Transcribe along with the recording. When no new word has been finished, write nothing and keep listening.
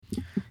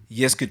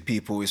Yes, good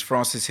people, it's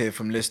Francis here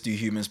from Let's Do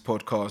Humans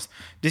podcast.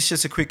 This is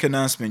just a quick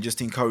announcement just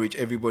to encourage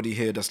everybody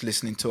here that's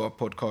listening to our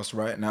podcast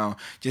right now,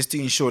 just to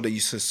ensure that you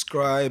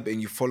subscribe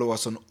and you follow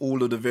us on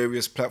all of the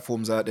various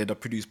platforms out there that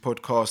produce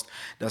podcasts,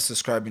 that's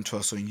subscribing to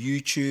us on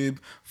YouTube,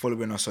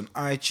 following us on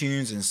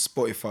iTunes and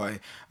Spotify.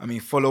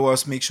 Follow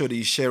us, make sure that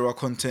you share our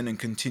content and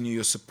continue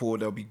your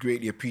support. That'll be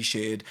greatly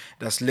appreciated.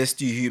 That's Let's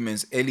Do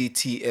Humans,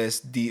 LETSDOHUMANS.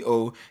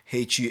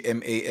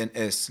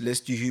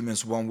 Let's Do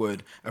Humans, one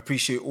word.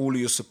 Appreciate all of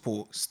your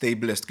support. Stay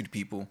blessed, good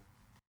people.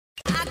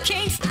 I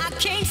can't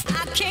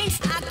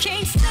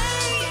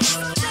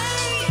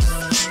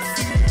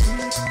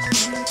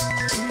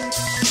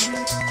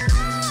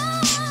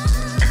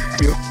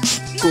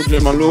Cool,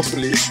 German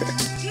lawfully.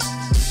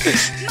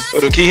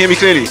 Hold on, can you hear me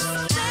clearly?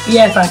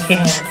 Yes, I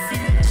can.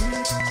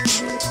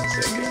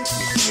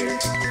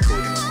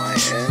 Recording on my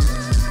end.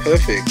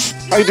 Perfect.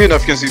 How you doing,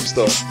 African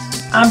Superstar?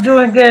 I'm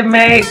doing good,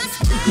 mate.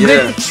 Yeah.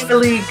 Good to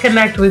really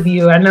connect with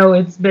you. I know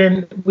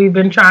we've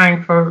been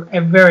trying for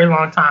a very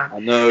long time. I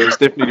know, it's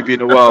definitely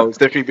been a while.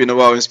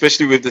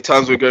 Especially with the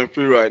times we're going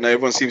through right now.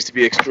 Everyone seems to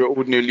be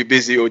extraordinarily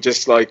busy or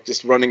just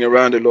running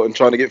around a lot and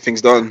trying to get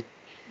things done.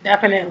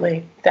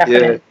 Definitely.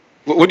 Yeah.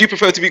 What do you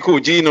prefer to be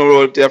called, Gino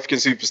or the African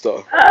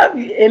Superstar?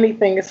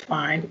 Anything is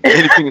fine.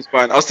 Anything is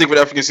fine. I'll stick with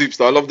African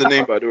Superstar. I love the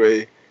name, by the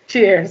way.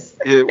 Cheers.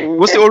 Yeah.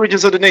 What's the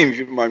origins of the name, if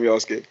you mind me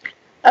asking?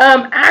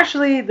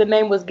 Actually, the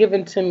name was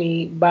given to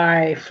me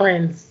by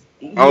friends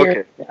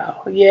years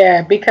ago.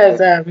 Yeah, because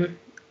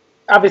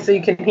obviously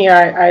you can hear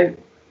I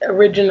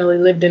originally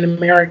lived in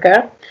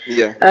America.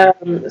 Yeah.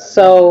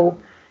 So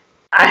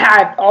I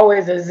had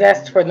always a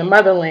zest for the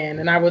motherland,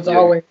 and I was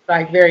always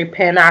very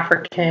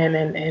Pan-African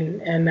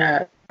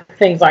and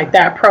things like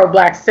that,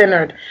 pro-Black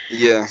centered.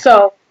 Yeah.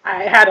 So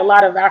I had a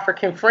lot of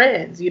African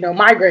friends,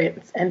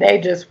 migrants, and they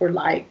just were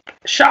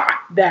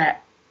shocked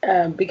that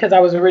because I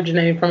was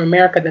originating from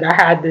America, that I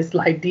had this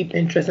deep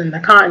interest in the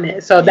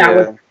continent. So that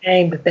was the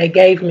name that they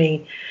gave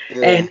me,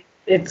 and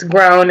it's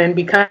grown and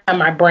become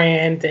my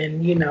brand,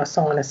 and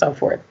so on and so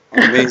forth.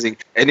 Amazing.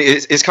 And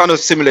it's kind of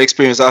similar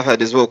experience I've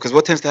had as well, because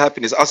what tends to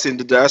happen is us in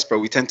the diaspora,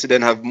 we tend to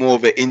then have more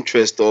of an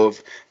interest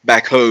of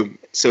back home.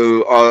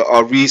 So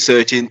our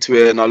research into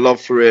it and our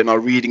love for it and our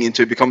reading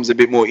into it becomes a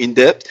bit more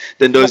in-depth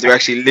than those who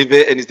actually live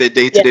it and it's their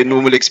day-to-day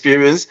normal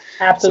experience.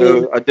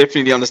 Absolutely. So I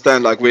definitely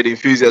understand where the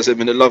enthusiasm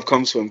and the love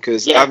comes from.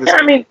 Because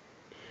we're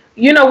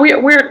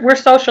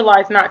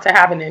socialized not to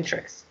have an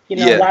interest.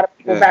 A lot of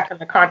people back on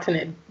the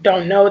continent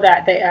don't know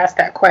that. They ask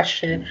that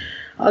question.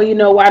 Oh,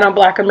 why don't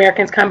Black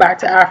Americans come back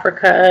to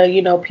Africa?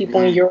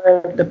 People in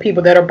Europe, the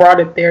people that are brought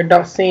up there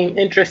don't seem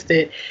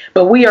interested.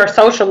 But we are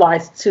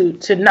socialized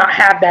to not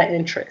have that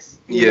interest.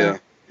 Yeah.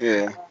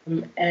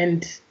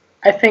 And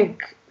I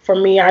think for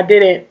me, I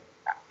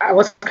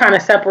was kind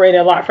of separated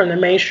a lot from the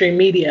mainstream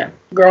media.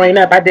 Growing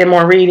up, I did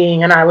more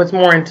reading and I was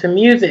more into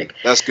music.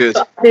 That's good.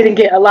 So I didn't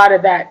get a lot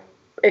of that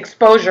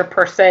exposure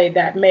per se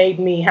that made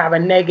me have a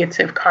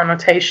negative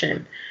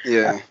connotation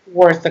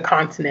towards the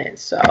continent.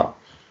 So.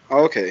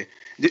 Okay.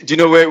 Do you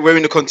know where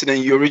in the continent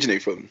you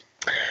originate from?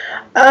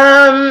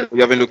 You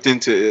haven't looked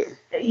into it?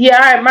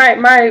 Yeah,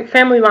 my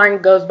family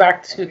line goes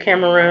back to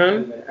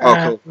Cameroon.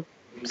 Cool.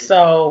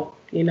 So,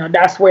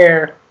 that's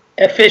where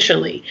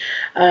officially.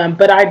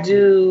 But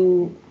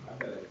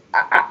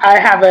I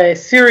have a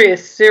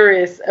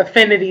serious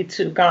affinity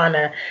to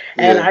Ghana,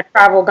 and I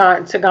travel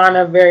to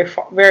Ghana very,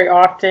 very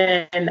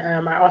often.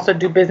 I also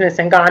do business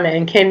in Ghana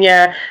and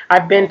Kenya.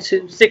 I've been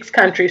to 6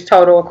 countries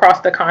total across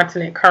the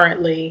continent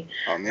currently,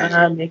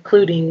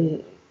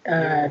 including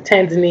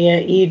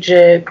Tanzania,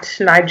 Egypt,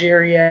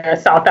 Nigeria,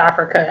 South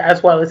Africa,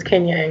 as well as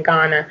Kenya and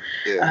Ghana.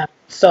 Yeah.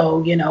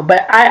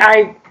 But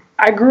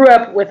I grew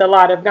up with a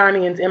lot of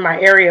Ghanaians in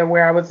my area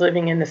where I was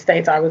living in the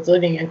States. I was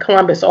living in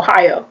Columbus,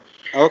 Ohio.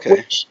 Okay.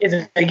 Which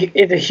is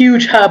a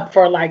huge hub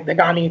for the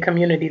Ghanaian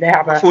community. They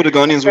have I thought the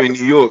Ghanaians were in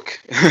New York.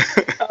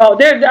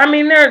 there are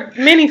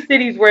many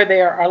cities where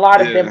there are a lot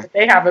of them, but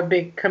they have a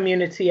big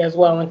community as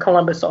well in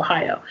Columbus,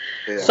 Ohio.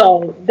 Yeah.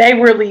 So they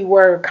really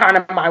were kind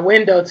of my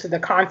window to the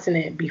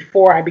continent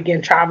before I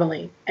began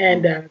traveling,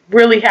 and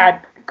really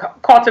had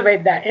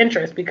cultivated that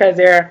interest because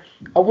they're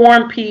a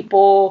warm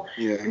people,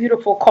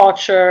 beautiful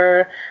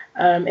culture,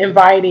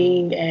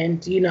 inviting,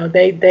 and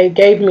they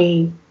gave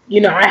me.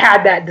 I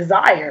had that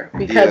desire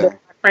because of my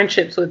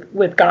friendships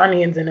with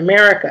Ghanaians in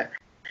America.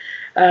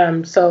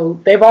 So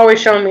they've always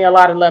shown me a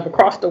lot of love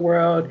across the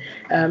world,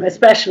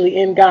 especially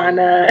in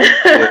Ghana.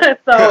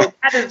 So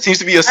seems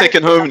to be your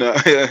second home now.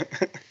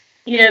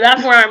 Yeah,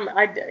 that's where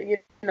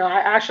I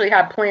actually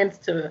had plans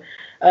to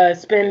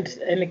spend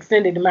an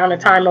extended amount of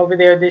time over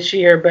there this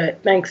year,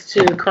 but thanks to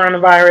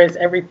coronavirus,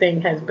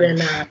 everything has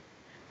been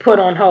put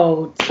on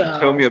hold. So.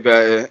 Tell me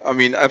about it.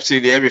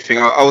 Absolutely everything.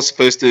 I was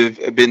supposed to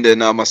have been there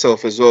now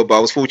myself as well, but I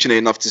was fortunate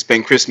enough to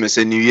spend Christmas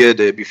and New Year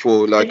there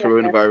before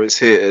coronavirus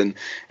hit, and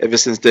ever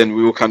since then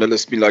we all kind of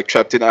just been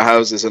trapped in our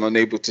houses and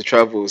unable to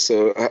travel.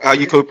 So how are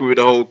you coping with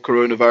the whole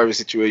coronavirus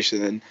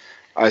situation and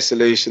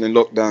isolation and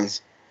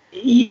lockdowns?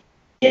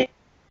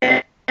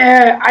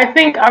 I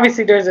think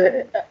obviously there's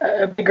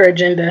a bigger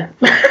agenda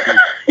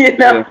you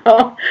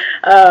know.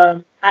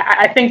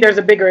 I think there's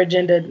a bigger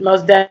agenda,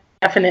 most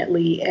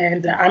definitely,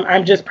 and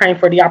I'm just praying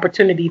for the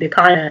opportunity to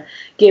kind of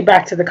get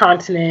back to the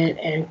continent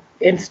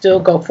and still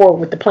go forward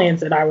with the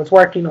plans that I was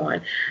working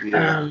on.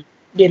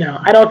 You know,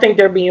 I don't think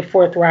they're being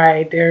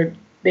forthright.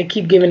 They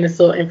keep giving us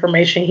little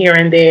information here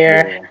and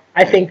there.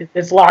 I think that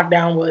this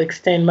lockdown will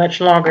extend much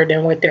longer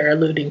than what they're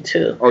alluding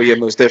to. Oh yeah,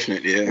 most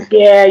definitely, yeah.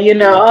 Yeah, you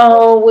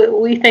know,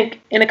 we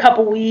think in a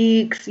couple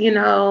weeks, you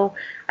know.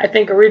 I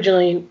think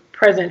originally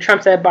President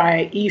Trump said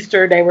by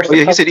Easter they were. Oh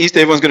yeah, he said Easter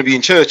everyone's going to be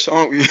in church,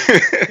 aren't we?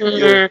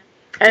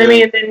 And I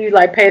mean, then you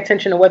like pay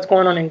attention to what's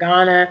going on in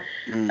Ghana.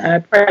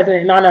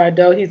 President Nana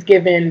Addo, he's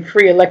given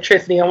free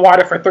electricity and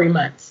water for 3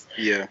 months.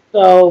 Yeah.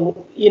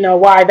 So, you know,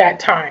 why that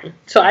time?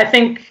 So I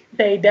think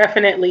they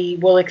definitely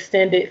will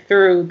extend it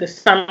through the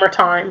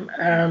summertime.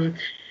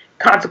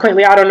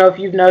 Consequently, I don't know if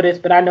you've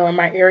noticed, but I know in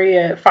my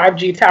area,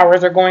 5G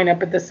towers are going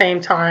up at the same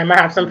time. I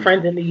have some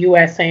friends in the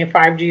U.S. saying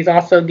 5G is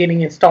also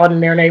getting installed in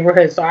their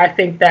neighborhood. So I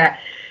think that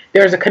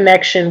there's a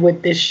connection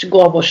with this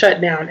global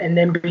shutdown and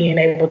then being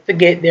able to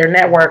get their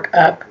network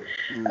up.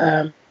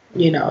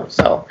 You know,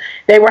 so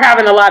they were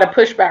having a lot of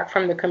pushback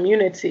from the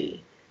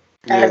community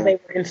as they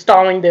were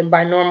installing them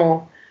by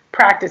normal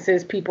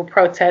practices, people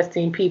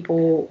protesting,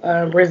 people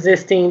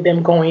resisting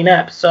them going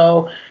up.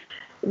 So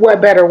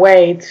what better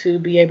way to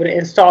be able to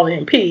install it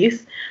in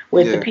peace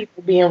with the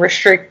people being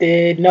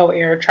restricted, no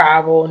air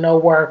travel, no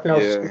work, no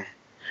school.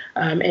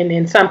 And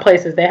in some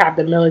places they have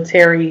the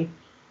military.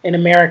 In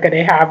America,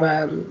 they have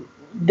a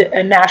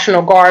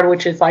National Guard,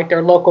 which is like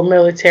their local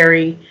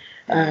military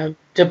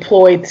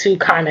deployed to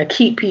kind of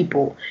keep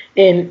people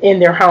in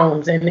their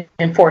homes and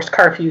enforce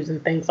curfews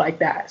and things like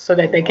that so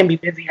that they can be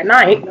busy at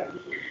night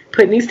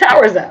putting these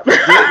towers up.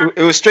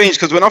 It was strange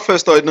because when I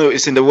first started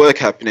noticing the work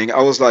happening,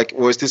 I was like,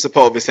 well, is this a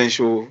part of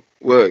essential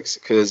works?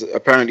 Because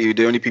apparently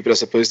the only people that are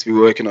supposed to be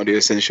working are the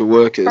essential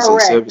workers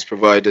and service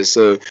providers.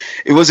 So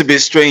it was a bit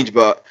strange,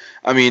 but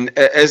I mean,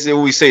 as they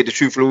always say, the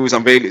truth will always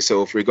unveil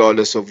itself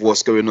regardless of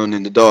what's going on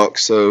in the dark.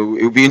 So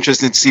it will be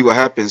interesting to see what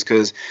happens,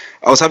 because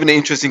I was having an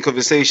interesting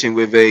conversation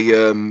with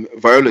a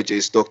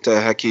virologist, Dr.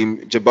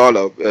 Hakeem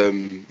Jabala,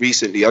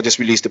 recently. I just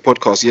released a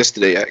podcast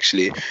yesterday,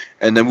 actually,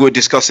 and then we were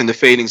discussing the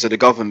failings of the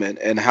government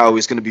and how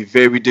it's going to be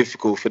very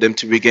difficult for them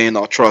to regain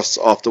our trust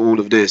after all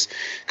of this,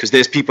 because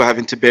there's people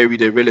having to bury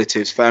their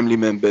relatives, family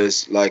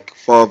members, like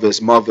fathers,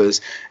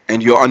 mothers,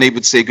 and you're unable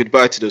to say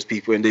goodbye to those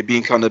people, and they're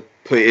being kind of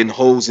put in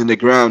holes in the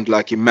ground,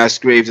 like in mass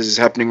graves, as is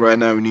happening right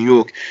now in New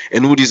York.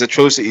 And all these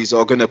atrocities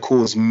are going to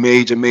cause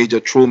major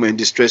trauma and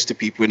distress to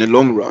people in the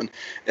long run.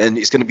 And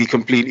it's going to be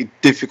completely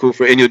difficult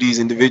for any of these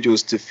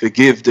individuals to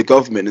forgive the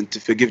government and to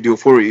forgive the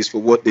authorities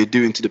for what they're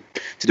doing to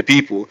the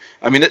people.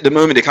 I mean, at the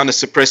moment, they're kind of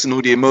suppressing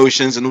all the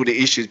emotions and all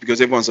the issues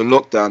because everyone's on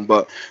lockdown.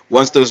 But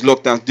once those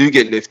lockdowns do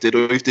get lifted,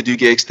 or if they do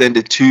get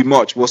extended too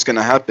much, what's going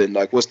to happen?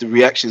 Like, what's the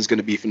reactions going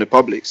to be from the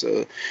public?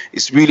 So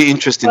it's really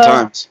interesting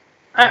times.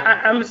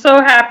 I'm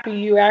so happy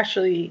you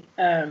actually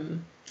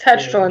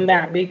touched on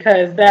that,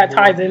 because that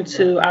ties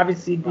into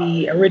obviously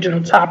the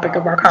original topic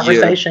of our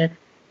conversation.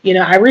 You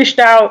know, I reached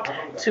out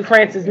to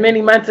Francis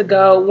many months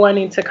ago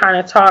wanting to kind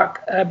of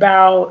talk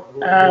about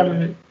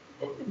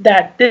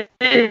that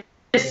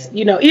this,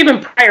 you know, even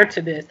prior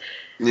to this,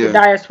 the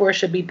diaspora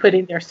should be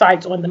putting their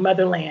sights on the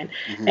motherland.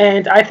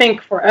 And I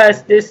think for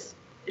us, this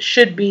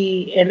should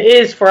be and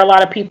is for a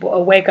lot of people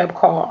a wake-up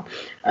call.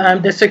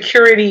 The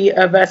security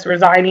of us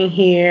residing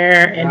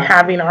here and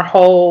having our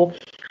whole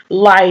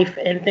life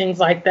and things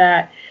like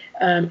that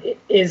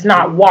is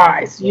not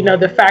wise. You know,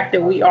 the fact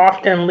that we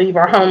often leave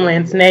our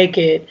homelands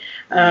naked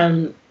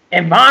and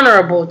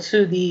vulnerable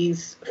to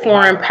these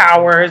foreign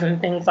powers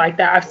and things like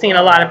that. I've seen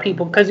a lot of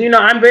people, because, you know,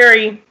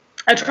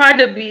 I try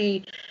to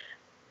be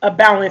a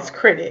balanced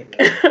critic.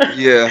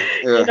 You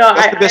know,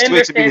 that's the best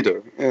way to be,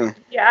 though.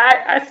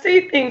 I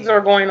see things are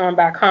going on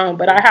back home,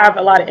 but I have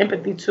a lot of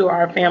empathy to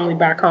our family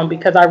back home,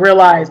 because I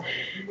realize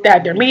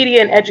that their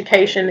media and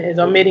education is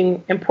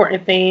omitting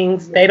important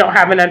things. They don't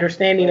have an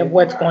understanding of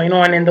what's going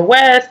on in the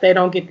West. They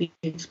don't get the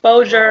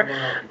exposure.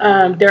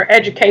 Their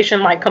education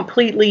like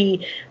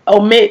completely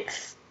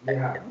omits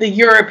the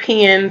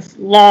Europeans'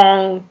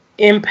 long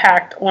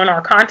impact on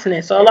our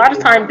continent. So a lot of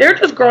times they're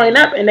just growing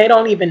up and they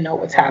don't even know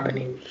what's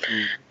happening.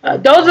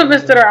 Those of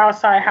us that are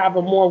outside have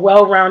a more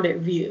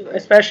well-rounded view,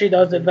 especially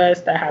those of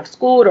us that have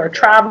schooled or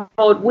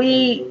traveled.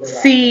 We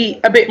see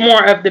a bit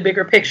more of the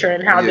bigger picture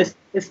and how this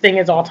thing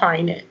is all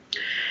tying in.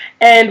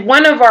 And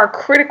one of our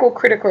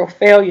critical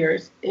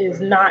failures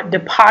is not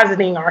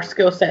depositing our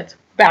skill sets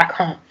back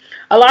home.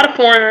 A lot of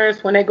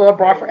foreigners, when they go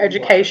abroad for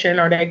education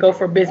or they go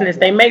for business,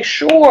 they make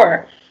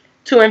sure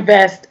to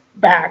invest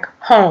back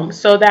home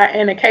so that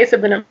in a case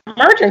of an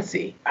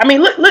emergency, I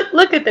mean,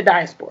 look at the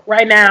diaspora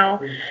right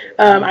now.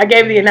 I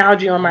gave the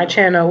analogy on my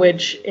channel,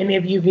 which any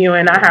of you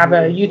viewing, I have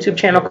a YouTube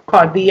channel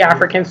called The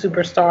African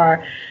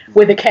Superstar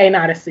with a K,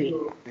 not a C.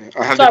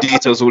 I have the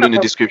details all in the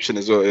description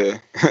as well.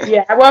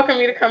 I welcome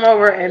you to come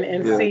over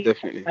and see,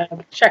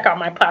 check out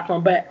my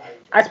platform. But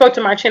I spoke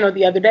to my channel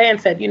the other day and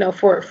said, you know,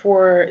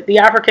 for the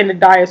African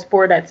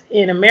diaspora that's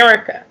in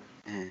America,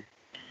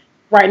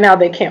 right now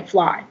they can't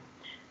fly.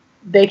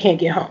 They can't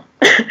get home.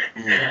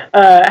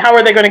 How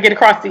are they going to get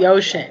across the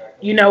ocean?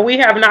 You know, we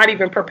have not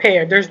even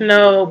prepared. There's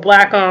no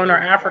Black-owned or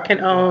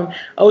African-owned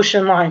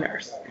ocean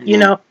liners. You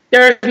know,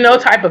 there's no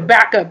type of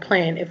backup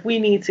plan if we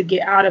need to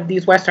get out of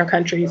these Western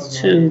countries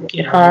to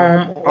get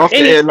home. Half the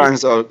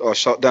airlines are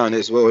shut down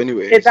as well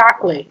anyway.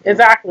 Exactly.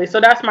 So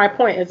that's my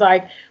point. It's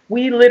like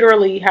we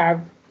literally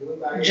have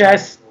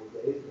just,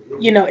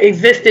 you know,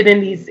 existed in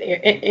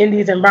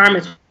these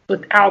environments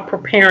without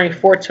preparing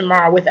for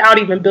tomorrow, without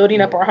even building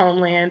up our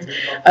homelands.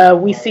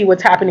 We see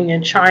what's happening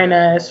in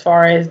China as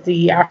far as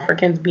the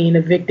Africans being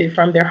evicted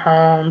from their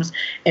homes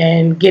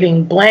and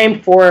getting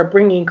blamed for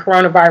bringing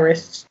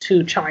coronavirus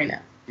to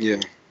China. Yeah.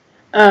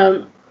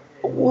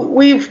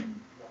 We've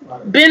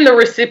been the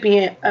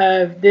recipient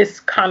of this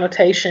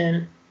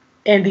connotation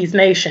in these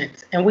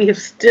nations, and we have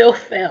still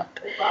failed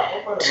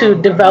to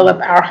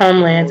develop our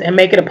homelands and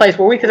make it a place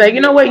where we can say,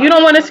 you know what, you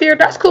don't want us here,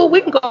 that's cool,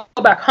 we can go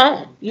back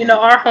home. You know,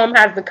 our home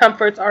has the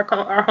comforts, our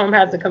home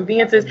has the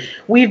conveniences.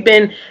 We've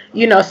been,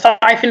 you know,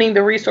 siphoning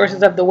the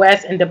resources of the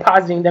West and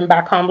depositing them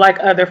back home like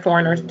other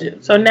foreigners do.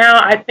 So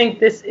now I think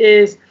this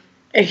is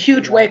a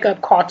huge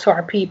wake-up call to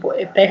our people.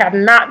 If they have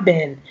not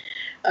been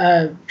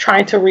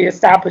trying to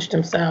reestablish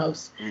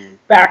themselves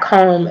back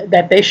home,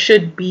 that they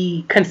should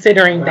be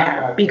considering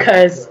that,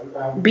 because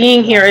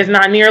being here is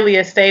not nearly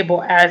as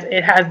stable as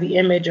it has the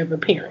image of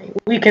appearing.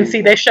 We can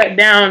see they shut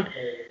down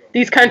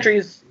these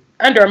countries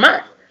under a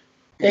month.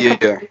 They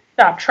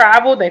stop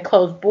travel, they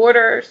close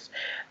borders,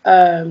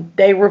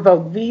 they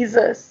revoke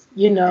visas,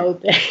 you know,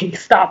 they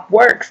stop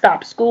work,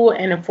 stop school,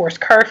 and enforce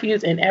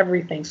curfews and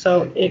everything.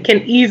 So it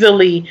can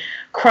easily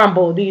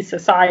crumble these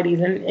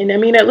societies. And I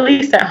mean, at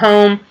least at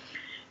home,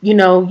 you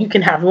know, you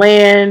can have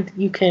land,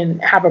 you can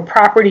have a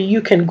property,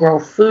 you can grow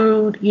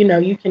food, you know,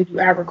 you can do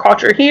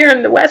agriculture. Here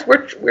in the West,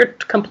 we're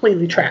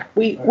completely trapped.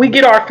 We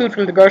get our food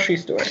from the grocery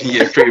store.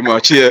 Yeah, pretty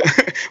much, yeah.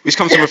 Which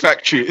comes from a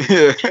factory.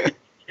 Yeah.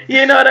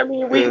 You know what I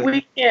mean?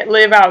 We can't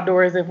live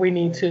outdoors if we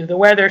need to. The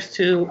weather's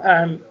too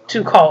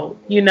cold,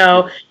 you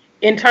know.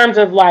 In terms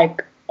of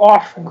like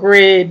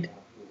off-grid,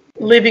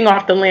 living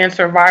off the land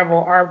survival,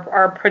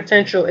 our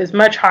potential is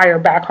much higher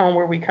back home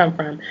where we come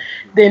from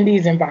than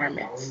these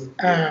environments.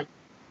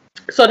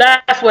 So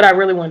that's what I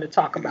really wanted to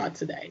talk about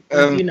today.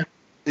 You know,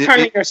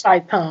 turning your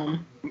sights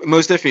home.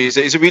 Most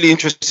definitely, it's a really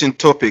interesting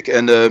topic,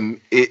 and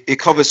it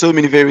covers so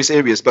many various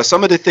areas. But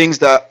some of the things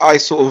that I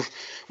sort of,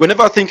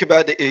 whenever I think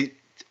about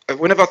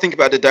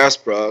the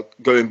diaspora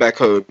going back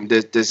home,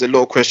 there's a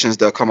lot of questions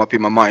that come up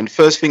in my mind.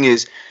 First thing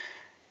is,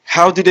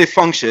 how do they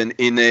function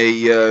in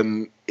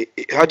an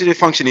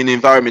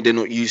environment they're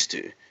not used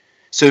to?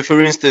 So,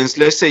 for instance,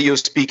 let's say you're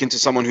speaking to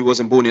someone who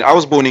wasn't born in... I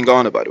was born in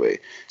Ghana, by the way.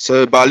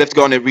 But I left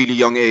Ghana at a really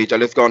young age. I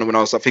left Ghana when I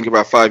was, I think,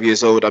 about 5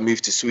 years old. I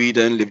moved to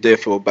Sweden, lived there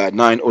for about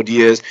 9 odd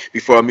years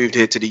before I moved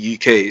here to the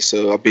UK.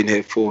 So I've been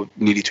here for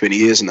nearly 20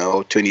 years now,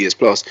 or 20 years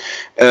plus.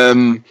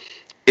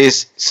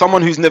 Is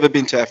someone who's never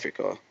been to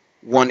Africa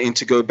wanting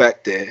to go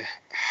back there,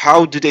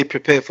 how do they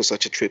prepare for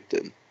such a trip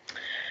then?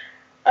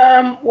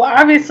 Well,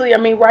 obviously, I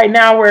mean, right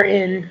now we're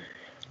in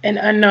an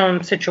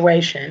unknown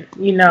situation,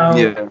 you know.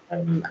 Yeah.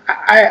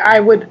 I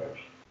would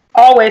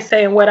always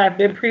say, and what I've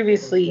been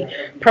previously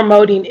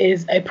promoting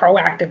is a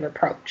proactive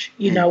approach,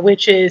 you know,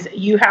 which is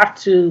you have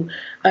to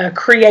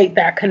create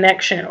that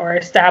connection or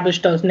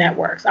establish those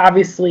networks.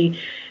 Obviously,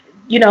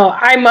 you know,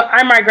 I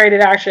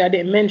migrated, actually, I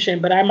didn't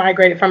mention, but I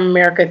migrated from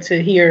America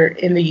to here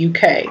in the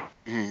UK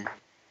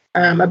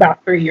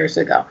about 3 years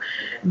ago.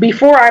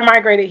 Before I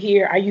migrated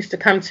here, I used to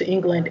come to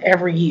England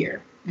every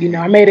year. You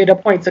know, I made it a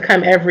point to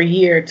come every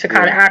year to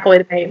kind of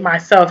acclimate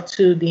myself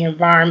to the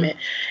environment.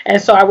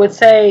 And so I would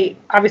say,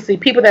 obviously,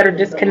 people that are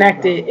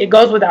disconnected, it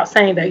goes without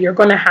saying that you're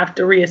going to have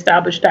to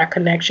reestablish that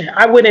connection.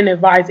 I wouldn't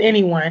advise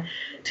anyone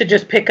to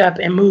just pick up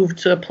and move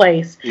to a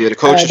place. Yeah, the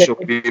culture should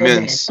be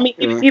immense. I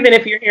mean, even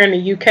if you're here in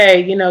the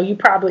UK, you know,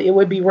 it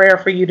would be rare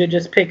for you to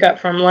just pick up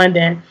from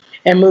London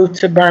and move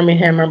to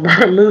Birmingham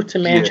or move to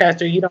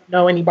Manchester. Yeah. You don't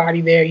know anybody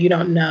there. You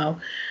don't know.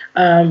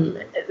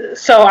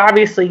 So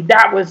obviously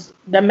that was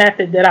the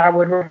method that I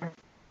would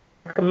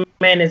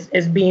recommend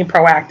is being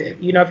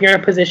proactive. You know, if you're in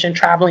a position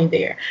traveling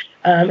there,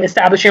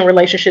 establishing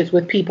relationships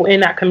with people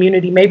in that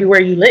community, maybe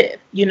where you live,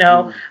 you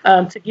know,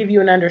 to give you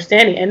an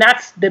understanding. And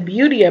that's the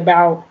beauty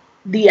about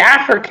the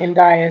African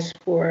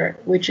diaspora,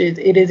 which is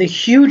it is a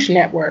huge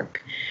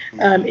network.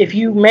 If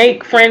you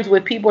make friends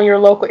with people in your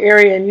local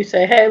area and you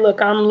say, hey,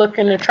 look, I'm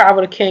looking to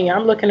travel to Kenya.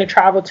 I'm looking to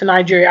travel to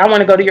Nigeria. I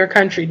want to go to your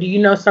country. Do you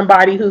know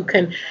somebody who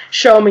can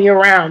show me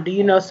around? Do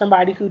you know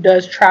somebody who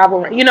does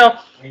travel? You know,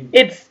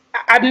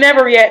 I've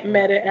never yet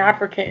met an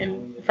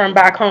African from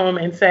back home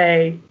and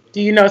say,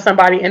 do you know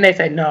somebody? And they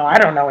say, no, I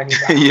don't know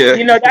anybody. Yeah.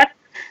 You know, that's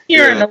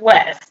here in the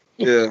West.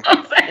 Yeah. You know what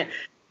I'm saying?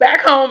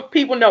 Back home,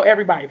 people know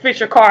everybody. Fix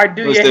your car,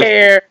 do your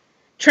hair,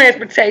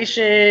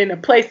 transportation, a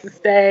place to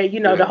stay, you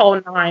know, the whole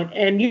nine.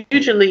 And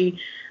usually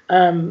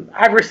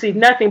I've received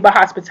nothing but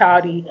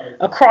hospitality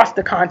across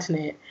the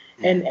continent.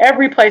 And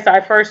every place I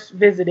first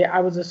visited, I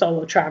was a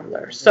solo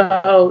traveler. So,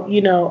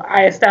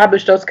 I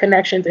established those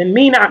connections, and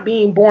me not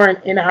being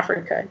born in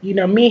Africa,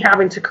 me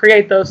having to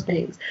create those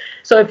things.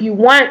 So if you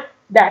want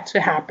that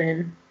to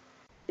happen,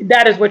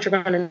 that is what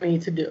you're going to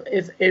need to do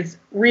is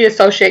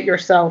reassociate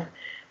yourself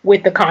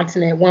with the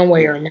continent one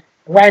way or another.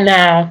 Right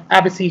now,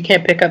 obviously, you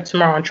can't pick up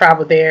tomorrow and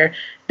travel there.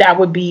 That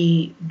would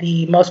be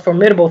the most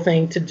formidable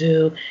thing to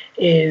do,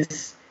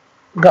 is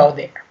go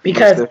there,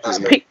 because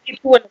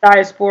people in the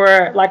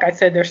diaspora, like I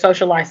said, they're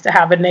socialized to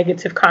have a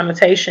negative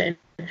connotation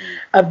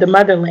of the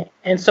motherland,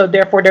 and so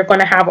therefore they're going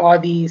to have all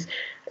these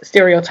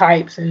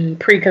stereotypes and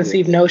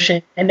preconceived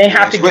notion, and they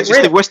have to get rid of it.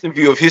 It's the Western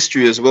view of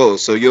history as well.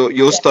 So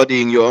you're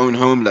studying your own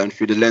homeland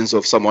through the lens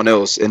of someone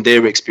else and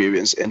their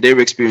experience, and their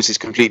experience is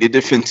completely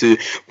different to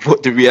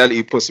what the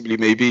reality possibly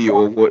may be,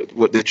 or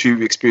what the true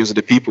experience of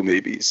the people may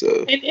be.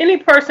 So, and any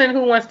person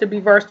who wants to be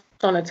versed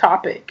on a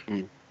topic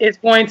is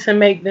going to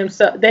make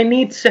themselves. They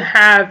need to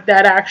have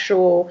that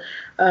actual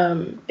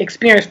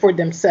experience for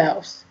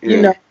themselves.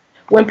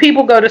 When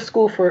people go to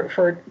school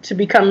to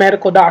become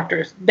medical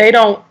doctors, they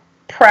don't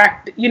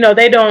practice.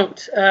 They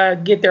don't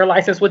get their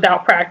license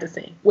without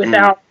practicing,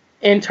 without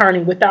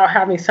interning, without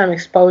having some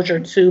exposure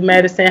to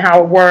medicine,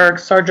 how it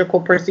works,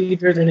 surgical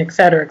procedures, and et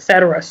cetera, et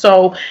cetera.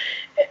 So,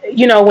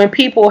 when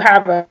people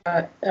have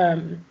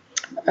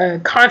a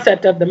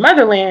concept of the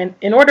motherland,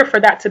 in order for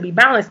that to be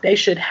balanced, they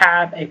should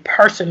have a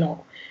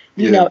personal,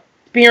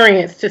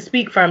 experience to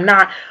speak from,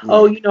 not,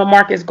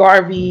 Marcus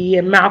Garvey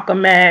and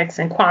Malcolm X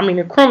and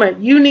Kwame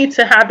Nkrumah. You need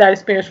to have that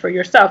experience for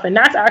yourself. And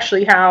that's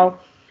actually how,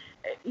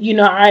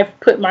 I've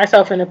put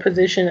myself in a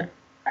position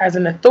as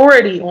an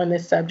authority on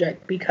this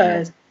subject,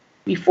 because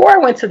before I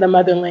went to the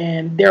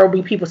motherland, there will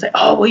be people say,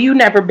 oh, well, you've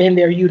never been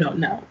there, you don't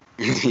know.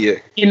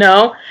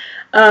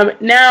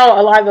 Now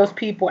a lot of those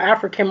people,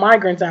 African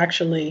migrants,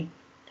 actually,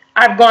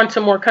 I've gone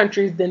to more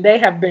countries than they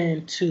have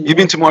been to. You've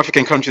been to more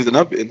African countries than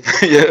I've been.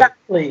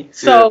 Exactly.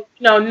 So,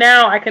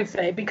 now I can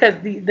say, because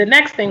the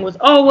next thing was,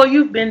 oh, well,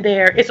 you've been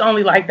there, it's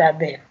only like that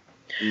there.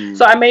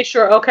 So I made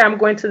sure, okay, I'm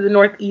going to the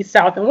North, East,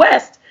 South, and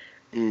West.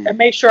 I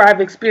make sure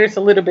I've experienced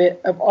a little bit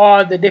of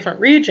all the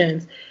different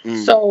regions.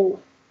 So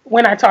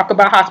when I talk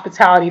about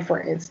hospitality, for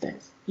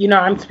instance,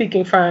 I'm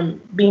speaking from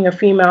being a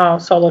female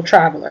solo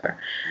traveler,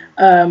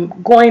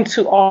 going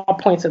to all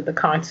points of the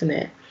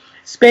continent,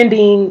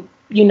 spending,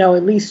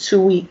 at least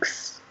 2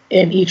 weeks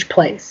in each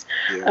place.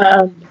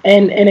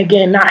 And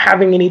again, not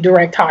having any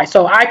direct tie.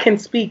 So I can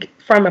speak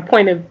from a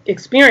point of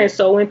experience.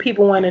 So when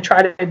people want to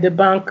try to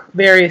debunk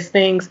various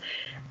things,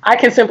 I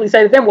can simply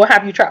say to them, well,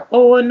 have you tried?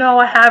 Oh, no,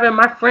 I haven't.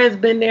 My friend's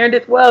been there.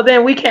 Well,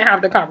 then we can't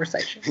have the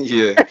conversation. Do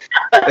you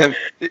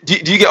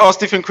get asked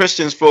different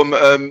questions from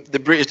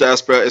the British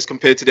diaspora as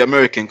compared to the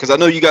American? Because I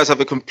know you guys have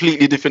a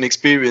completely different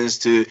experience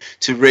to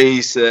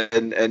race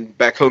and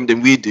back home than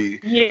we do.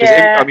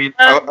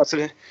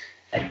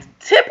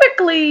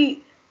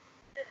 Typically,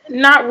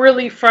 not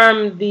really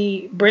from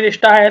the British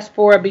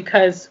diaspora,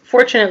 because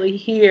fortunately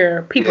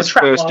here people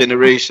travel. First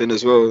generation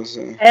as well.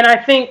 So. And I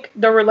think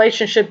the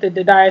relationship that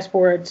the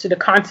diaspora to the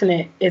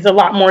continent is a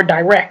lot more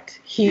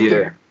direct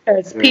here,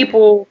 because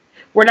people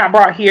were not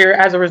brought here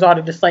as a result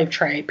of the slave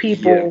trade.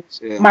 People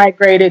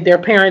migrated, their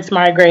parents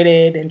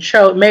migrated and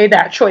made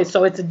that choice.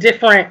 So it's a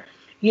different,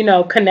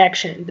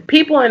 connection. The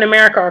people in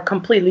America are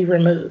completely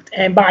removed,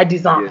 and by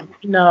design.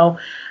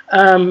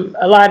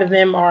 A lot of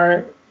them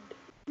are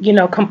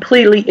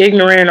completely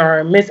ignorant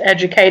or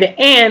miseducated,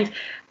 and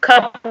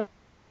coupled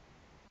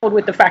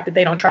with the fact that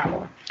they don't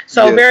travel.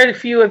 So very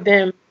few of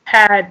them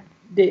had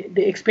the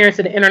experience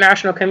of the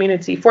international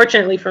community.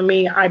 Fortunately for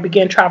me, I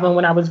began traveling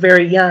when I was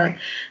very young.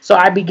 So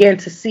I began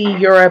to see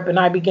Europe, and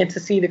I began to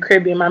see the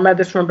Caribbean. My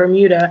mother's from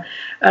Bermuda.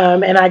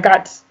 And I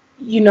got,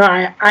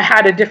 I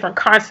had a different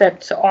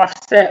concept to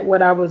offset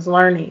what I was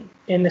learning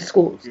in the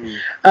schools.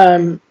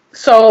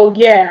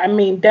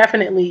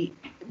 Definitely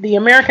the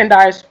American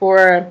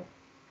diaspora,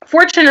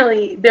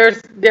 fortunately,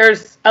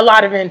 there's a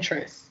lot of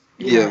interest.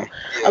 A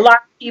lot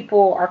of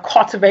people are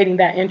cultivating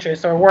that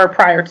interest, or were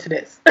prior to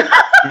this.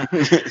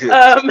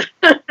 The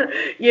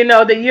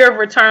year of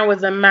return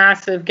was a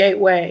massive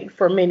gateway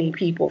for many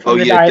people from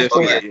the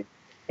diaspora. Definitely.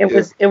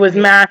 It was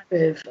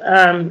massive.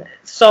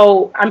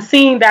 So I'm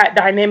seeing that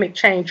dynamic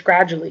change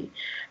gradually.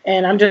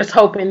 And I'm just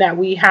hoping that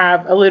we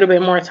have a little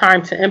bit more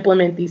time to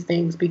implement these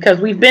things, because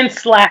we've been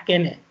slack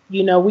in it.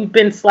 We've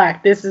been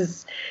slack. This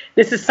is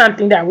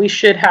something that we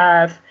should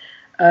have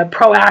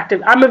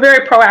proactive. I'm a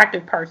very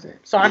proactive person,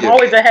 so I'm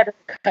always ahead of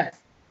the cusp.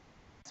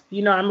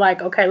 I'm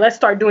like, okay, let's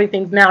start doing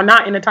things now,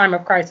 not in a time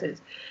of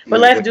crisis, but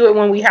let's do it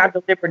when we have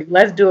the liberty.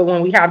 Let's do it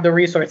when we have the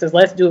resources.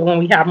 Let's do it when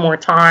we have more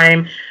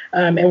time,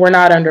 and we're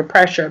not under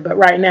pressure. But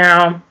right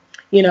now,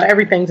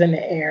 everything's in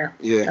the air.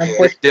 Yeah,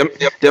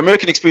 the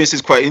American experience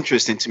is quite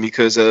interesting to me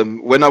because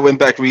when I went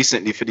back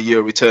recently for the year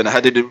of return, I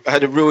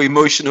had a real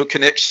emotional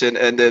connection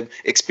and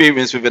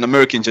experience with an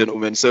American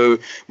gentleman. So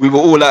we were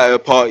all at a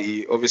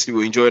party. Obviously, we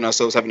were enjoying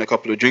ourselves, having a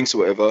couple of drinks or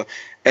whatever.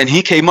 And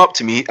he came up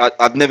to me.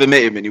 I've never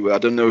met him anywhere. I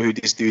don't know who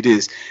this dude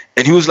is.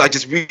 And he was like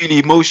just really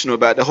emotional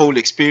about the whole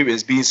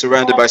experience, being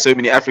surrounded by so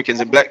many Africans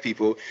and black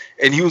people.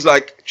 And he was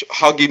like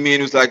hugging me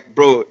and he was like,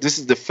 bro, this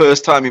is the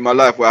first time in my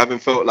life where I haven't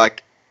felt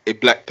like a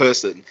black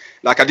person.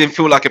 Like I didn't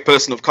feel like a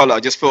person of color.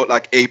 I just felt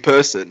like a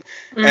person.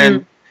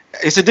 And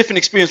it's a different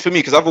experience for me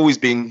because I've always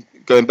been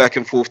going back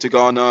and forth to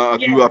Ghana. I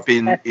grew up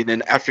in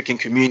an African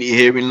community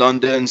here in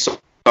London. So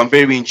I'm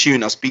very in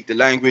tune. I speak the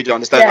language. I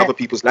understand other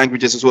people's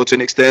languages as well to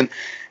an extent.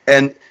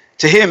 And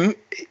to him,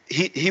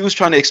 he was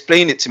trying to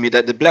explain it to me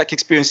that the black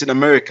experience in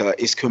America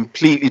is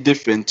completely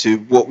different to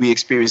what we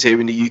experience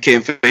here in the UK.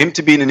 And for him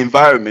to be in an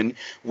environment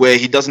where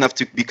he doesn't have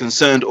to be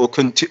concerned or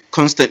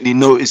constantly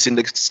noticing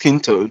the skin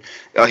tone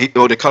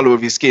or the color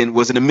of his skin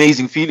was an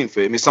amazing feeling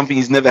for him. It's something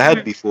he's never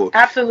had before.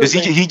 Absolutely.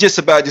 Because he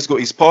just got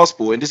his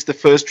passport, and this is the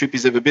first trip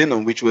he's ever been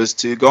on, which was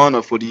to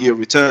Ghana for the year of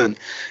return.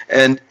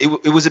 And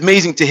it was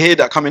amazing to hear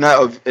that coming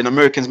out of an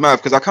American's mouth,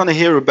 because I kind of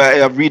hear about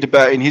it, I read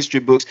about it in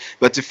history books,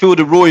 but to feel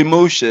the raw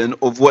emotion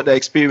of what that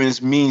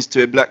experience means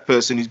to a black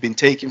person who's been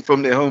taken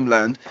from their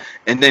homeland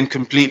and then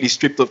completely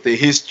stripped of their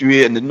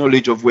history and the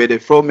knowledge of where they're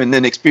from and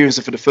then experience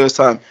it for the first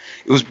time,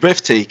 it was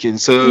breathtaking.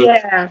 So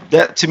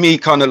that to me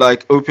kind of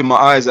like opened my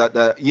eyes at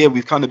that.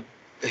 We've kind of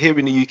here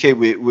in the UK,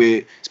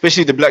 we're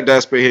especially the black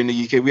diaspora here in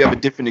the UK, we have a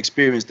different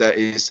experience that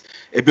is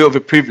a bit of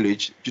a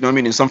privilege. Do you know what I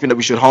mean? It's something that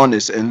we should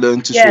harness and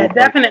learn to. Yeah,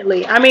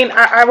 definitely. I mean,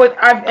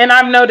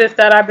 I've noticed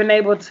that I've been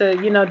able to,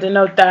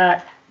 denote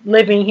that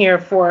living here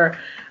for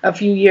a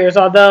few years,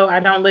 although I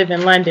don't live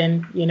in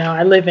London.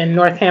 I live in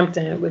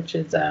Northampton, which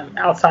is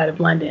outside of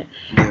London.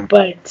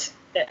 But,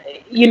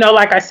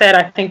 like I said,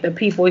 I think the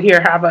people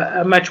here have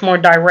a much more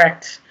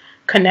direct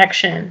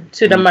connection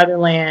to the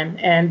motherland.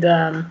 And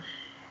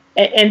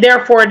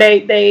therefore,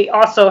 they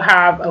also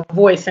have a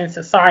voice in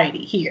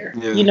society here,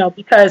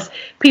 because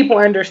people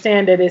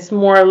understand that it's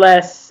more or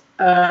less,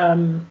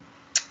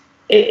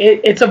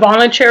 it's a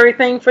voluntary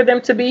thing for them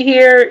to be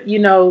here.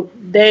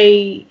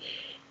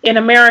 In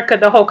America,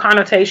 the whole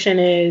connotation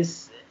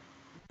is,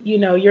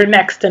 you're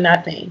next to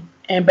nothing.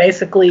 And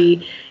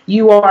basically,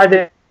 you are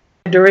the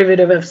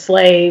derivative of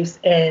slaves.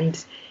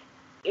 And,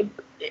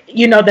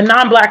 the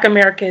non-Black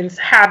Americans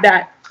have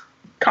that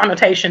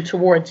connotation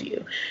towards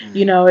you.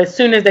 As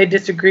soon as they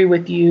disagree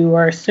with you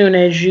or as soon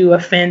as you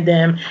offend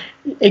them,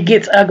 it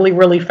gets ugly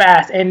really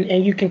fast.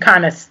 And you can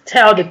kind of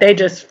tell that they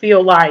just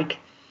feel like,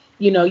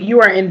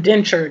 you are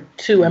indentured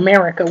to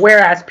America.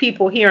 Whereas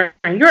people here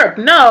in Europe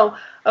know,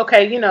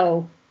 okay,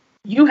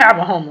 you have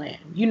a homeland.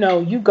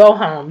 You go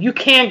home. You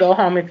can go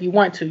home if you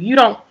want to.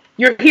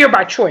 You're here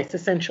by choice,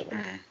 essentially.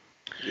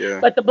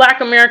 But the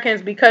Black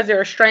Americans, because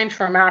they're estranged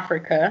from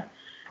Africa,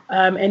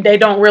 and they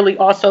don't really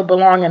also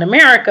belong in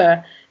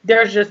America,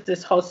 there's just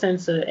this whole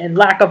sense of and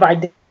lack of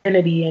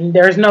identity, and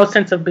there's no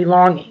sense of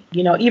belonging.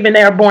 Even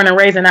they are born and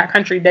raised in that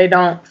country, they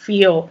don't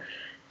feel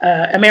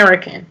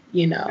American,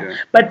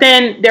 But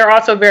then they're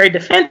also very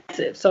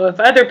defensive. So if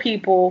other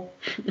people,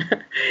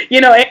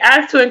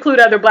 as to include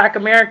other Black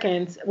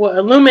Americans, will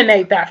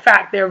illuminate that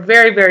fact, they're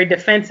very, very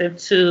defensive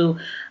to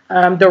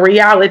the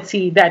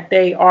reality that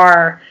they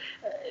are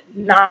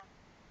not,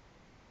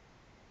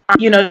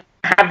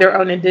 have their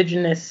own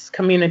indigenous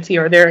community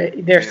or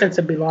their sense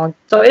of belonging.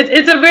 So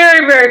it's a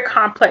very, very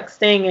complex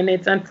thing, and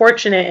it's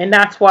unfortunate. And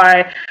that's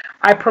why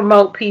I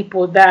promote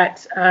people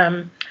that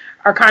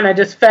are kind of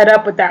just fed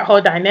up with that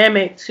whole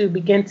dynamic to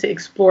begin to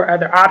explore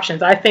other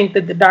options. I think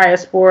that the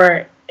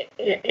diaspora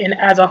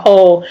as a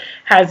whole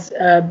has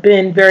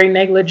been very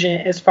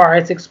negligent as far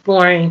as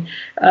exploring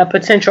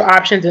potential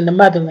options in the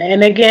motherland.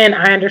 And again,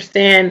 I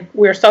understand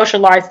we're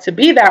socialized to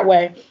be that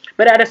way,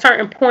 but at a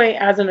certain point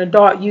as an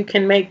adult, you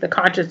can make the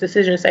conscious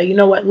decision to say, you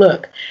know what,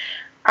 look,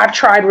 I've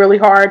tried really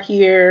hard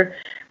here.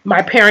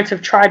 My parents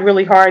have tried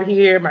really hard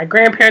here. My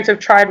grandparents have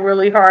tried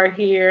really hard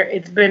here.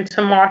 It's been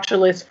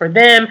tumultuous for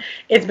them.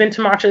 It's been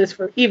tumultuous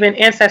for even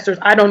ancestors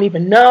I don't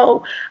even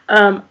know.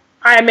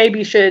 I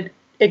maybe should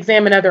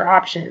examine other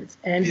options.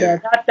 And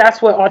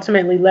that's what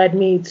ultimately led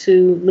me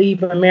to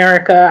leave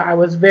America. I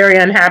was very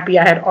unhappy.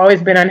 I had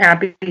always been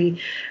unhappy.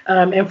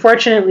 And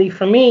fortunately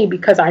for me,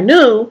 because I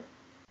knew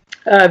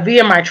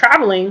via my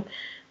traveling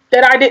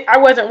that I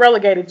wasn't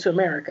relegated to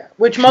America,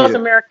 which most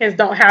Americans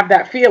don't have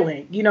that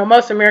feeling.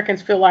 Most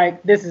Americans feel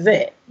like this is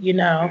it,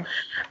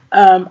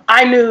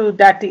 I knew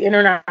that the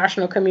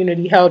international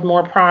community held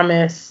more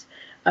promise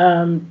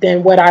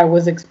than what I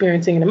was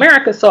experiencing in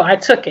America. So I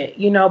took it,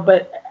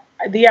 but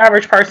the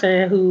average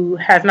person who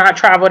has not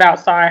traveled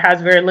outside,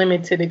 has very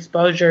limited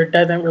exposure,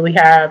 doesn't really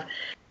have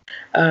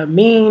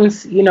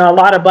means. A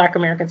lot of Black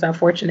Americans,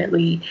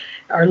 unfortunately,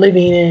 are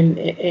living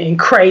in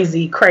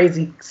crazy,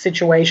 crazy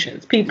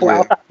situations. People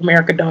outside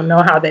America don't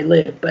know how they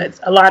live, but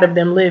a lot of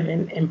them live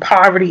in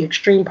poverty,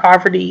 extreme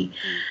poverty,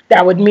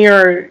 that would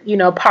mirror,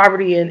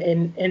 poverty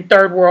in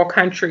third world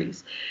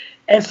countries.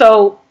 And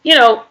so,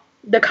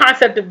 the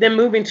concept of them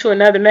moving to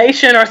another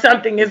nation or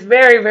something is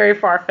very, very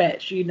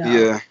far-fetched,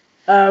 Yeah.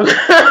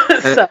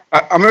 So.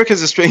 America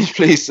is a strange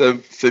place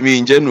for me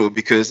in general,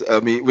 because I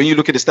mean, when you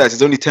look at the stats,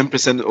 it's only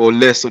 10% or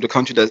less of the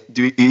country that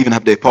do even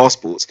have their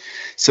passports.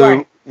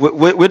 So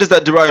Right. where does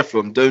that derive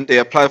from? Don't they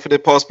apply for their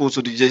passports,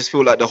 or do you just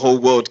feel like the whole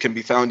world can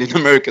be found in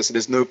America, so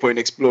there's no point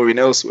exploring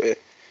elsewhere?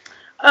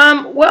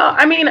 Well,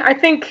 I mean, I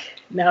think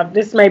now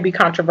this may be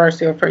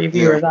controversial for your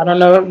viewers. I don't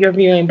know your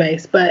viewing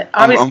base, but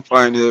obviously I'm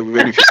fine with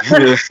anything.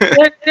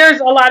 Yeah.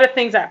 there's a lot of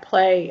things at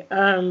play.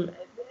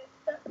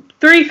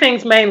 Three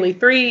things mainly,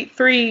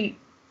 three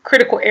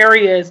critical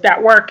areas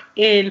that work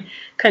in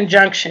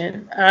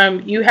conjunction.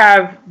 You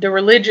have the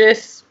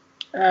religious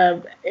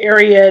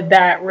area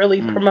that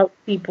really promotes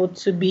people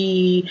to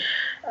be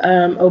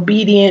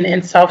obedient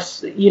and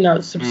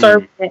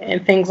subservient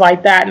and things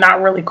like that.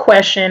 Not really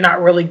question,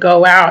 not really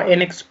go out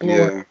and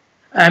explore.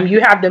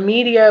 You have the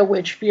media,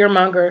 which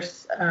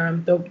fearmongers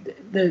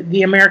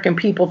the American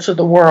people to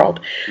the world.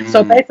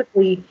 So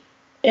basically,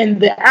 in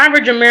the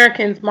average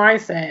American's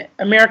mindset,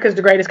 America is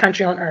the greatest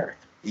country on earth.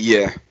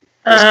 Yeah,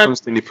 it's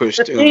constantly pushed.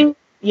 The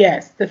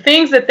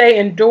things that they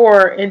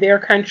endure in their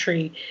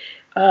country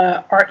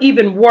are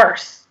even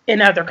worse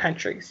in other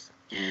countries.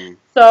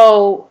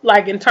 So,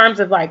 like, in terms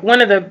of, like,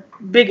 one of the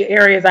big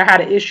areas I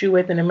had an issue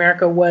with in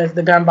America was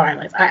the gun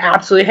violence. I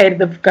absolutely hated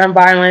the gun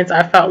violence.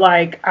 I felt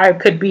like I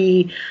could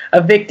be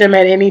a victim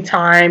at any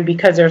time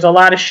because there's a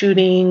lot of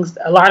shootings.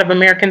 A lot of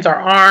Americans are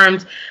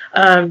armed.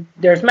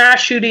 There's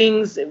mass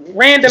shootings,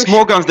 random. There's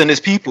more guns than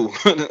there's people,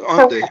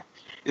 aren't they?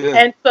 Yeah.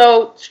 And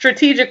so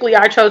strategically,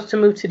 I chose to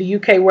move to the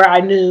UK, where I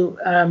knew,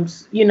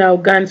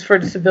 guns for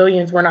the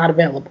civilians were not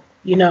available.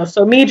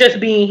 So me just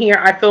being here,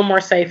 I feel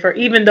more safer,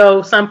 even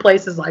though some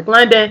places like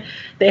London,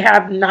 they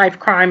have knife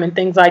crime and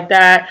things like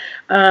that.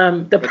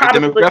 The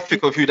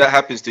demographic of who that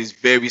happens to is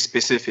very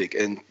specific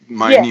and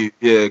minute.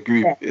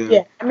 Group.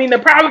 Yeah. I mean, the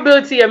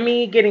probability of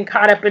me getting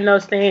caught up in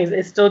those things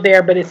is still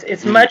there, but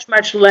it's much,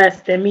 much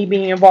less than me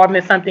being involved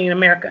in something in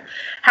America.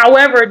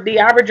 However, the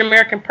average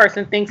American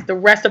person thinks the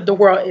rest of the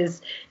world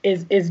is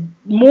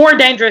more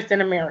dangerous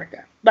than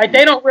America. Like,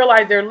 they don't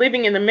realize they're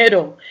living in the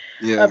middle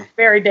of a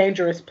very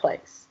dangerous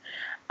place.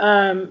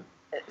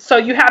 So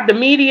you have the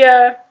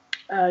media,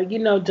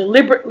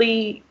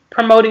 deliberately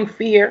promoting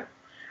fear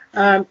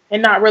and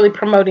not really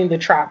promoting the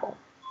travel.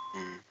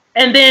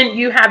 And then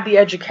you have the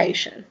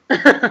education,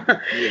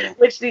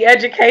 which the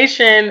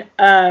education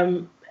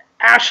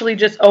actually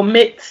just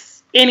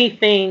omits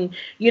anything,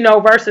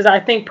 versus I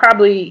think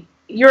probably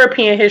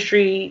European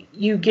history,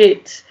 you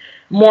get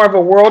more of a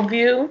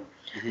worldview.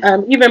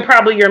 Even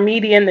probably your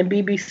media and the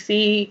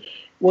BBC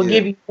will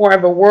give you more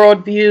of a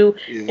worldview.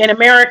 In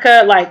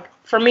America, like,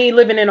 for me,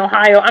 living in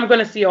Ohio, I'm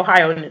going to see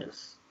Ohio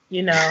news,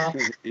 I'm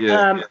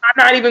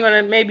not even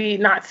going to maybe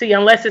not see,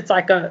 unless it's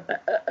like a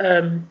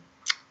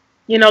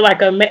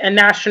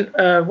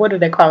national, what do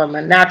they call them?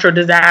 A natural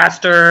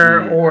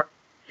disaster or,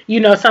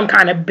 some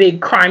kind of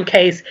big crime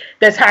case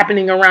that's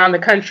happening around the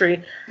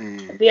country.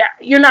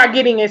 You're not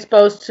getting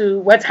exposed to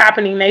what's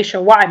happening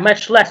nationwide,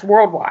 much less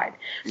worldwide.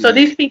 So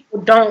these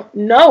people don't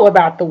know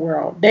about the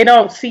world. They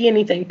don't see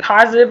anything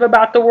positive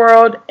about the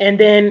world. And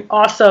then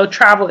also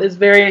travel is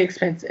very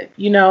expensive.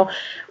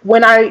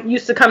 When I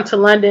used to come to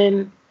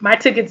London, my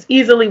tickets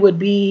easily would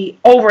be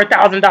over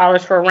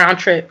 $1,000 for a round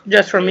trip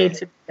just for me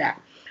to do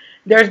that.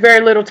 There's very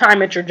little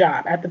time at your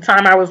job. At the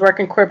time, I was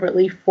working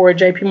corporately for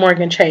JP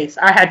Morgan Chase.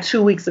 I had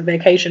 2 weeks of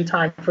vacation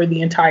time for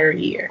the entire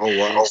year. Oh,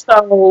 wow.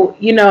 So,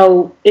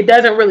 it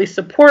doesn't really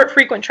support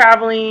frequent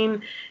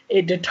traveling.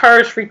 It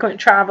deters frequent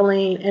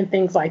traveling and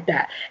things like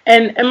that.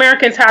 And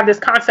Americans have this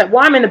concept,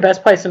 well, I'm in the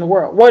best place in the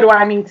world. What do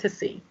I need to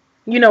see?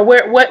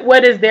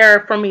 What is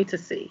there for me to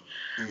see?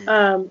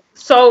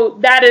 So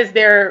that is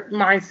their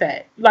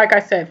mindset. Like I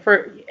said,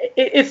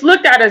 it's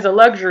looked at as a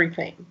luxury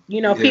thing.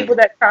 People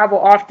that travel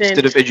often,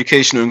 instead of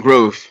education and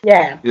growth.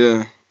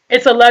 Yeah.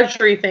 It's a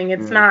luxury thing.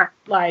 It's not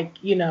like,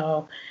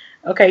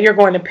 okay, you're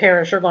going to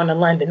Paris, you're going to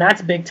London.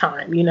 That's big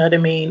time. You know what I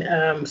mean?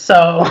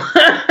 So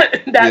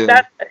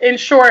that in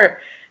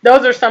short,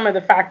 those are some of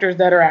the factors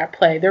that are at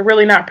play. They're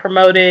really not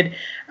promoted.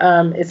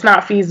 It's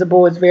not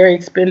feasible. It's very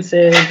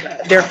expensive.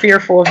 They're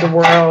fearful of the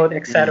world,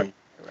 etc.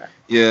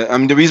 Yeah,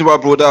 the reason why I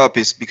brought that up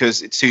is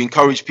because to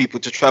encourage people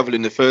to travel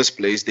in the first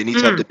place, they need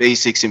to have the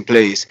basics in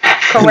place.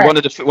 And one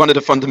of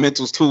the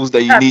fundamental tools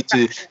that you need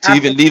to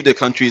even leave the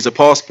country is a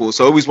passport.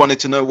 So I always wanted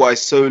to know why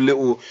such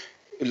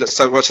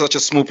a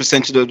small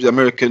percentage of the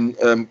American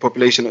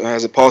population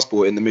has a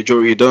passport and the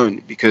majority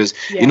don't. Because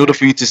in order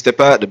for you to step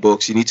out of the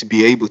box, you need to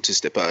be able to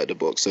step out of the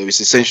box. So it's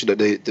essential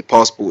that the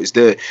passport is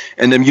there.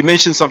 And then you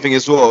mentioned something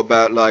as well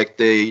about like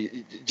they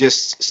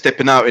just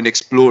stepping out and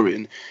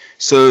exploring.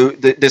 So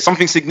there's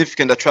something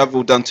significant that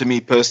travel done to me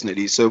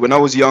personally. So when I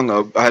was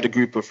younger, I had a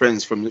group of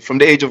friends from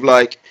the age of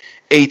like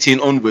 18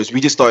 onwards.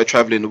 We just started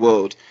traveling the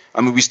world.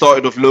 I mean, we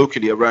started off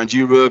locally around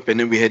Europe, and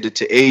then we headed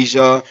to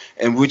Asia,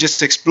 and we're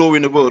just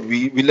exploring the world.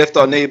 We left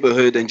our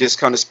neighborhood and just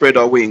kind of spread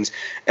our wings.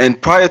 And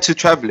prior to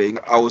traveling,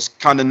 I was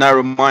kind of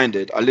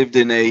narrow-minded. I lived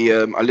in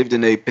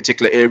a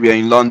particular area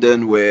in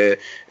London where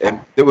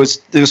there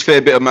was a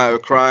fair bit amount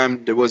of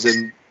crime. There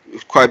wasn't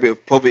quite a bit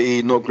of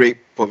poverty, not great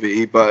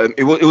poverty, but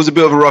it was a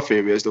bit of a rough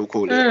area, as they'll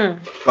call it.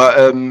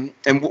 But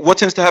and what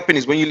tends to happen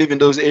is when you live in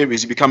those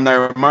areas, you become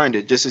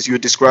narrow-minded, just as you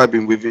were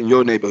describing within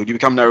your neighborhood. You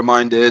become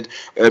narrow-minded,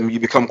 you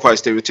become quite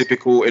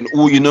stereotypical, and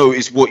all you know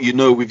is what you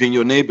know within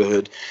your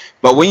neighborhood.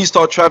 But when you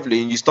start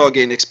traveling, you start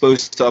getting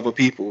exposed to other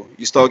people,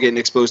 you start getting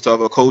exposed to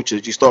other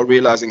cultures, you start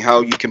realizing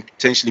how you can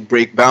potentially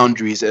break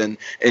boundaries and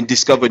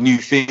discover new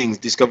things,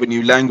 discover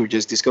new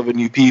languages, discover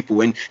new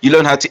people, and you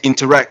learn how to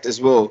interact as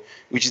well,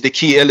 which is the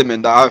key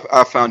element that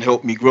I've found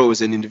helped me grow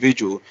as an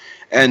individual.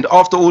 And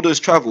after all those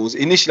travels,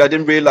 initially I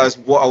didn't realize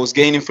what I was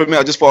gaining from it.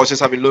 I just thought I was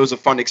just having loads of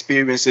fun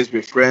experiences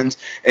with friends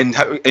and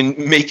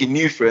making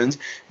new friends.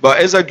 But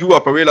as I grew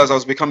up, I realized I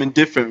was becoming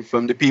different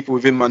from the people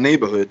within my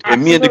neighborhood.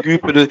 Absolutely.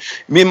 And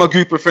me and my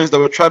group of friends that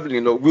were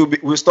traveling, we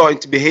were starting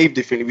to behave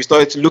differently. We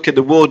started to look at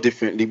the world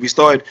differently. We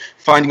started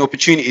finding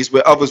opportunities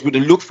where others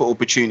wouldn't look for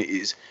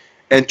opportunities.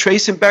 And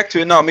tracing back to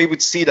it now, I'm able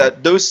to see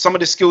that some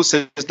of the skill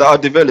sets that I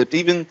developed,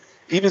 even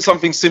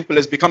something simple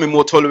as becoming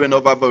more tolerant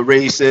of other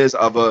races,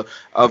 other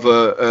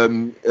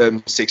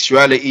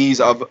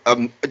sexualities,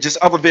 just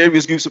other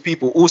various groups of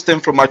people, all stem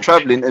from my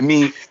traveling and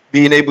me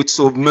being able to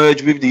sort of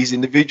merge with these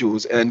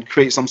individuals and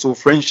create some sort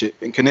of friendship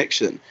and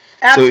connection.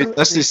 Absolutely. So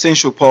that's the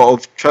essential part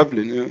of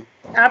traveling. Yeah.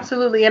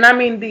 Absolutely, and I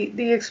mean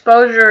the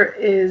exposure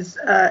is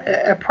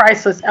a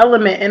priceless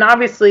element, and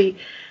obviously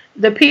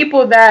the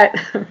people that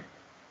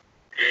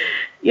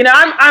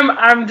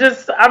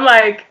I'm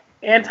like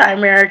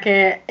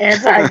anti-American,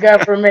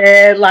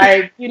 anti-government,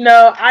 like,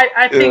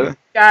 I think you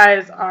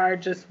guys are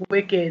just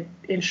wicked,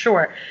 in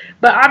short.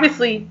 But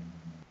obviously,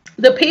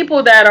 the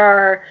people that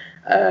are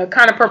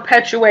kind of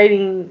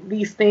perpetuating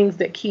these things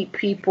that keep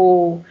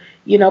people,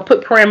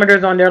 put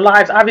parameters on their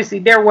lives, obviously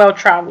they're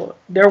well-traveled,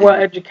 they're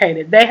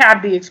well-educated, they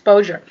have the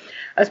exposure.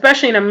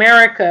 Especially in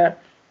America,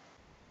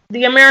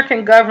 the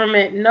American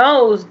government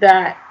knows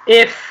that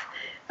if,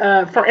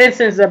 for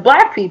instance, the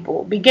Black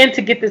people begin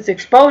to get this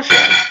exposure,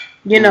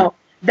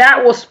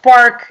 that will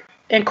spark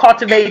and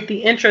cultivate the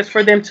interest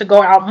for them to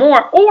go out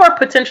more or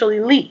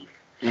potentially leave.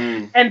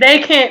 And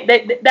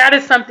that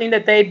is something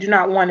that they do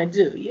not want to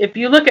do. If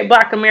you look at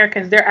Black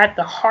Americans, they're at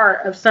the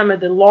heart of some of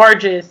the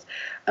largest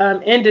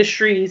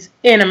industries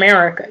in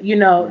America.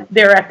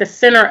 They're at the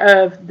center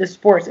of the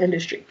sports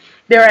industry.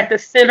 They're at the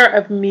center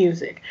of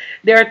music.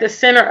 They're at the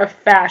center of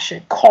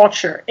fashion,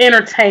 culture,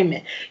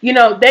 entertainment.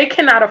 They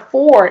cannot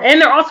afford, and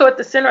they're also at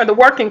the center of the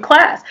working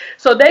class.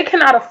 So they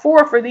cannot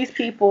afford for these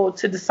people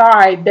to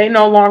decide they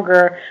no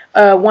longer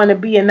want to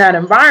be in that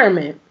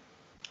environment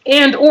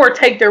and or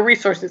take their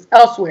resources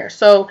elsewhere.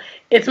 So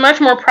it's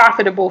much more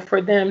profitable for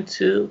them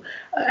to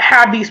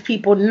have these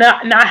people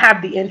not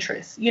have the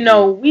interest.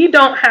 We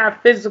don't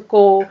have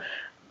physical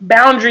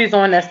boundaries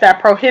on us that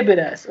prohibit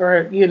us,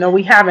 or,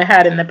 we haven't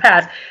had in the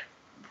past.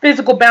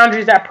 Physical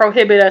boundaries that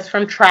prohibit us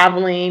from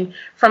traveling,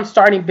 from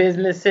starting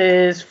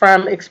businesses,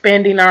 from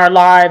expanding our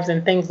lives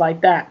and things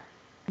like that.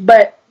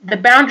 But the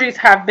boundaries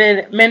have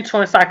been mental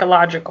and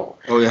psychological.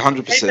 Oh, yeah,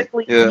 100%.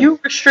 Basically, you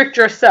restrict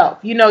yourself.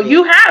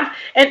 You have,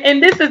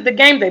 and this is the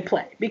game they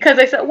play, because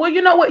they said, well,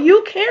 you know what,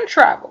 you can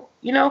travel.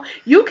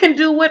 You can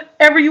do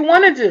whatever you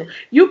want to do.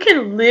 You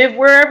can live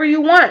wherever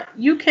you want.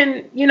 You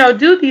can,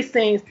 do these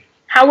things.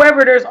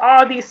 However, there's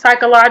all these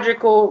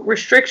psychological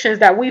restrictions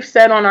that we've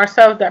set on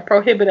ourselves that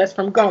prohibit us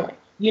from going.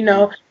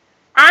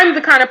 I'm the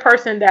kind of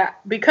person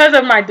that, because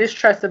of my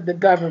distrust of the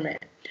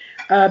government,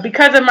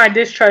 because of my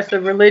distrust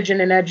of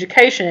religion and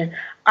education,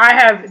 I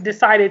have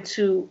decided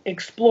to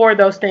explore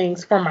those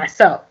things for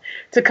myself,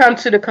 to come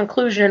to the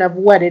conclusion of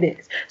what it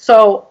is.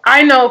 So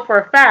I know for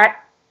a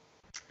fact,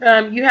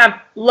 you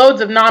have loads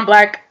of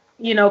non-Black,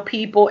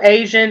 people,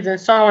 Asians, and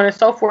so on and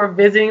so forth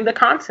visiting the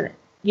continent.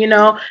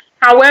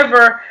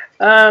 However,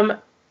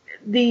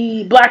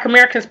 the Black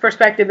Americans'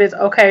 perspective is,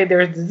 okay,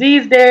 there's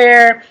disease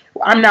there.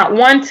 I'm not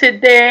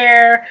wanted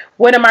there.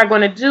 What am I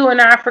going to do in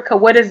Africa?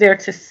 What is there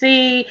to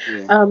see?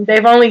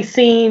 They've only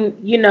seen,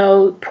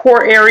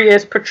 poor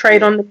areas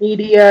portrayed on the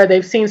media.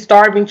 They've seen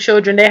starving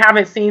children. They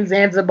haven't seen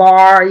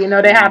Zanzibar.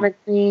 They haven't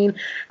seen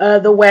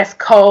the West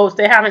Coast.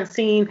 They haven't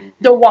seen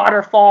the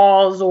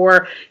waterfalls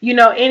or,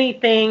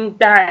 anything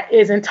that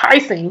is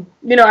enticing,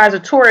 as a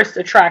tourist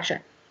attraction.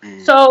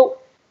 So,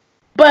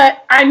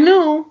 but I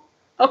knew,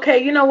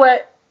 okay, you know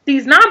what?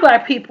 These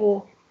non-Black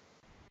people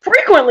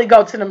frequently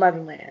go to the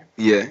motherland.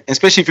 Yeah,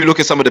 especially if you look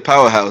at some of the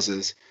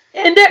powerhouses.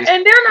 And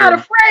they're not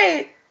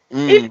afraid.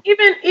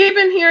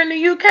 Even here in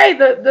the UK,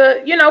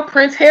 the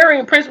Prince Harry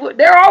and Prince,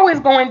 they're always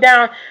going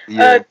down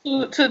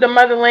to the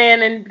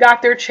motherland and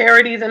got their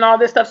charities and all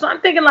this stuff. So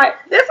I'm thinking, like,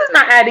 this is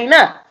not adding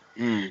up.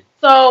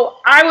 So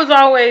I was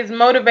always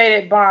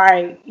motivated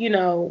by,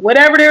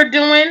 whatever they're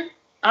doing,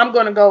 I'm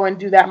going to go and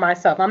do that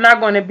myself. I'm not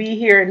going to be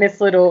here in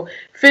this little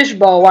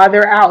fishbowl while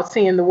they're out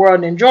seeing the world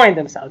and enjoying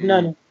themselves.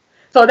 No.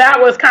 So that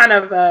was kind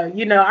of,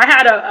 I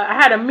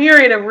had a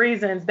myriad of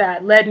reasons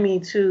that led me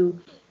to,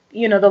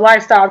 the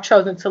lifestyle I've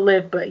chosen to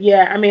live. But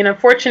yeah, I mean,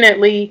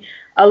 unfortunately,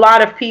 a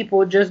lot of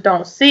people just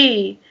don't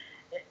see,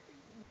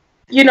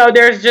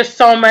 there's just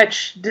so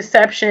much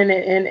deception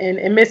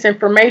and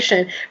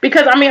misinformation.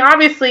 Because, I mean,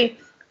 obviously,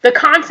 the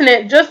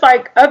continent, just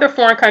like other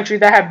foreign countries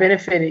that have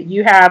benefited,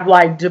 you have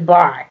like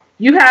Dubai,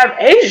 you have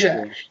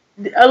Asia,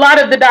 a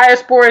lot of the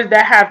diasporas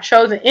that have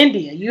chosen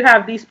India. You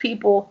have these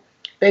people,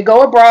 they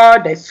go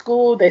abroad, they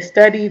school, they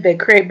study, they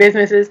create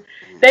businesses,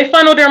 they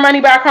funnel their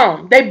money back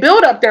home, they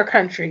build up their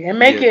country and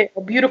make it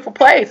a beautiful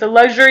place, a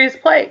luxurious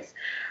place.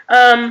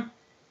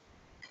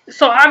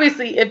 So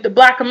obviously, if the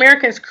Black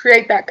Americans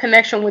create that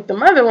connection with the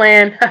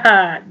motherland,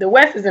 the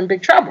West is in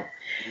big trouble,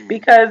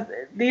 because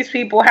these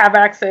people have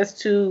access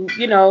to,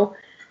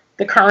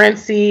 the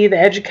currency, the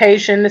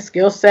education, the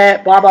skill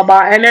set, blah blah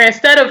blah, and they're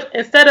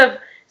instead of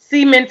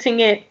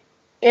cementing it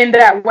in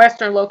that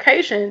Western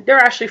location, they're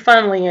actually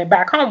funneling it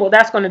back home. Well,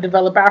 that's going to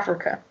develop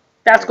Africa.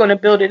 That's going to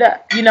build it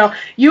up.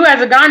 You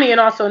as a Ghanaian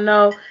also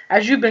know,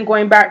 as you've been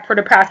going back for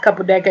the past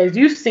couple of decades,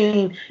 you've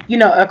seen,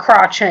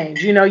 Accra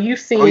change. You've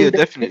seen. Oh yeah,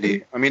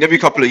 definitely. I mean, every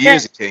couple of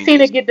years it changes. Seen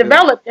it get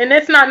developed, and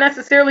it's not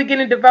necessarily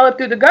getting developed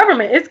through the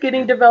government. It's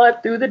getting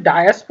developed through the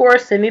diaspora,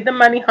 sending the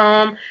money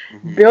home,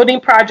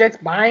 building projects,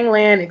 buying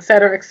land, et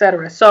cetera, et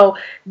cetera. So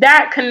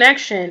that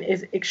connection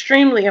is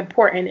extremely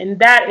important, and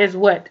that is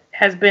what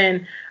has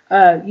been,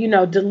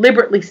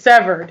 deliberately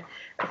severed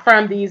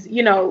from these.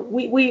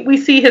 We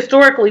see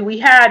historically we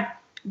had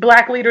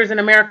Black leaders in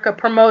America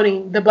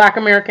promoting the Black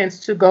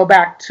Americans to go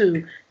back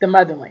to the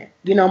motherland.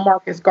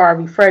 Marcus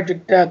Garvey,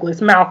 Frederick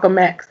Douglass, Malcolm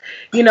X.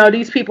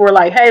 These people were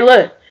like, hey,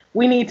 look,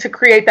 we need to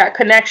create that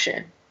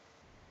connection.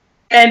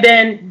 And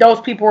then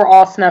those people were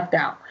all snuffed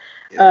out.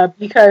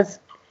 Because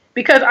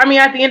I mean,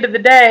 at the end of the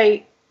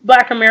day,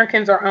 Black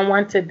Americans are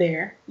unwanted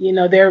there.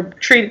 They're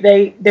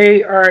treated,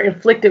 they are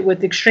inflicted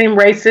with extreme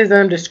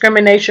racism,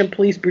 discrimination,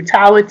 police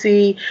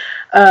brutality,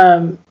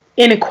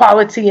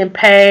 inequality in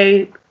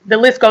pay. The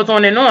list goes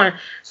on and on.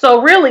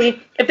 So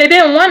really, if they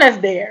didn't want us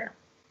there,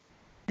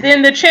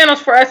 then the channels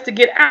for us to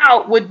get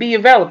out would be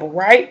available,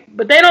 right?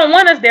 But they don't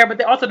want us there, but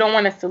they also don't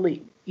want us to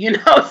leave.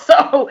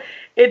 So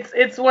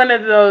it's one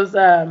of those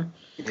I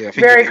think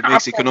it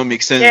makes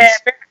economic sense. Yeah,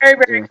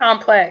 very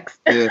complex.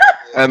 Yeah.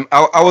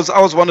 I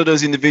was one of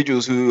those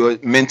individuals who were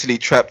mentally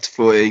trapped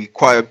for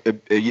quite a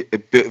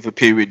bit of a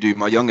period during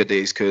my younger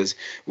days, because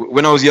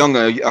when I was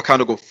younger, I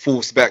kind of got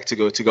forced back to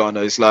go to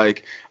Ghana. It's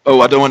like,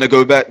 oh, I don't want to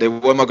go back there.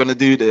 What am I going to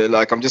do there?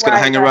 Like, I'm just going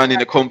to hang around in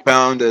the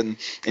compound and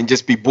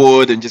just be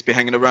bored and just be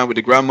hanging around with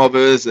the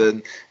grandmothers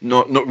and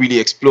not really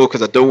explore,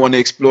 because I don't want to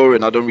explore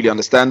and I don't really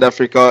understand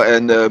Africa.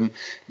 And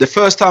the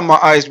first time my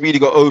eyes really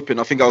got open,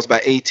 I think I was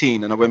about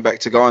 18, and I went back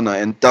to Ghana,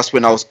 and that's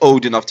when I was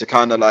old enough to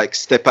kind of like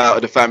step out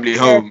of the family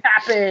home.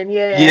 Tap in,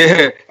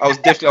 I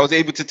was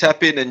able to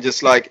tap in and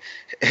just like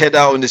head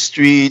out on the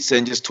streets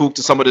and just talk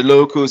to some of the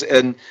locals,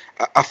 and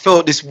I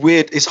felt this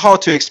weird, it's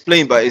hard to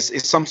explain, but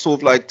it's some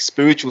sort of like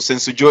spiritual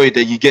sense of joy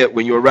that you get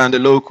when you're around the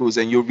locals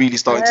and you're really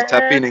starting to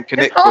tap in and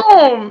connect. It's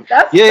home.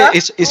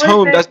 It's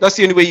home. That's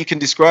the only way you can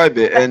describe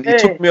it. And it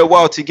took me a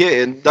while to get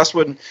in. That's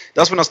when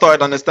I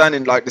started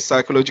understanding like the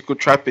psychological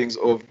trappings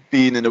of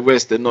being in the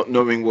West and not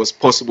knowing what's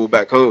possible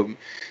back home.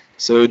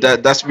 So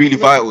that's really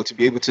vital to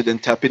be able to then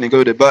tap in and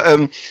go there.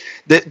 But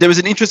there was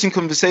an interesting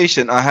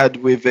conversation I had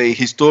with a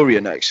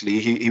historian, actually.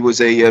 He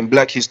was a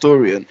Black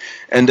historian,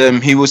 and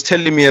he was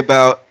telling me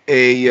about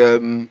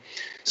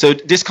so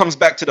this comes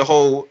back to the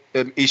whole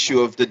issue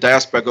of the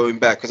diaspora going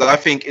back, because I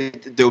think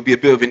there will be a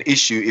bit of an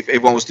issue if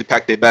everyone was to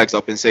pack their bags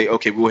up and say,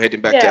 okay, we're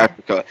heading back to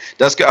Africa.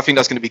 I think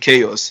that's going to be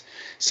chaos.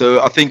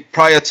 So I think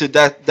prior to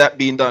that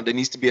being done, there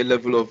needs to be a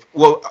level of,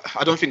 well,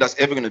 I don't think that's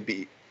ever going to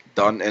be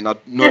done, and I'm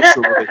not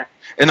sure.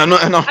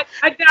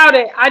 I doubt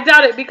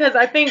it, because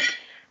I think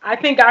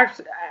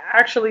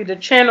actually the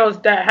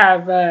channels that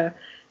have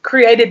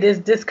created this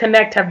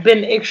disconnect have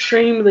been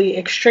extremely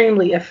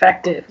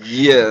effective.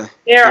 Yeah,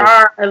 there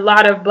are a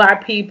lot of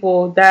Black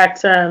people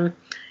that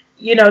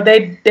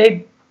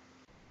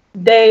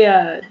they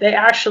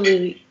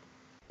actually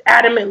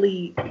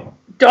adamantly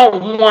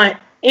don't want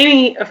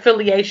any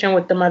affiliation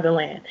with the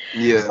motherland.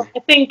 Yeah, so I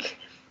think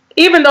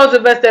even those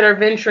of us that are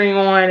venturing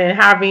on and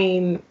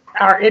having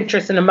our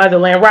interest in the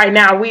motherland right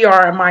now, we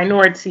are a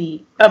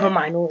minority of a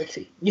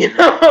minority,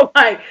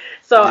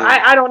 so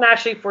I don't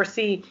actually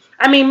foresee,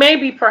 I mean,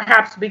 maybe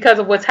perhaps because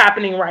of what's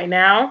happening right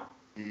now,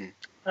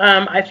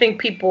 I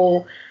think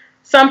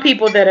some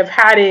people that have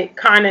had it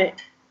kind of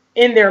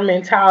in their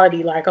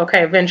mentality, like,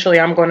 okay, eventually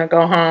I'm going to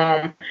go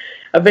home,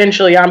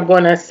 eventually I'm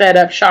going to set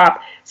up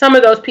shop. Some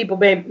of those people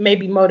may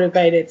be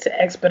motivated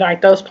to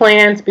expedite those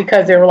plans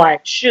because they were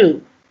like,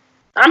 shoot,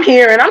 I'm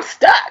here and I'm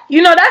stuck.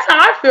 That's how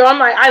I feel. I'm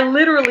like, I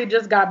literally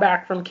just got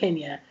back from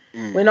Kenya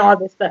when all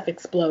this stuff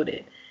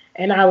exploded.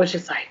 And I was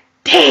just like,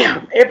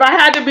 damn, if I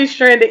had to be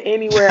stranded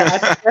anywhere,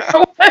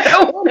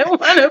 I wouldn't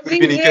want to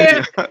be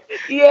here.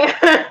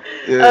 Yeah.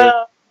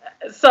 Yeah.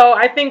 So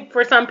I think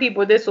for some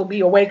people this will be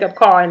a wake up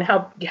call and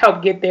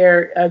help get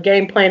their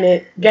game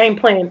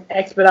plan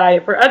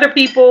expedited. For other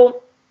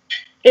people,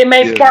 it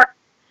may spark.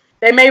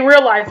 They may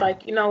realize,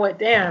 like, you know what,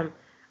 damn,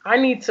 I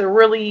need to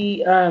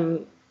really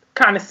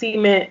kind of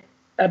cement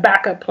a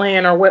backup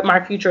plan or what my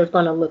future is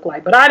going to look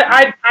like. But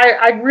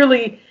I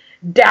really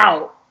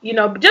doubt,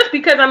 just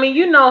because, I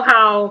mean,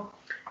 how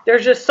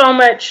there's just so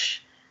much.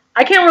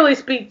 I can't really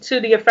speak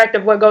to the effect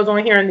of what goes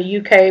on here in the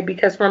UK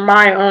because from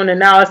my own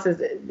analysis,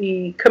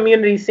 the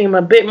communities seem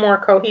a bit more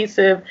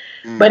cohesive.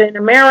 But in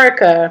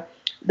America,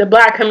 the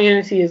Black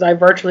community is like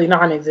virtually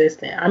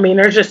non-existent. I mean,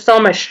 there's just so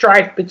much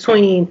strife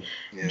between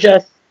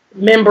just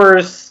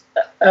members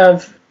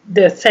of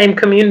the same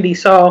community.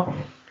 So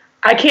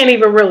I can't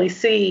even really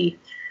see,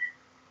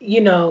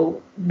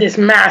 this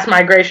mass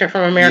migration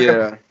from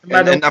America. Yeah,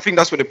 and I think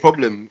that's where the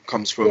problem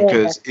comes from,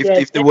 because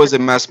if there was a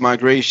mass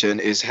migration,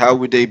 is how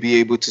would they be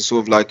able to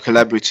sort of like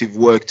collaborative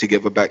work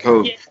together back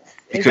home?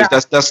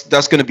 Because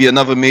that's going to be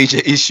another major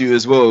issue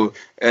as well.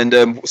 And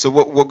so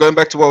what going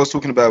back to what I was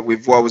talking about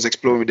with what I was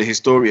exploring with the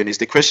historian, is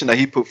the question that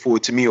he put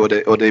forward to me, or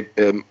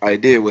the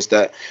idea was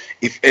that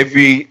if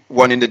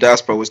everyone in the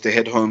diaspora was to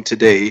head home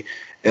today,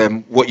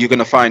 what you're going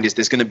to find is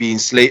there's going to be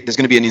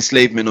an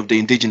enslavement of the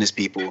indigenous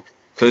people.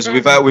 Because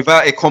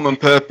without a common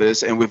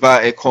purpose and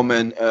without a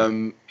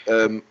common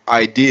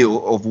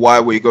ideal of why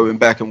we're going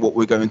back and what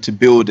we're going to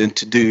build and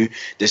to do,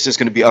 there's just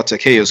going to be utter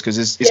chaos, because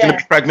it's going to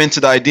be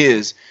fragmented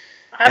ideas.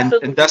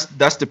 And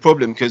that's the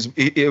problem, because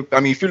I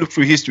mean, if you look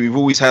through history, we've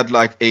always had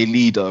like a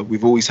leader.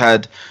 We've always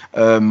had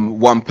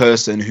one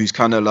person who's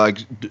kind of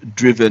like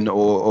driven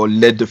or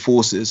led the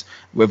forces,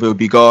 whether it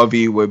be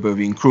Garvey, whether it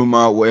be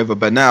Nkrumah, whatever.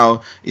 But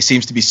now it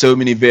seems to be so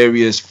many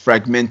various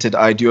fragmented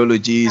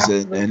ideologies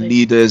and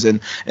leaders, and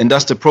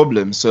that's the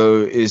problem.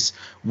 So is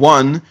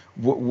one,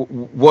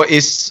 what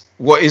is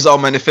our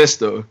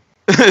manifesto?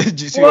 Do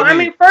you see what I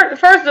mean?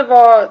 First of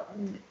all,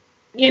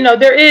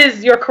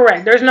 you're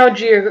correct. There's no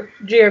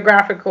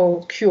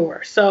geographical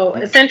cure. So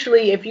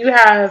essentially, if you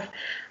have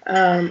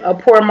a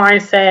poor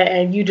mindset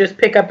and you just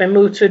pick up and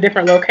move to a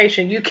different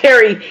location, you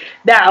carry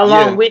that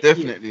along with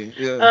you.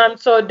 Yeah.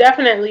 So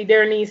definitely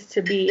there needs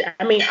to be,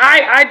 I mean,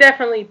 I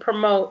definitely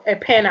promote a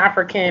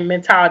Pan-African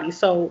mentality.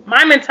 So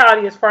my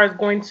mentality as far as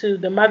going to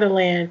the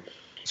motherland.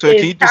 So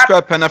can you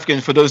describe Pan-African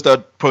for those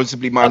that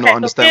possibly might not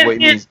understand what it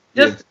means?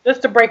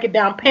 Just to break it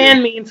down,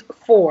 Pan means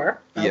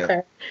four.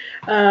 Okay.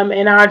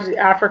 And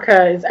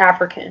Africa is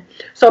African.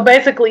 So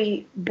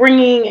basically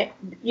bringing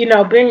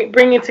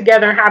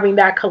together and having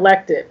that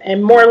collective,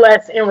 and more or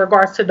less in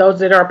regards to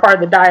those that are a part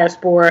of the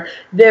diaspora,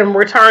 them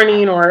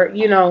returning or,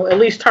 at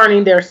least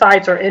turning their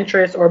sights or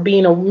interests or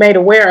being made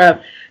aware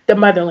of the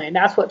motherland.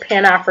 That's what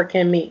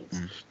Pan-African means.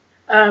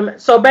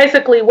 So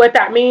basically what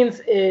that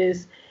means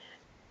is,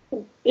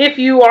 if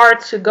you are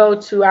to go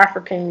to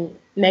African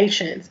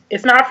nations,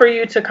 it's not for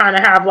you to kind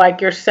of have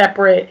like your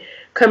separate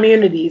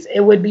communities. It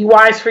would be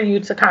wise for you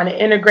to kind of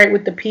integrate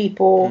with the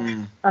people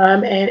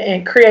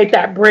and create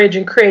that bridge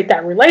and create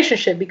that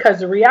relationship, because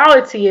the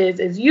reality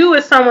is you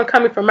as someone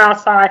coming from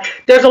outside,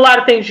 there's a lot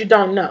of things you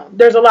don't know.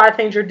 There's a lot of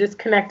things you're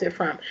disconnected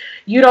from.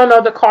 You don't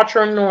know the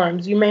cultural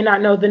norms. You may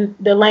not know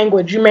the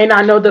language. You may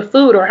not know the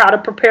food or how to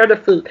prepare the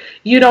food.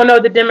 You don't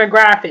know the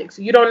demographics.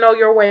 You don't know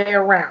your way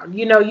around.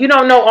 You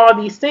don't know all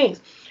these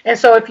things. And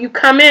so if you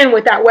come in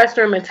with that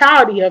Western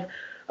mentality of,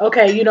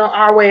 okay,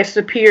 our way is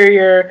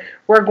superior,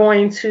 we're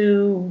going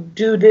to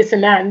do this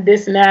and that and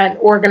this and that and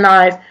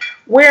organize,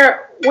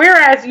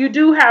 whereas you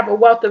do have a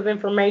wealth of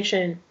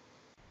information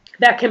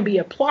that can be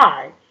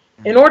applied.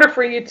 In order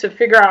for you to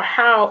figure out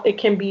how it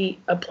can be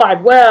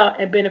applied well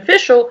and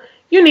beneficial,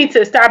 you need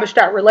to establish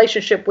that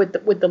relationship with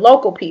the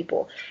local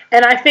people.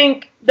 And I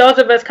think those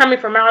of us coming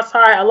from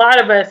outside, a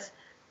lot of us,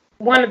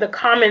 one of the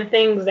common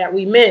things that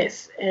we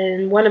miss,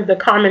 and one of the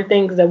common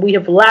things that we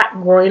have lacked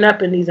growing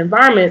up in these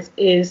environments,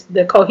 is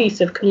the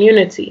cohesive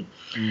community.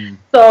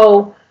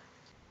 So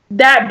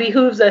that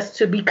behooves us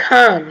to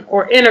become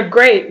or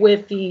integrate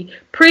with the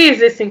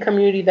pre-existing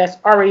community that's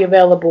already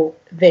available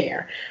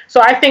there. So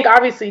I think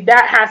obviously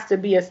that has to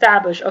be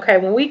established. Okay,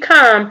 when we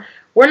come,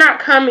 we're not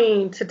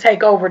coming to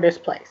take over this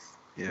place.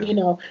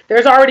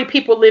 There's already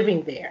people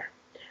living there.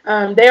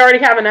 They already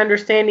have an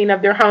understanding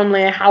of their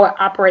homeland, how it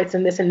operates,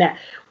 and this and that.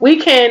 We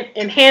can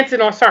enhance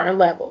it on certain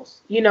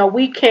levels.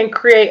 We can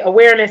create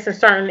awareness in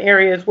certain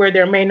areas where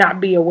there may not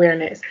be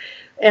awareness.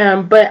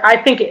 But I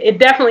think it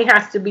definitely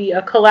has to be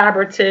a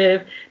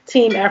collaborative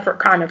team effort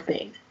kind of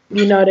thing.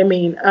 You know what I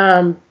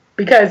mean?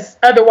 Because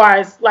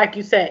otherwise, like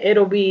you said,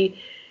 it'll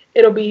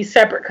be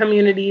separate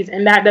communities,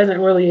 and that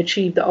doesn't really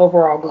achieve the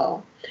overall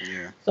goal.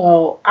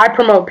 So I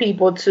promote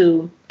people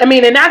to,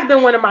 and that's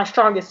been one of my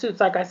strongest suits,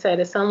 like I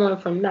said, as someone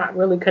from not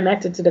really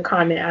connected to the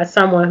continent, as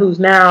someone who's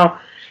now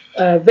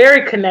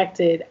very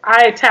connected.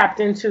 I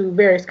tapped into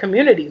various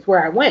communities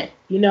where I went,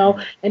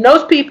 and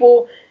those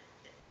people,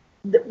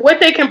 what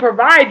they can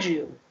provide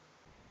you,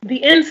 the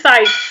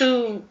insight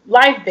to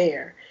life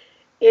there,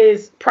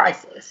 is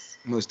priceless.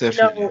 Most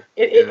definitely.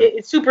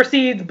 It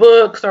supersedes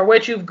books or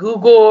what you've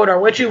Googled or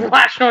what you've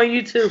watched on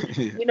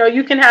YouTube.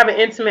 You can have an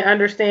intimate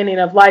understanding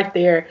of life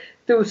there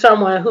through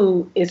someone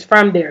who is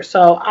from there.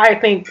 So I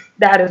think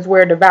that is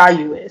where the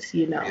value is,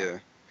 Yeah,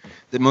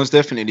 most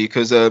definitely.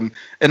 Because and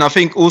I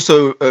think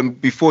also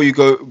before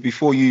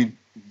you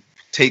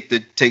take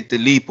the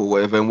leap or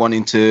whatever and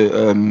wanting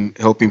to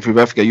help improve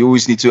Africa, you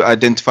always need to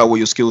identify what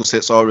your skill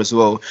sets are as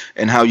well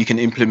and how you can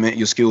implement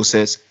your skill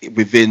sets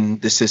within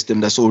the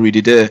system that's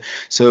already there.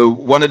 So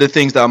one of the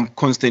things that I'm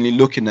constantly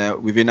looking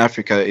at within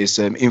Africa is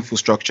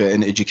infrastructure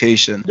and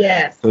education.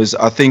 Yes. Because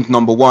I think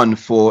number one,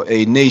 for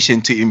a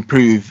nation to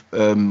improve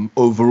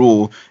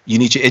overall, you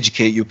need to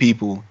educate your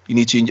people. You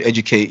need to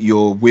educate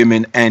your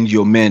women and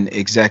your men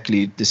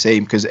exactly the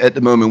same. Because at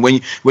the moment,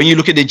 when you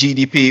look at the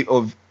GDP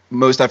of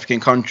most African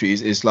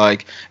countries, it's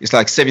like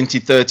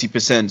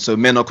 70-30%. So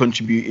men are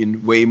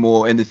contributing way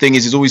more. And the thing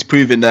is, it's always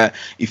proven that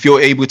if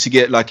you're able to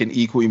get like an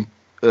equal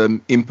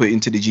input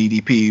into the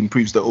GDP, it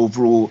improves the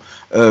overall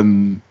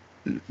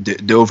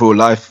the overall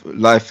life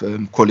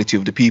quality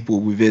of the people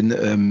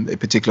within a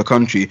particular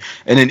country.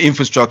 And then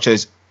infrastructure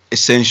is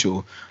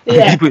essential.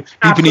 Yeah,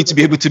 people need to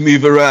be able to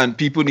move around.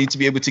 People need to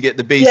be able to get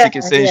the basic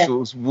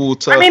essentials,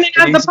 water. I mean,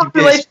 as the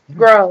population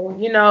grow,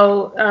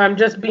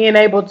 just being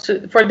able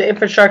to, for the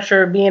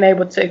infrastructure, being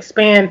able to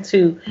expand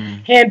to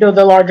handle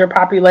the larger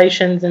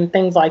populations and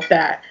things like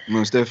that.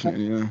 Most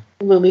definitely, yeah.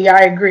 Absolutely,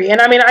 I agree.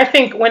 And I mean, I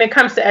think when it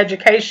comes to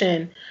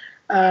education,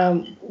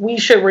 we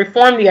should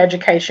reform the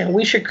education.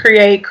 We should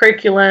create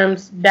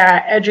curriculums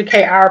that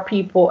educate our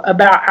people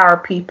about our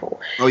people.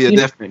 Oh, yeah,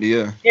 definitely,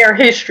 yeah. Their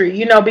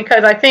history,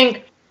 because I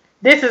think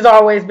this has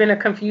always been a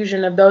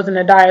confusion of those in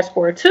the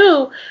diaspora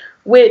too,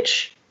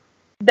 which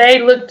they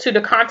look to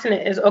the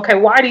continent as, okay,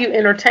 why do you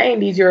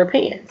entertain these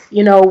Europeans?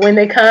 When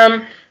they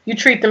come, you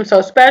treat them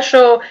so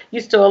special.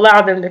 You still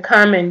allow them to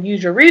come and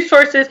use your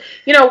resources.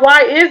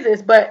 Why is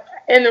this? But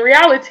in the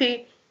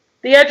reality,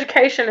 the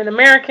education an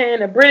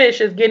American, a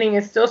British is getting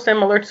is still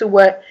similar to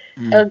what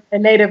a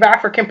Native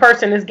African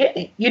person is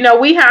getting.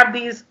 We have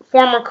these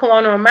former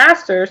colonial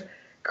masters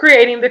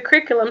creating the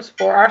curriculums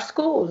for our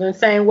schools and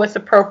saying what's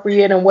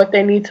appropriate and what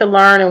they need to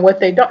learn and what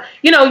they don't.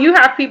 You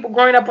have people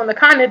growing up on the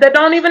continent that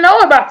don't even know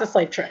about the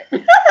slave trade.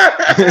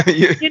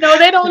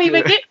 They don't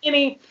even get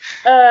any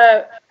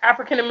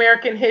African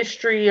American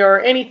history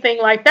or anything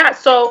like that.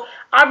 So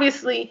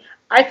obviously,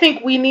 I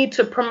think we need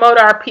to promote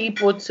our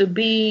people to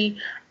be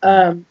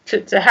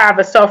to have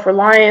a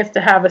self-reliance,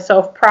 to have a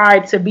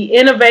self-pride, to be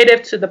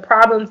innovative to the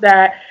problems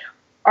that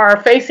are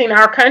facing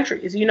our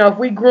countries. If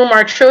we groom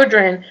our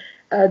children,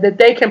 that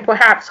they can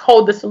perhaps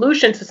hold the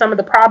solution to some of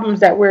the problems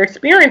that we're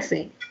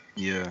experiencing.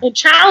 Yeah. And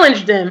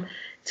challenge them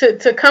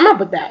to come up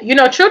with that.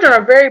 Children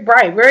are very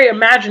bright, very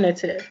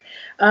imaginative.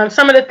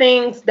 Some of the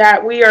things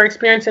that we are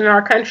experiencing in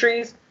our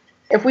countries,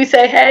 if we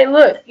say, hey,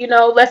 look,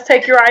 let's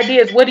take your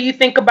ideas. What do you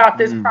think about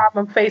this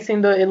problem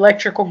facing the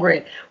electrical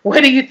grid?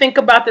 What do you think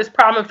about this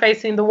problem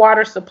facing the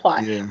water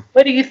supply? Yeah.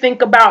 What do you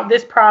think about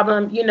this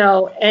problem,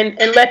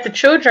 and let the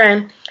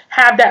children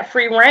have that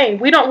free reign.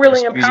 We don't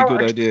really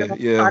empower our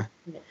children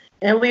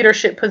in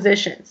leadership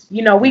positions.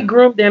 We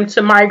groom them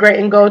to migrate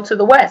and go to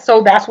the West.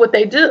 So that's what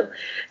they do.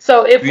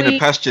 So if the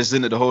pastures,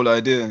 isn't it, the whole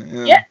idea?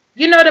 Yeah.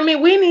 You know what I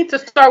mean? We need to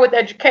start with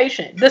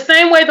education. The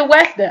same way the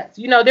West does.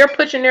 They're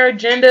pushing their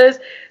agendas.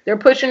 They're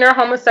pushing their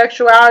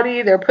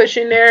homosexuality. They're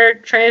pushing their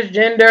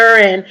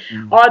transgender and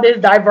all this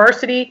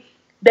diversity.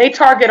 They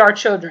target our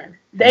children.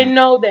 They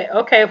know that,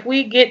 okay, if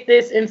we get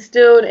this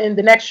instilled in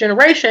the next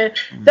generation,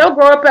 they'll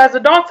grow up as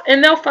adults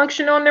and they'll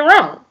function on their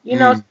own.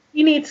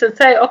 You need to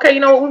say, okay,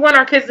 what we want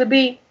our kids to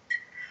be.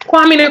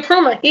 Kwame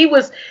Nkrumah, he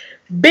was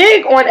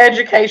big on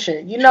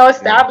education,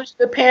 established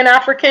the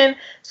Pan-African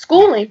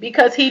schooling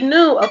because he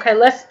knew, okay,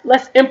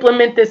 let's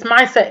implement this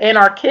mindset in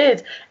our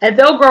kids and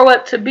they'll grow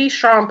up to be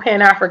strong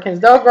Pan-Africans.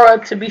 They'll grow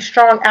up to be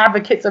strong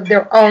advocates of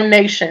their own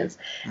nations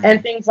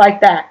and things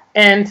like that.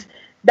 And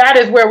that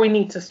is where we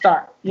need to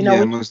start.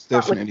 Most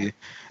definitely.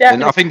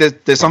 And I think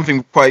that there's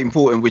something quite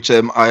important which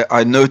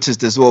I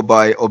noticed as well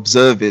by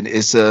observing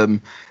is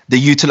the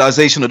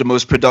utilization of the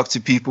most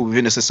productive people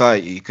within a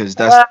society, because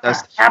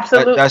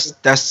absolutely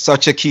that's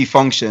such a key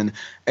function.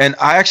 And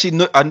I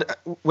actually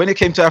when it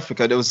came to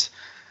Africa,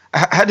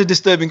 I had a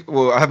disturbing.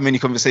 Well, I have many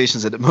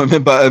conversations at the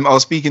moment, but I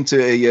was speaking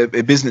to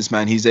a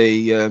businessman. He's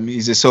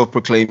a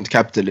self-proclaimed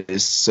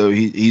capitalist, so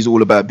he's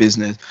all about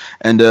business,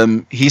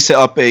 and he set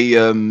up a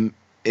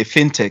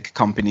fintech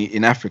company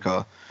in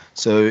Africa.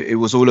 So it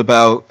was all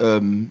about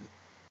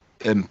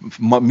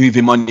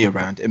moving money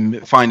around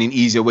and finding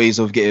easier ways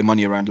of getting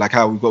money around, like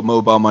how we've got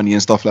mobile money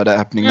and stuff like that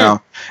happening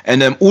now.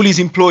 And all his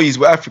employees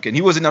were African.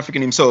 He wasn't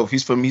African himself.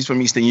 He's from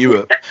Eastern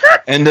Europe.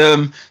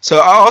 And so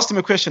I asked him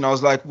a question. I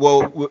was like,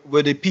 well,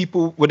 were there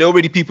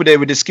already people there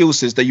with the skill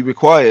sets that you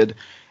required?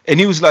 And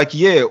he was like,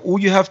 yeah, all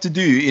you have to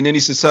do in any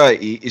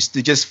society is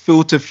to just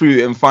filter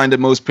through and find the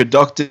most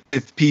productive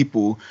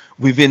people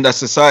within that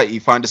society,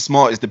 find the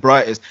smartest, the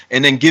brightest,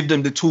 and then give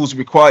them the tools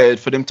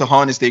required for them to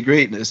harness their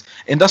greatness.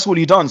 And that's what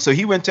he done. So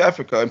he went to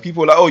Africa, and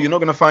people were like, oh, you're not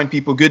going to find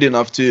people good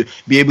enough to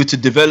be able to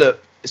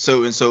develop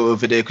so and so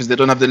over there because they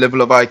don't have the level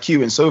of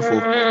IQ and so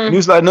forth. And he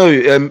was like, no,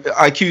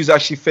 IQ is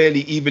actually fairly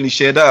evenly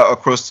shared out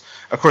across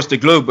the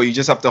globe, but you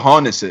just have to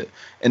harness it,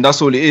 and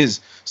that's all it is.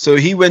 So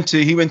he went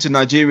to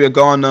Nigeria,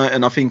 Ghana,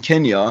 and I think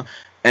Kenya,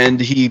 and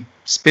he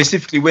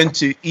specifically went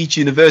to each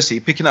university,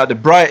 picking out the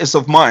brightest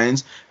of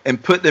minds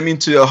and put them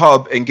into a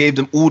hub and gave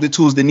them all the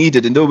tools they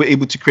needed, and they were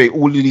able to create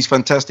all of these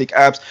fantastic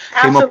apps.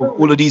 Absolutely. Came up with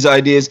all of these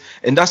ideas,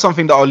 and that's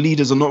something that our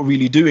leaders are not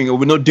really doing, or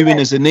we're not doing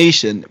as a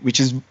nation, which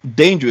is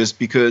dangerous,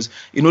 because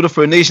in order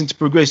for a nation to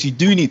progress, you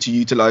do need to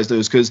utilize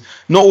those, because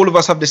not all of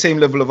us have the same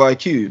level of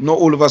IQ, not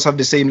all of us have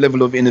the same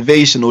level of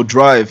innovation or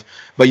drive,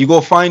 but you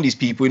got to find these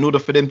people in order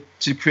for them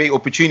to create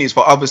opportunities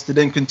for others to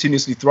then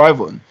continuously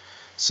thrive on.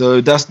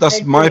 So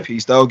that's my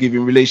piece that I'll give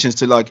in relations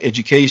to like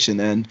education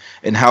and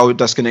how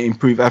that's going to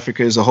improve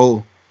Africa as a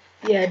whole.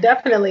 Yeah,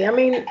 definitely. I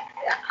mean,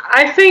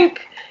 I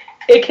think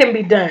it can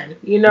be done.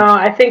 You know,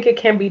 I think it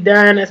can be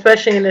done,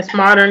 especially in this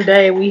modern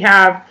day. We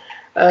have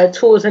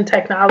tools and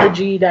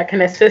technology that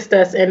can assist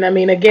us. And I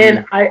mean,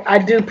 again, I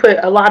do put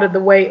a lot of the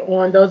weight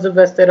on those of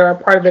us that are a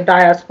part of the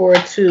diaspora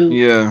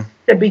to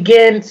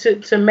begin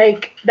to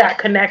make that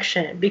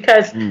connection,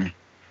 because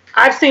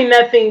I've seen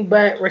nothing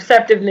but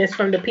receptiveness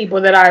from the people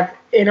that I've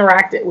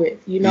interacted with.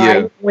 You know,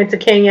 I went to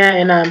Kenya,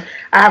 and I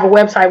have a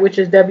website, which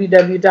is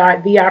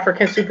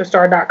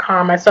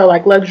www.theafricansuperstar.com. I sell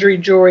like luxury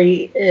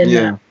jewelry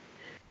and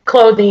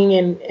clothing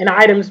and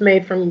items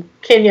made from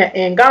Kenya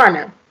and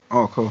Ghana.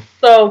 Oh, cool.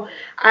 So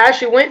I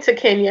actually went to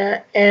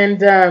Kenya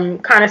and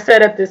kind of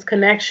set up this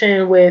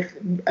connection with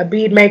a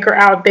bead maker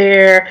out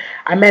there.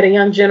 I met a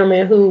young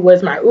gentleman who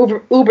was my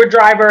Uber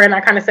driver, and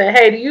I kind of said,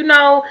 hey, do you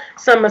know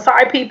some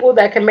Maasai people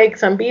that can make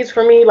some beads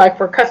for me, like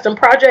for custom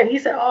project? He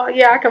said, oh,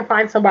 yeah, I can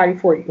find somebody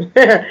for you.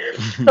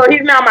 So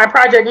he's now my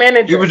project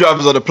manager. Uber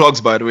drivers are the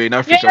plugs, by the way, in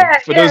Africa.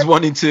 For those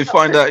wanting to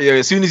find out,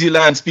 as soon as you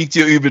land, speak to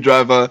your Uber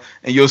driver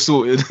and you're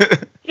sorted.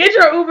 Get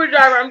your Uber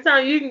driver. I'm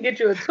telling you, you can get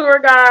you a tour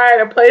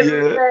guide, a place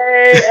to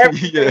stay,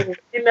 everything.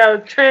 You know,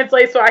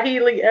 translate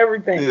Swahili,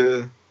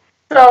 everything.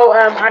 So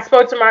I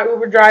spoke to my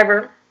Uber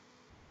driver.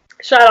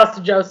 Shout out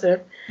to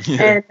Joseph.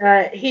 And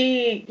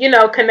he, you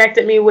know,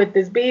 connected me with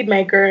this bead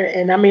maker.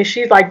 And I mean,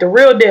 she's like the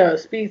real deal.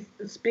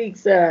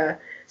 Speaks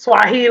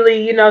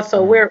Swahili, you know.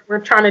 So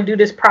we're trying to do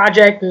this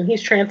project, and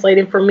he's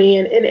translating for me,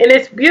 and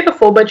it's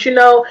beautiful. But you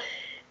know,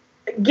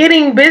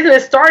 getting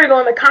business started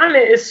on the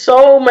continent is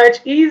so much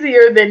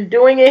easier than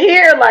doing it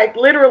here. Like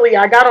literally,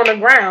 I got on the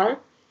ground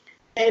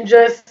and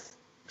just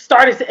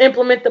started to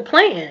implement the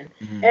plan.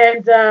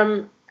 And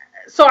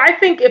so I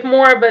think if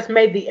more of us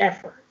made the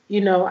effort,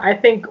 you know, I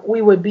think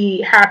we would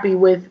be happy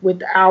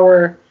with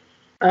our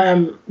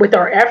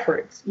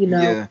efforts, you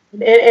know,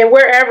 and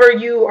wherever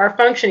you are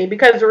functioning,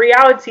 because the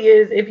reality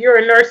is, if you're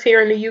a nurse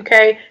here in the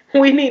UK,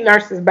 we need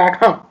nurses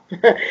back home.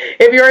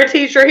 If you're a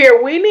teacher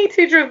here, we need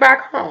teachers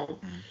back home.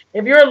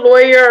 If you're a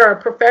lawyer or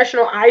a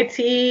professional IT,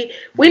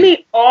 we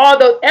need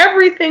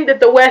everything that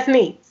the West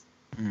needs.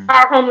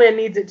 Our homeland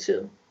needs it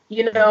too,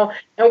 you know.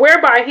 And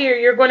whereby here,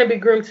 you're going to be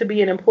groomed to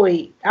be an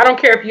employee. I don't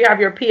care if you have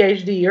your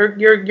PhD.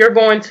 You're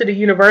going to the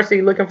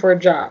university looking for a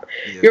job.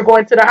 You're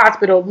going to the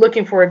hospital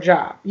looking for a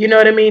job. You know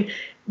what I mean?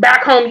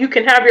 Back home, you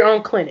can have your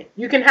own clinic.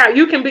 You can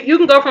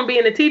go from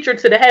being a teacher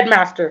to the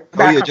headmaster.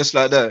 Home. Just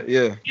like that.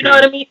 You know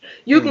what I mean?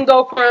 You can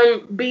go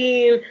from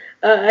being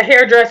a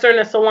hairdresser in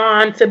a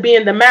salon to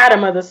being the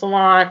madam of the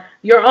salon,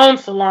 your own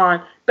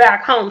salon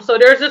back home. So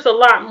there's just a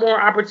lot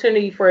more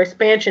opportunity for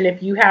expansion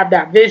if you have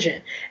that vision.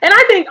 And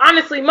I think,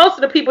 honestly, most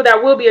of the people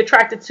that will be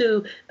attracted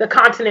to the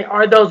continent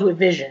are those with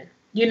vision.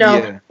 You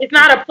know, it's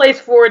not a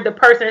place for the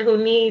person who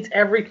needs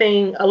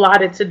everything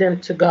allotted to them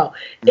to go.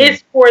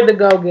 It's for the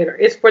go-getter.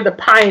 It's for the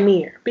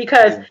pioneer,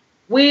 because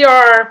we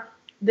are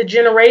the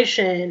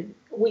generation.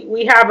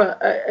 We have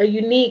a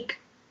unique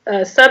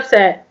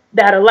subset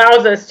that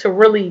allows us to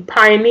really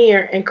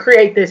pioneer and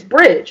create this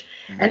bridge.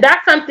 And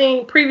that's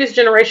something previous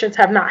generations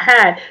have not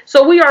had.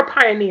 So we are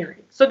pioneering.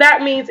 So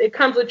that means it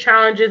comes with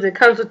challenges, it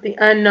comes with the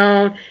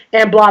unknown,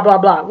 and blah, blah,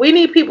 blah. We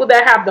need people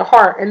that have the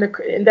heart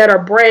and that are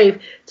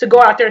brave to go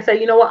out there and say,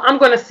 you know what, I'm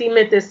going to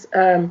cement this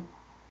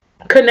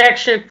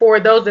connection for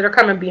those that are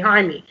coming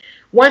behind me.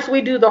 Once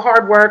we do the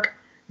hard work,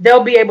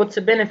 they'll be able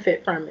to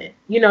benefit from it.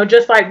 You know,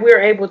 just like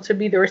we're able to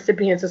be the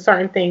recipients of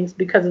certain things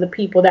because of the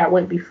people that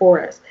went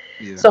before us.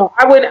 So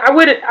I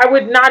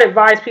would not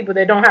advise people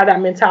that don't have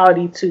that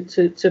mentality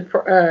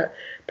to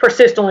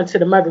persist on to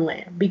the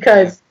motherland,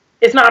 because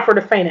it's not for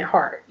the faint at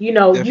heart. You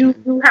know,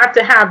 you have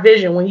to have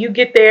vision. When you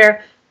get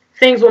there,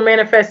 things will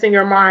manifest in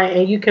your mind,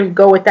 and you can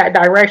go with that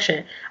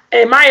direction.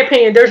 In my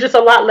opinion, there's just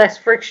a lot less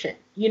friction.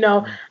 You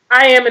know,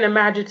 I am an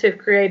imaginative,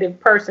 creative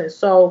person,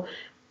 so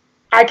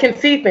I can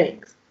see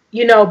things,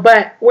 you know,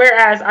 but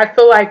whereas I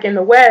feel like in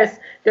the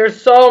West,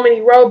 there's so many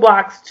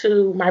roadblocks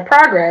to my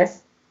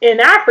progress. In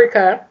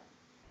Africa,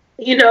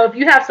 you know, if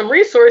you have some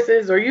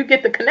resources or you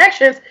get the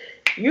connections,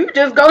 you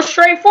just go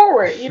straight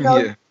forward. You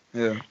know,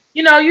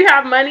 you know, you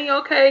have money,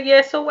 okay,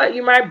 yeah, so what?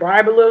 You might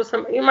bribe a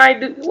little, you might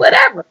do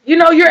whatever. You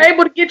know, you're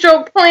able to get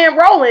your plan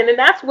rolling, and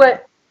that's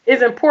what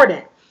is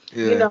important.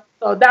 You know,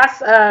 so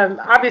that's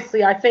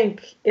obviously, I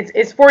think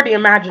it's for the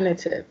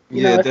imaginative.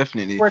 You know,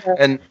 definitely.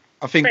 And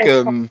I think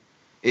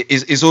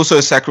it's also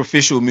a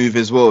sacrificial move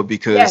as well,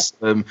 because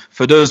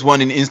for those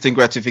wanting instant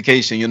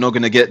gratification, you're not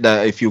going to get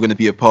that if you're going to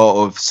be a part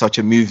of such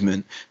a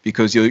movement,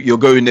 because you're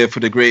going there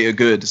for the greater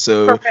good.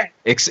 So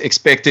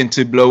expecting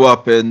to blow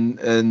up and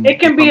it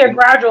can be a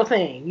gradual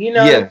thing, you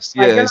know. Yes,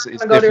 like it's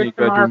definitely a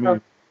gradual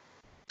move.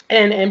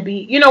 And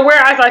be, you know,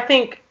 whereas I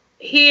think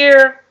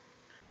here,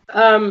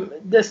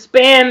 the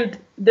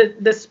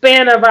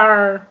span of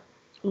our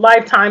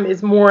lifetime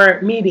is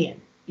more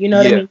median. You know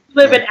what I mean? You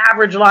live an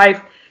average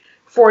life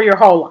for your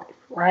whole life,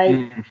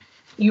 right?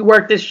 You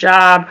work this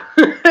job.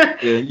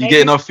 You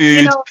get enough food.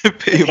 You know,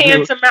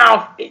 hand to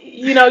mouth.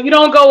 You know, you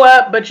don't go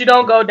up, but you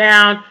don't go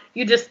down.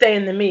 You just stay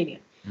in the median.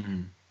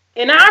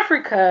 In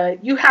Africa,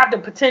 you have the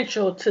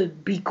potential to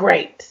be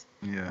great.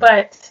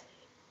 But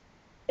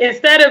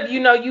instead of, you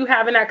know, you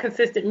having that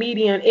consistent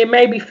median, it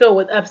may be filled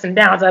with ups and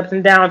downs,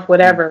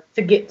 whatever,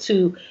 to get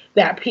to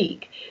that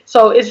peak.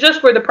 So it's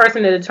just for the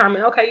person to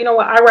determine, okay, you know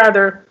what, I'd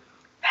rather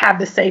have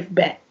the safe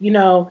bet. You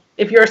know,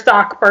 if you're a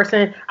stock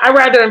person, I'd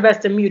rather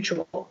invest in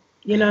mutual.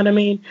 You know what I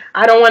mean?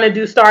 I don't want to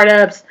do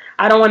startups.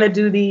 I don't want to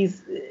do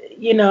these,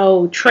 you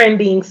know,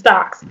 trending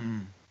stocks.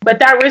 But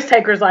that risk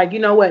taker is like, you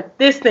know what,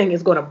 this thing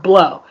is going to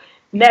blow.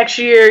 Next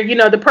year, you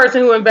know, the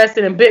person who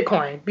invested in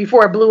Bitcoin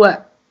before it blew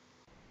up,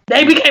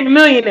 they became a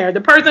millionaire.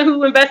 The person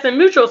who invests in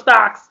mutual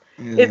stocks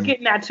is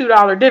getting that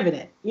 $2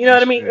 dividend. You know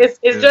what I mean? It's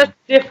just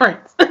different.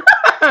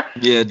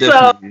 Definitely.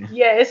 So,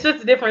 it's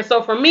just different.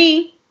 So for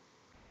me,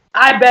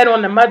 I bet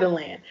on the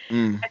motherland.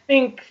 I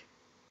think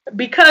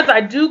because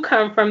I do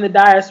come from the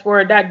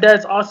diaspora, that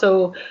does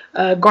also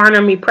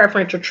garner me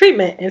preferential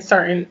treatment in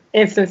certain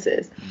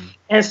instances.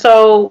 And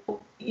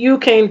so you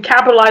can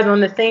capitalize on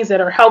the things that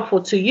are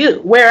helpful to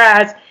you.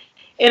 Whereas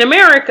in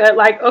America,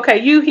 like, okay,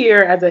 you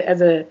here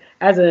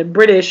as a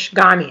British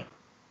Ghanaian,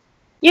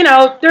 you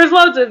know, there's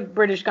loads of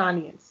British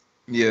Ghanaians.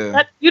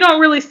 You don't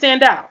really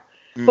stand out.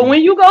 But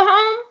when you go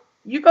home,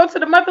 you go to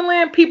the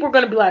motherland, people are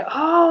going to be like,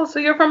 oh, so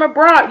you're from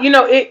abroad. You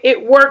know,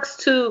 it works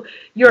to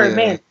your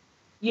advantage.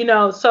 You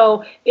know,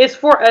 so it's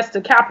for us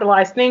to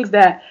capitalize things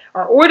that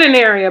are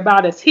ordinary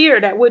about us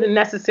here that wouldn't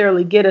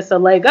necessarily get us a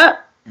leg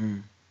up.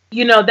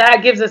 You know,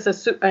 that gives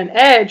us an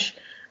edge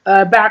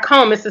back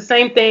home. It's the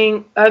same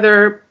thing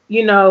other,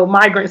 you know,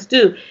 migrants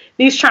do.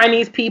 These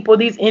Chinese people,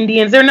 these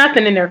Indians, they're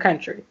nothing in their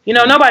country. You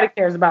know, nobody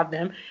cares about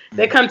them.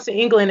 They come to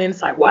England and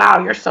it's like,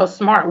 wow, you're so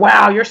smart.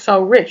 Wow, you're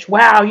so rich.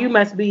 Wow, you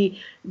must be,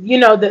 you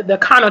know, the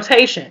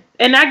connotation.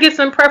 And that gets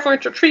them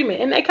preferential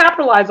treatment and they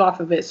capitalize off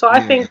of it. So I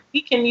think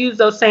we can use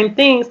those same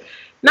things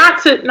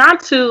not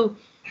to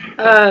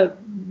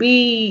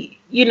be,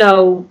 you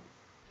know,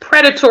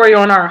 predatory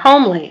on our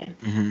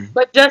homeland,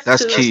 but just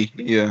that's key.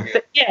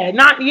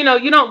 Not, you know,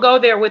 you don't go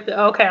there with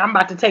okay, I'm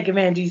about to take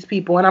advantage of these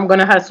people and I'm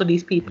gonna hustle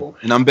these people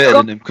and I'm better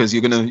than them, because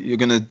you're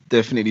gonna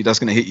definitely, that's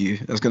gonna hit you,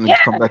 that's gonna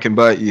come back and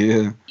bite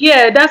you.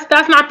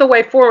 That's not the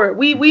way forward.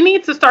 We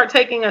need to start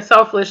taking a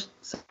selfless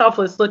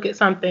look at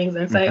some things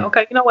and say,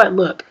 okay, you know what,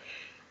 look,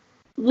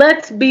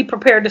 let's be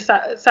prepared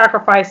to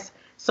sacrifice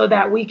so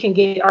that we can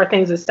get our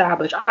things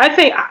established. I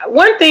think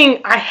one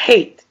thing I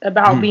hate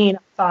about being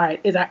outside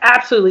is I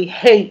absolutely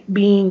hate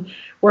being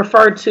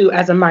referred to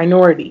as a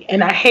minority.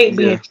 And I hate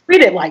being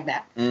treated like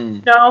that.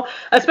 You know,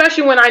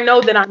 especially when I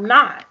know that I'm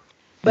not.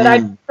 But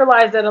I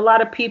realize that a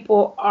lot of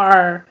people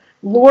are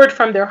lured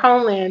from their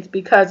homelands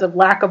because of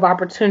lack of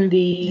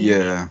opportunity.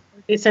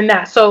 This and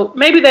that. So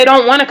maybe they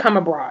don't want to come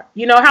abroad.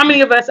 You know, how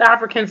many of us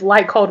Africans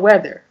like cold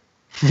weather?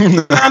 You know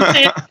what I'm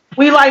saying?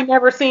 We like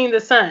never seeing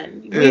the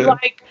sun. We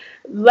like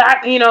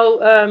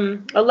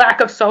a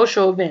lack of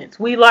social events.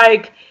 We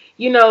like,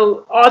 you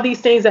know, all these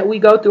things that we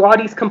go through, all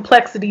these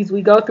complexities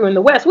we go through in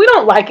the West. We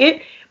don't like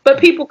it, but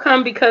people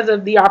come because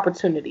of the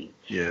opportunity.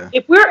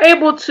 If we're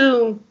able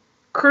to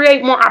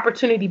create more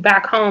opportunity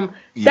back home,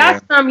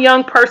 that's some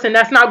young person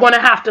that's not going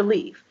to have to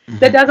leave,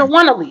 that doesn't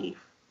want to leave.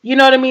 You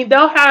know what I mean?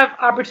 They'll have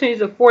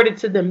opportunities afforded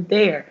to them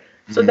there,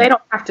 so they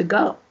don't have to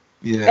go.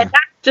 And that's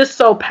just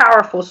so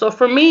powerful. So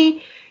for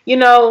me, you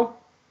know,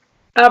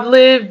 I've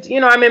lived, you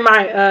know, I'm in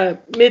my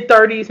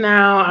mid-30s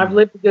now. I've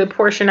lived a good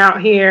portion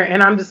out here.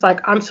 And I'm just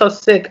like, I'm so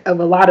sick of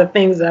a lot of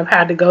things that I've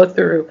had to go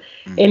through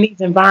in these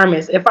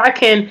environments. If I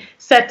can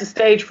set the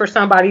stage for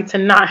somebody to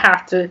not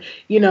have to,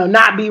 you know,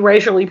 not be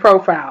racially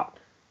profiled,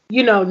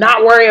 you know,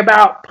 not worry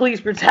about police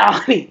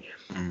brutality,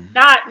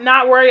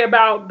 not worry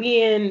about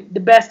being the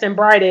best and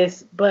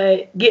brightest,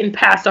 but getting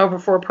passed over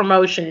for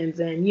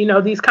promotions and, you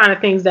know, these kind of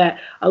things that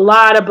a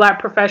lot of Black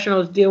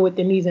professionals deal with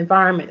in these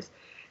environments,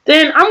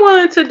 then I'm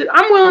willing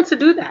to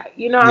do that.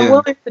 You know, I'm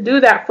willing to do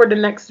that for the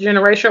next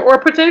generation or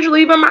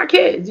potentially even my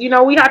kids. You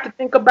know, we have to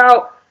think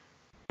about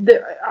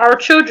our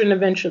children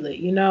eventually,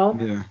 you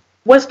know.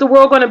 What's the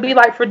world going to be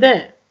like for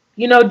them?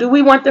 You know, do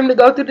we want them to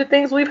go through the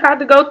things we've had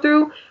to go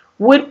through?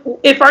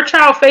 If our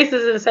child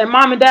faces it and say,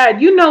 Mom and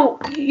Dad, you know,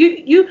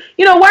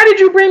 why did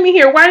you bring me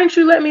here? Why didn't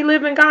you let me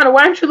live in Ghana?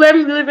 Why didn't you let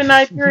me live in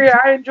Nigeria?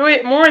 I enjoy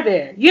it more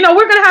there. You know,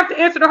 we're gonna have to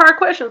answer the hard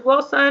questions.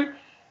 Well, son,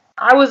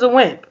 I was a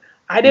wimp.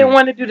 I didn't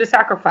want to do the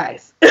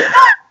sacrifice.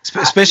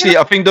 Especially,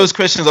 I think those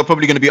questions are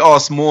probably going to be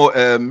asked more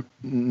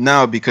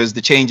now because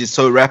the change is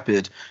so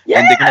rapid,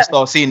 and they're going to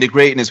start seeing the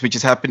greatness which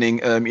is happening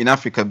in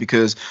Africa.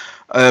 Because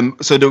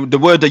so the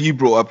word that you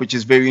brought up, which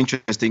is very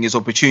interesting, is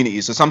opportunity.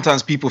 So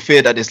sometimes people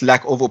fear that there's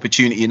lack of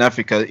opportunity in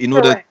Africa in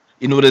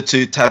order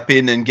to tap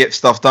in and get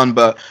stuff done.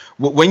 But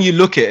when you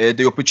look at it,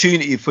 the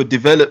opportunity for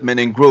development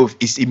and growth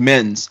is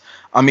immense.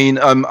 I mean,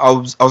 I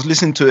was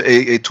listening to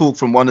a talk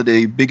from one of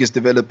the biggest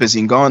developers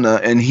in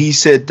Ghana, and he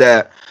said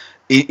that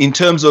in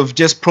terms of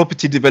just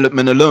property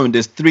development alone,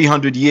 there's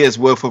 300 years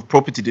worth of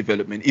property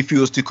development if you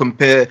was to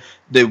compare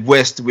the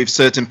West with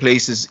certain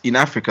places in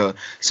Africa.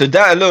 So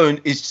that alone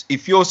is,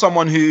 if you're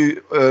someone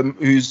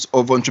who's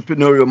of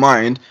entrepreneurial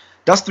mind,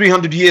 that's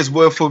 300 years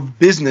worth of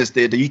business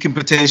there that you can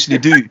potentially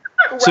do.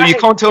 Right. So you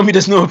can't tell me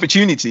there's no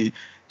opportunity. Do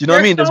you know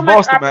what I mean? There's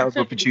vast amount of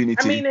opportunity.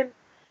 I mean,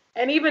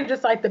 and even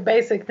just like the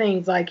basic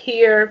things like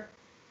here,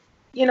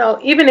 you know,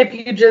 even if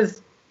you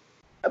just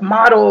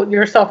model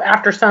yourself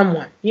after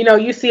someone, you know,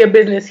 you see a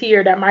business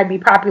here that might be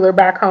popular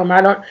back home.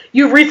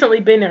 You've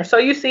recently been there. So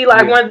you see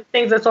like one of the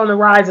things that's on the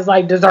rise is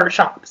like dessert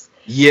shops.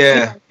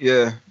 Yeah.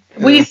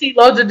 We see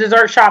loads of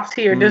dessert shops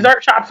here.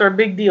 Dessert shops are a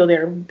big deal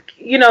there.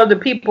 You know, the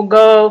people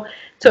go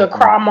to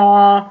Accra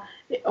Mall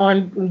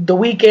on the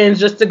weekends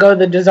just to go to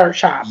the dessert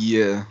shop.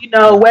 Yeah. You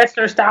know,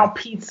 Western style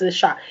pizza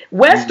shop.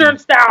 Western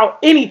style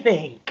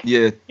anything.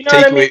 Yeah. You know Take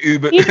what I away mean?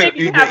 Uber. Even if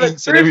you Uber have a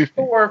Eats and thrift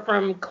store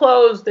from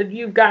clothes that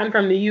you've gotten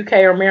from the UK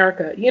or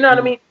America. You know what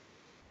I mean?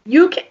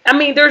 You can. I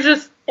mean, there's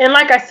just, and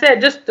like I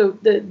said, just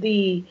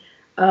the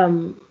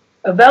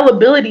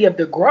availability of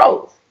the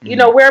growth. You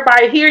know,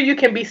 whereby here you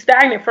can be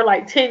stagnant for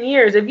like 10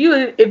 years. If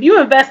you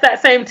invest that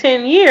same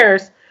 10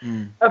 years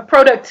of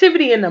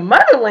productivity in the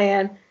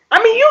motherland,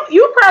 I mean,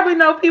 you probably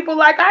know people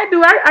like I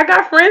do. I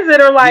got friends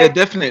that are like, yeah,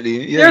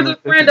 definitely. Yeah, there's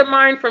a friend of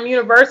mine from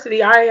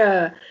university.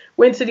 I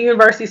went to the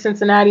University of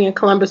Cincinnati in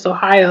Columbus,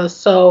 Ohio.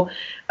 So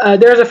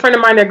there's a friend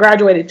of mine that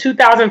graduated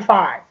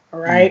 2005. All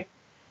right,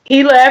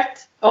 he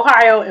left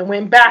Ohio and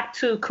went back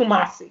to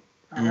Kumasi.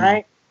 All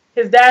right.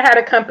 His dad had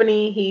a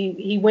company.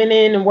 He went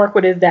in and worked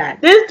with his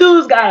dad. This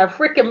dude's got a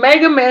freaking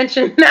mega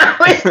mansion now.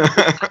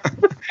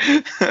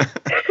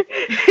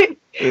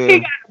 He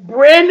got a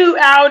brand new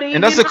Audi.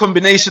 And that's a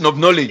combination of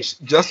knowledge.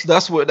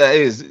 That's what that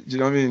is. Do you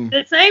know what I mean?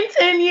 The same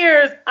 10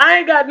 years, I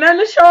ain't got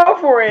nothing to show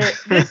for it.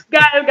 This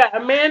guy's got a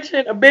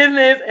mansion, a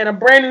business, and a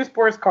brand new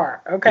sports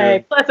car. Okay.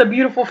 Yeah. Plus a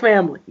beautiful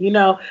family. You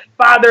know,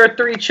 father of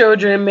 3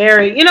 children,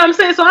 married. You know what I'm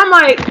saying? So I'm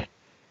like,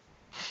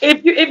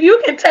 if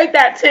you can take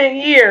that 10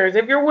 years,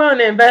 if you're willing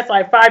to invest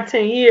like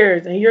 5-10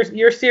 years and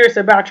you're serious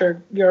about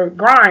your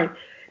grind,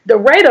 the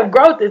rate of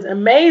growth is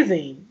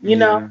amazing, you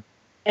know,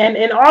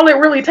 and all it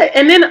really takes.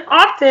 And then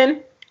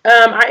often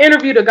I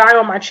interviewed a guy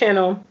on my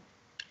channel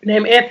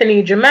named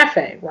Anthony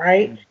Jamefe,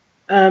 right?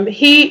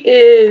 He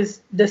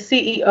is the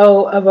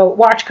CEO of a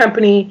watch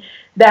company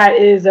that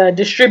is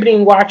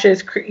distributing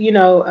watches, you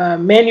know,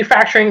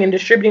 manufacturing and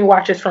distributing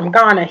watches from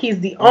Ghana.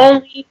 He's the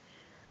only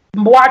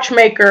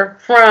watchmaker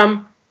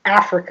from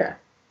Africa.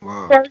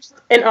 Wow. First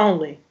and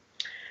only.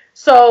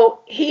 So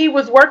he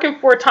was working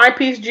for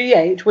Timepiece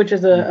GH, which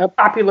is a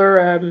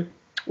popular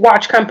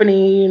watch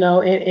company, you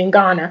know, in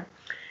Ghana.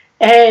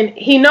 And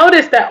he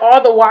noticed that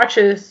all the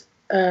watches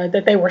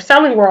that they were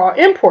selling were all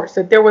imports,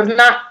 that there was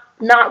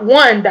not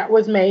one that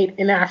was made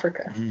in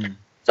Africa.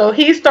 So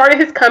he started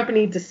his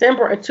company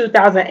December of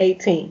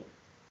 2018.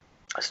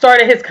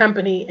 Started his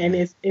company, and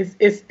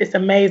it's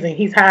amazing.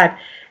 He's had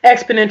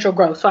exponential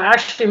growth. So I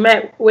actually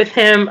met with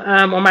him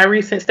on my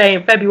recent stay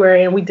in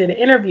February, and we did an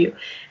interview,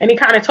 and he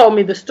kind of told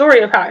me the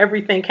story of how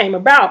everything came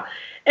about.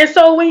 And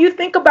so when you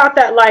think about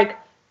that, like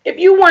if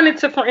you wanted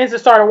to, for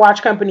instance, start a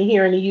watch company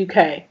here in the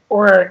UK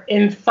or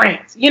in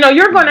France, you know,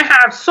 you're going to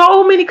have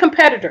so many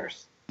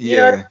competitors. You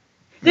know?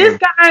 This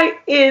guy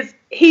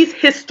he's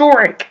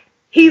historic.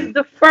 He's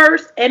the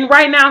first, and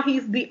right now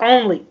he's the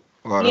only.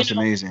 Wow, that's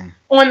amazing.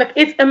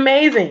 It's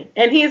amazing,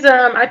 and he's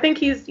I think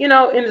he's, you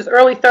know, in his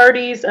early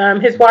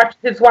 30s.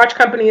 His watch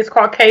company is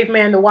called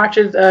Caveman. The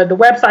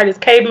website is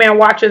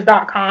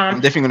cavemanwatches.com. I'm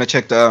definitely gonna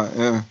check that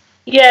out.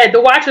 Yeah, the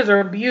watches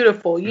are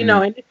beautiful, you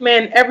know, and this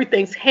man,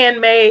 everything's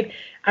handmade.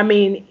 I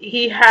mean,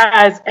 he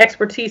has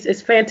expertise.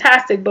 It's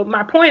fantastic. But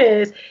my point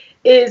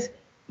is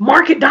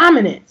market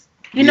dominance.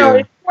 You know,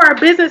 if you're a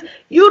business,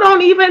 you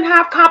don't even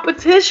have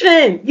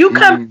competition. You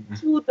come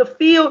to the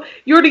field,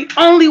 you're the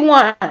only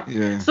one.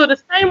 Yeah. So the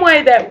same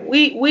way that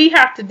we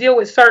have to deal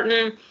with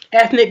certain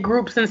ethnic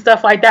groups and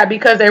stuff like that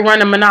because they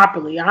run a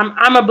monopoly.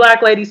 I'm a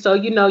black lady, so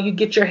you know, you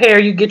get your hair,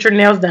 you get your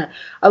nails done.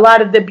 A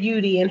lot of the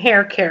beauty and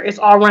hair care is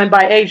all run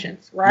by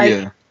Asians, right?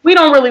 Yeah. We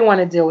don't really want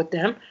to deal with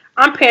them.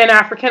 I'm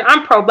Pan-African.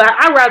 I'm pro-black.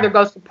 I'd rather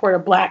go support a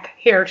black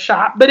hair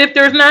shop. But if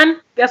there's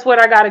none, guess what?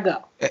 I got to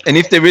go. And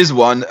if there is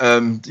one,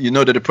 you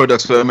know that the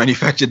products were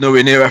manufactured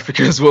nowhere near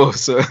Africa as well.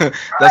 So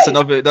that's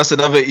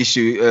another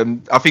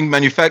issue. I think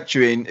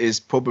manufacturing is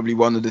probably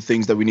one of the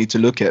things that we need to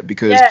look at,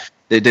 because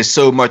there's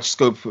so much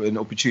scope and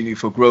opportunity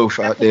for growth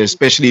out there.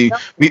 Especially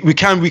we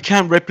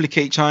can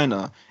replicate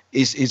China.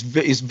 It's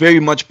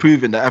very much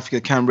proven that Africa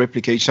can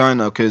replicate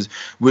China, because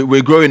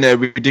we're growing at a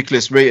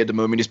ridiculous rate at the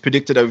moment. It's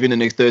predicted that within the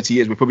next 30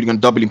 years, we're probably going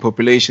to double in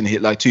population,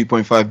 hit like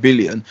 2.5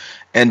 billion.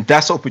 And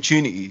that's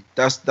opportunity.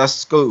 That's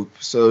scope.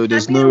 So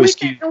there's no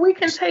excuse.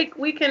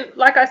 We can,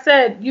 like I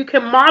said, you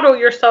can model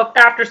yourself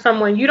after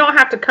someone. You don't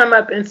have to come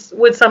up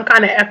with some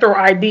kind of ethereal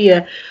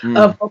idea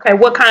of, okay,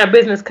 what kind of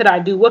business could I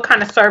do? What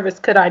kind of service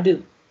could I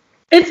do?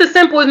 It's as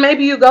simple as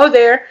maybe you go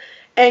there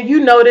and you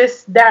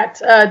notice that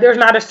there's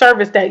not a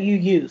service that you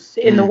use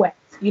in the West.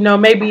 You know,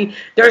 maybe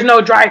there's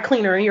no dry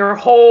cleaner in your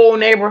whole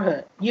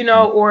neighborhood, you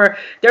know, or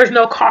there's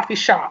no coffee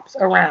shops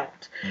around,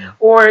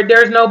 or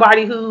there's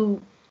nobody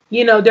who,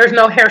 you know, there's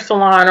no hair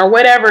salon or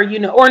whatever, you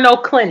know, or no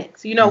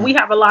clinics. You know, we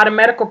have a lot of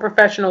medical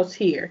professionals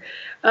here.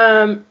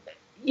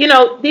 You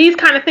know, these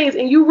kind of things.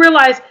 And you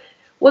realize,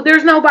 well,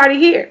 there's nobody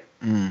here.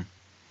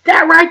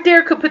 That right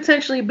there could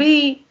potentially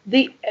be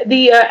the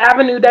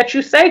avenue that you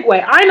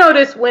segue. I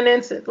noticed when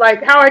it's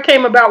like how I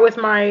came about with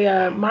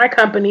my my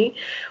company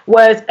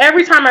was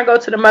every time I go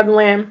to the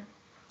motherland,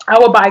 I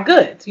would buy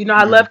goods. You know,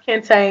 I love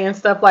kente and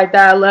stuff like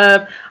that. I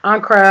love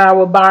Ankara. I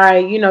would buy,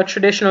 you know,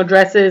 traditional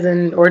dresses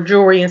or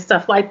jewelry and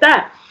stuff like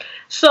that.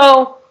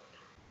 So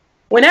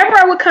whenever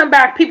I would come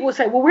back, people would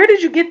say, well, where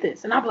did you get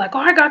this? And I'd be like, oh,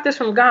 I got this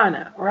from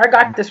Ghana, or I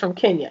got this from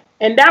Kenya.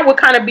 And that would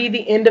kind of be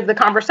the end of the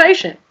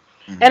conversation.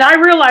 And I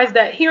realized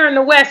that here in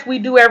the West, we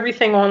do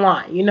everything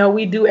online. You know,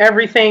 we do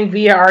everything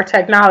via our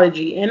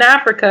technology. In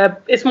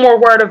Africa, it's more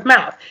word of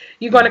mouth.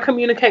 You're going to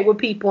communicate with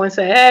people and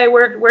say, hey,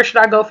 where should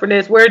I go for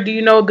this? Where do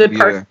you know a good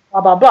person?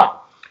 Blah, blah, blah.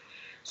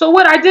 So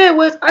what I did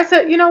was I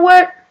said, you know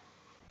what?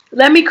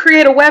 Let me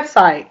create a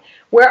website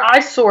where I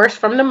source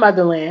from the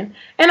motherland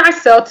and I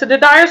sell to the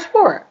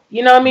diaspora.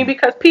 You know what I mean?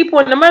 Because people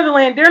in the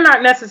motherland, they're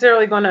not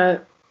necessarily going to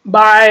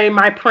buy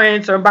my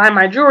prints or buy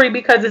my jewelry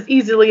because it's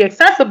easily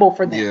accessible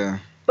for them. Yeah.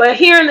 But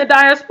here in the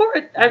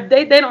diaspora,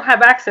 they don't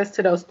have access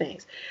to those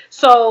things.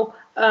 So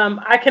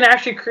I can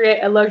actually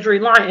create a luxury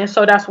line. And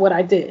so that's what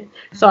I did.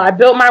 So I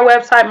built my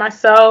website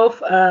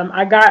myself.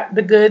 I got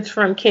the goods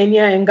from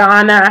Kenya and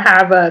Ghana. I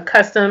have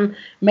custom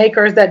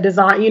makers that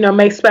design, you know,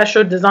 make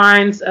special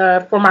designs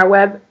for my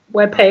web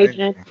page.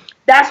 And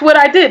that's what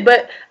I did.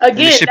 But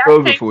again, ship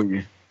over for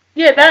you.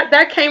 Yeah,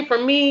 that came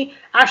from me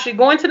actually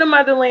going to the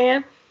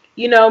motherland.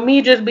 You know,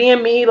 me just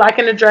being me,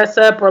 liking to dress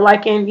up or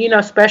liking, you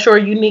know, special or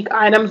unique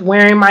items,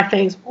 wearing my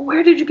things. Well,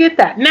 where did you get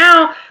that?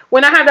 Now,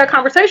 when I have that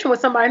conversation with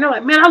somebody, and they're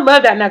like, man, I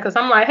love that necklace.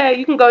 I'm like, hey,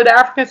 you can go to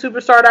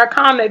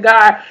AfricanSuperstar.com. They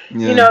got,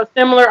 you know,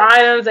 similar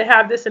items. They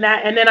have this and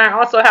that. And then I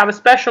also have a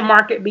special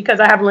market because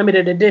I have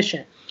limited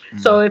edition.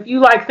 So if you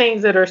like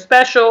things that are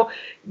special,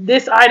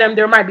 this item,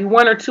 there might be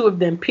one or two of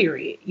them,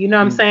 period. You know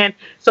what I'm saying?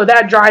 So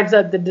that drives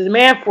up the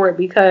demand for it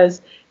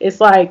because it's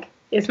like,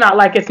 it's not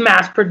like it's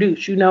mass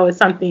produced, you know, it's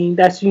something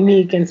that's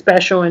unique and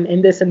special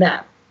and this and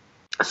that.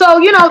 So,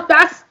 you know,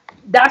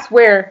 that's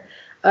where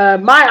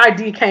my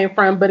idea came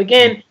from. But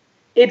again,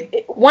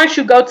 it once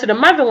you go to the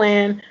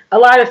motherland, a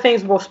lot of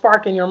things will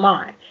spark in your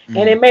mind.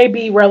 And it may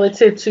be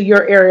relative to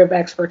your area of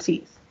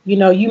expertise. You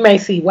know, you may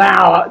see,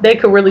 wow, they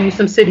could really use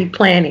some city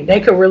planning. They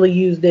could really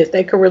use this.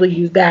 They could really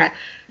use that.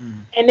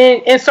 And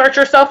then insert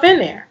yourself in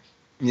there.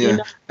 Yeah.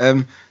 You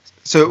know?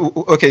 So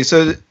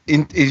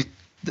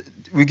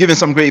we've given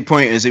some great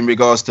pointers in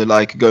regards to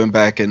like going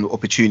back and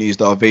opportunities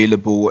that are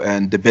available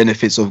and the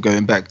benefits of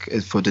going back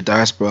for the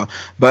diaspora.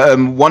 But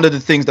one of the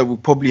things that we'll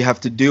probably have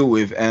to deal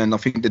with, and I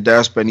think the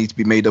diaspora needs to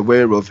be made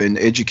aware of and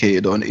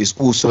educated on, is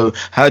also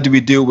how do we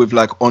deal with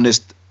like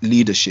honest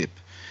leadership?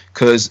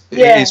 Because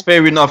it's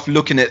fair enough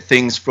looking at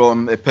things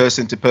from a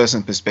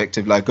person-to-person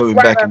perspective, like going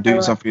back and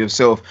doing something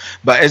yourself.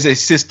 But as a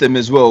system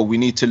as well, we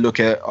need to look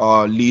at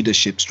our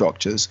leadership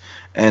structures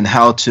and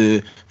how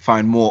to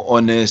find more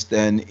honest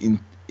and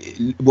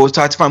we'll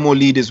try to find more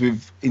leaders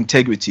with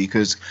integrity,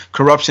 because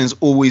corruption's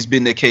always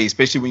been the case,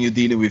 especially when you're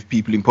dealing with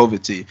people in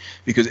poverty,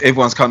 because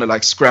everyone's kind of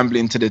like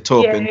scrambling to the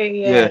top.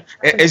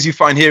 As you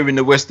find here in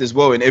the West as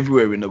well and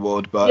everywhere in the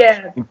world,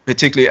 but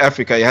particularly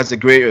Africa, it has a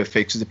greater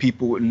effect because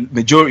the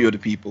majority of the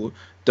people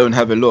don't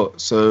have a lot.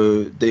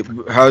 So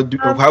how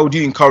do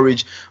you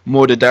encourage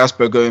more the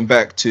diaspora going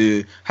back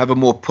to have a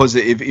more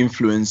positive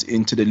influence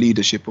into the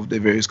leadership of their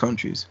various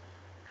countries?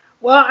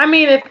 Well, I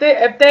mean, if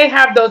they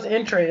have those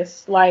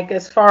interests, like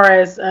as far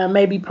as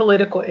maybe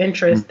political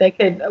interests, they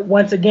could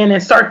once again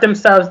insert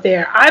themselves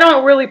there. I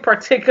don't really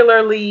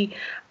particularly,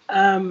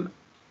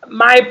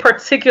 my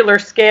particular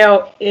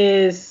scale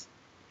is,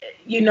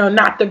 you know,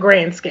 not the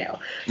grand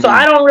scale. So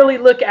I don't really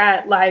look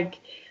at like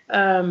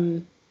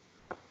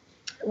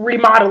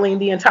remodeling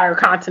the entire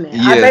continent.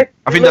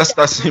 I think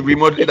that's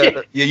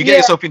remodeling. You get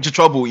yourself into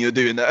trouble when you're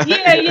doing that.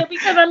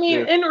 Because I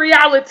mean, in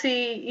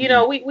reality, you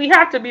know, we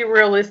have to be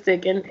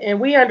realistic and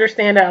we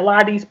understand that a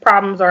lot of these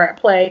problems are at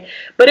play.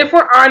 But if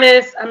we're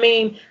honest, I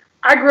mean,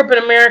 I grew up in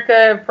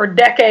America for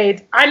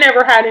decades. I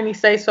never had any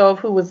say-so of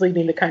who was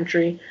leading the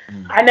country.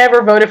 I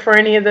never voted for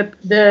any of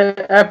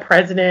the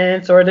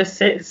presidents or the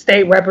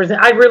state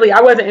representatives.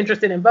 I wasn't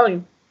interested in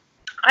voting.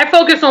 I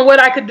focused on what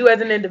I could do as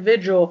an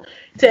individual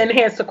to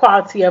enhance the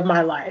quality of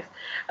my life.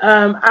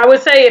 I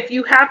would say if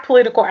you have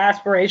political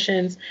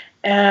aspirations,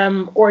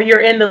 or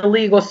you're in the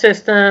legal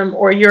system,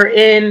 or you're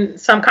in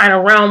some kind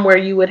of realm where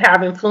you would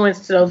have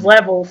influence to those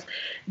levels,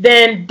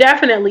 then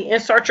definitely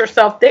insert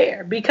yourself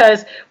there,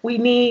 because we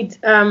need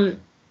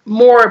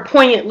more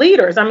poignant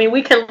leaders. I mean,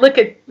 we can look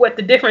at what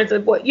the difference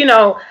of what,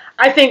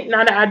 I think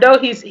Nana Addo,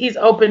 he's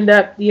opened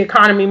up the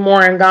economy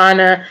more in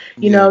Ghana.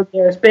 You know,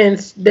 there's been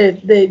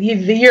the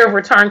Year of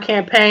Return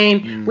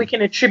campaign. We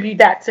can attribute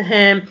that to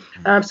him.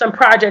 Some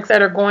projects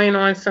that are going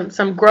on,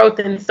 some growth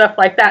and stuff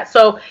like that.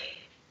 So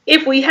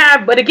if we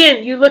have, but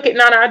again, you look at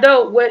Nana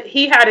Addo, what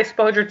he had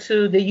exposure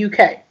to the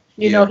UK.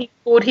 You know, he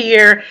schooled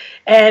here,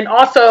 and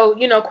also,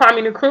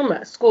 Kwame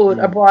Nkrumah schooled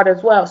abroad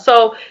as well.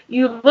 So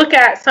you look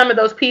at some of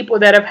those people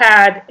that have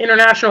had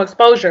international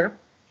exposure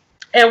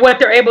and what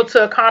they're able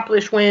to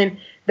accomplish when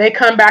they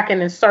come back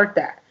and insert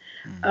that.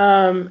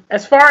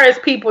 As far as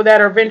people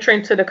that are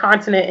venturing to the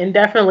continent, and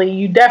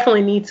you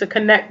definitely need to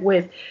connect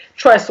with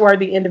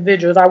trustworthy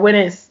individuals. I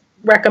wouldn't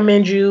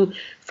recommend you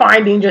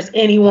finding just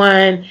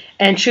anyone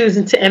and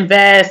choosing to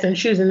invest and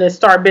choosing to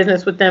start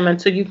business with them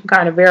until you can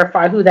kind of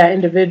verify who that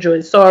individual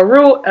is. So a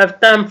rule of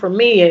thumb for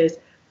me is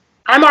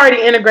I'm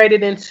already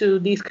integrated into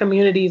these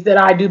communities that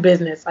I do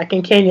business, like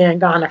in Kenya and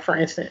Ghana, for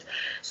instance.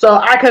 So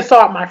I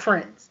consult my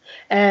friends.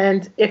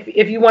 And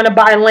if you want to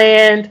buy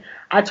land,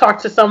 I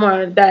talk to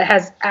someone that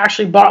has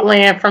actually bought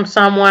land from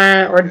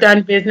someone or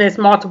done business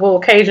multiple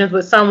occasions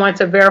with someone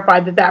to verify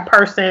that that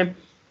person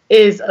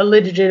is a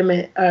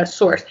legitimate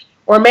source.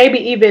 Or maybe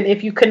even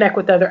if you connect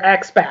with other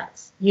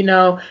expats,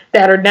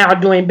 that are now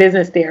doing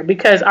business there.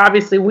 Because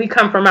obviously we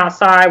come from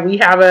outside. We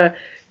have a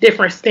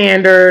different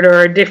standard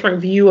or a different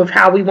view of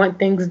how we want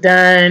things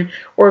done,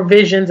 or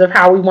visions of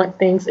how we want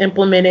things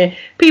implemented.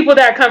 People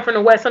that come from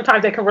the West,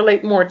 sometimes they can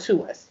relate more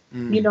to us.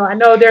 I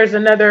know there's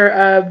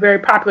another very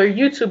popular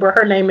YouTuber.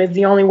 Her name is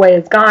The Only Way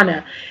is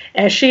Ghana.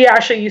 And she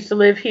actually used to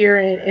live here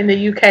in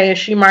the UK, and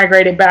she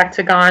migrated back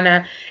to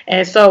Ghana.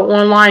 And so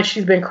online,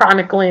 she's been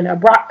chronicling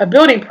a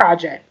building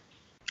project.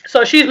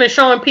 So she's been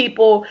showing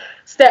people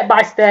step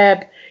by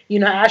step,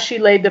 as she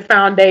laid the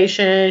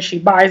foundation, she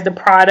buys the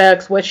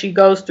products, what she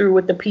goes through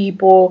with the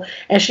people.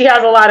 And she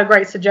has a lot of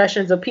great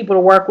suggestions of people to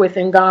work with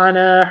in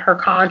Ghana, her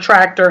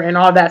contractor, and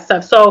all that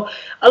stuff. So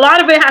a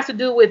lot of it has to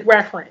do with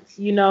reference,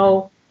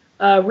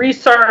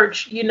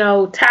 research,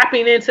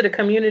 tapping into the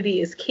community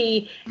is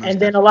key. And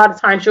then a lot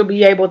of times you'll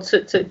be able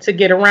to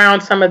get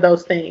around some of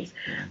those things.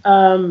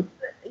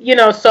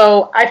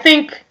 So I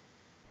think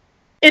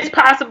it's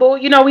possible.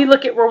 We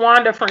look at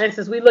Rwanda, for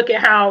instance. We look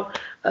at how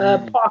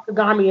Paul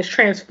Kagame is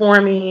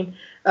transforming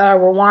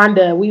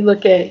Rwanda. We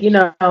look at,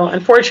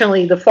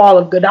 unfortunately, the fall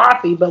of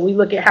Gaddafi, but we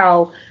look at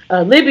how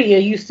Libya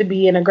used to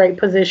be in a great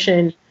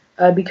position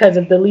because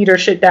of the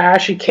leadership that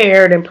actually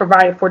cared and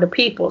provided for the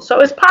people. So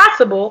it's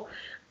possible.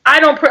 I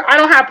don't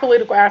have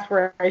political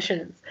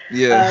aspirations.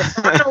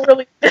 I don't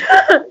really,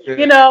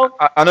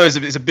 I know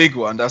it's a big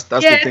one. That's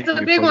the thing. It's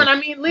a big one. I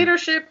mean,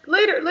 leadership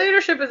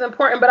is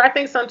important, but I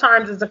think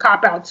sometimes it's a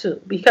cop out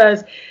too,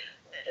 because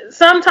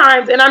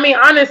sometimes, and I mean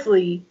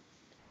honestly,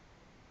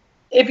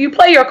 if you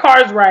play your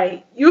cards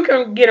right, you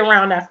can get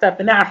around that stuff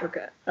in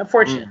Africa.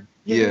 Unfortunately,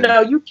 you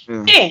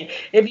can.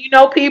 If you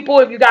know people,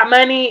 if you got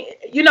money,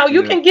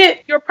 you can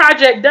get your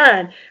project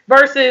done.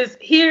 Versus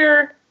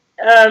here,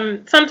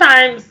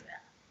 sometimes.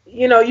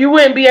 You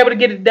wouldn't be able to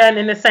get it done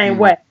in the same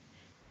way.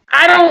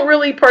 I don't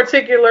really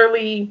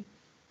particularly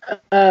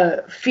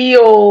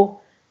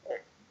feel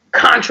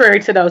contrary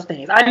to those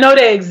things. I know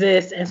they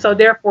exist, and so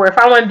therefore, if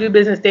I want to do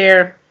business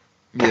there,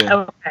 okay,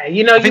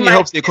 I think it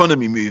helps the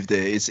economy move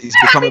there. It's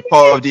become a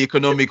part of the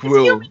economic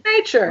world. Human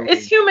nature.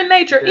 It's human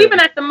nature, even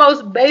at the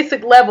most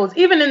basic levels,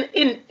 even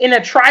in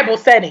a tribal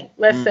setting.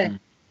 Let's say,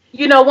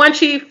 one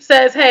chief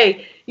says,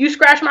 "Hey, you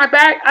scratch my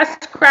back, I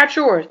scratch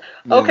yours.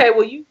 Okay,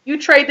 well you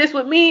trade this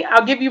with me,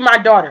 I'll give you my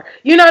daughter."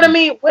 You know what I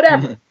mean?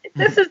 Whatever.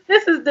 This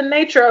is the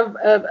nature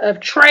of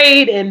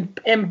trade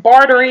and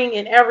bartering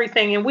and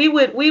everything. And we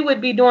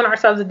would be doing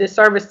ourselves a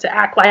disservice to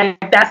act like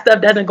that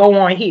stuff doesn't go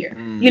on here.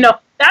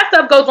 That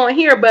stuff goes on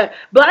here, but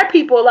Black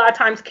people a lot of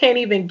times can't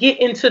even get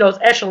into those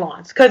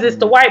echelons because it's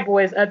the white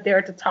boys up there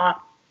at the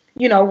top,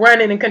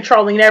 running and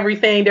controlling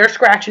everything. They're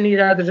scratching each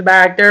other's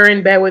back. They're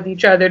in bed with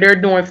each other. They're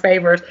doing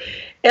favors.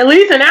 At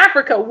least in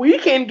Africa, we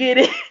can get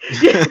it.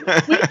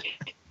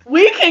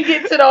 we can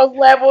get to those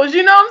levels.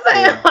 You know what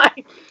I'm saying?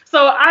 Like,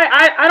 so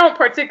I don't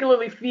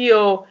particularly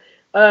feel,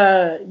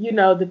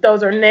 that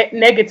those are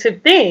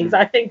negative things.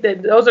 I think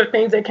that those are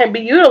things that can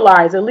be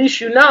utilized. At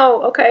least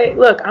okay,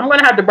 look, I'm going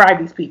to have to bribe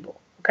these people.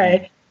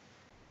 Okay,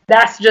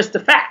 that's just a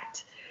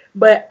fact.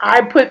 But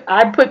I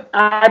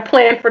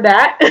plan for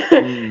that,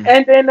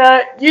 and then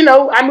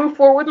I move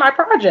forward with my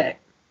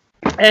project,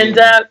 and.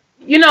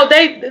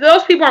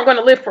 Those people aren't going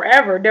to live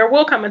forever. There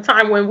will come a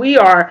time when we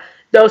are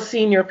those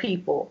senior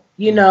people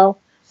you know.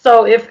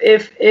 So if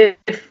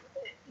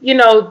you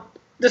know,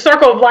 the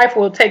circle of life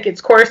will take its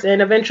course,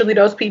 and eventually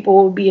those people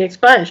will be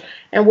expunged,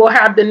 and we'll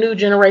have the new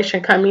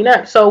generation coming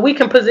up. So we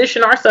can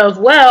position ourselves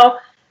well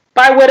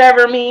by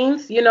whatever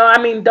means, you know.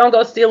 I mean, don't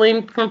go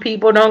stealing from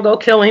people, don't go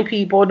killing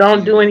people,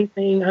 don't do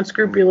anything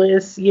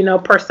unscrupulous, you know,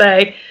 per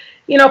se.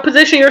 You know,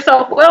 position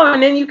yourself well,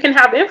 and then you can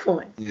have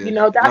influence. Yeah. You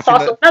know, that's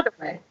also another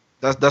way.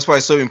 That's why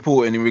it's so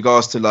important in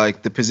regards to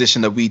like the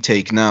position that we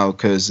take now,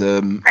 because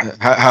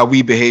how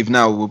we behave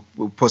now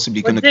will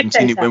possibly going to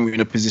continue when we're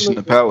in a position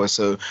of power.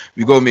 So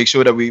we got to make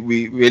sure that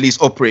we at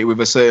least operate with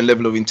a certain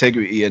level of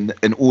integrity, and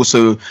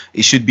also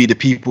it should be the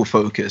people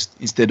focused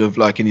instead of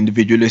like an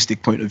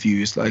individualistic point of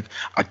view. It's like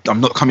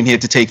I'm not coming here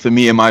to take for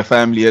me and my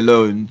family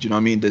alone. Do you know what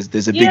I mean? There's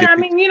a bigger. Yeah, I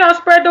mean, you know,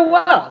 spread the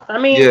wealth. I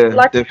mean,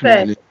 like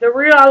definitely. I said, the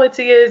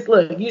reality is,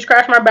 look, you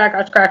scratch my back,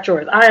 I scratch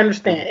yours. I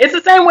understand. It's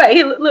the same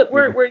way. Look,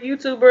 we're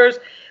YouTubers.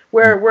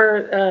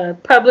 We're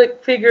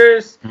public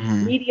figures,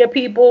 media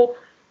people.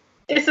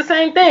 It's the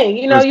same thing.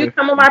 You know, you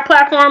come on my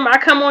platform, I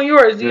come on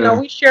yours. You know,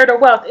 we share the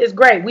wealth. It's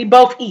great. We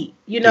both eat,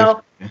 you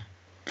know.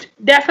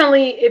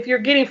 Definitely, if you're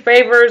getting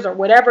favors or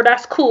whatever,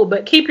 that's cool.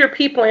 But keep your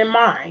people in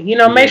mind. You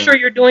know, make sure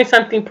you're doing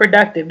something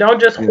productive. Don't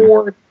just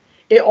hoard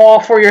it all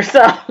for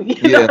yourself.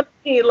 You know what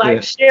I mean?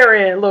 Like share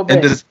it a little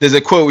bit. And there's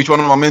a quote which one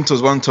of my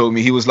mentors once told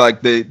me. He was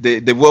like,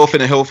 the wealth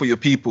and the health of your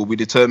people will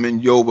determine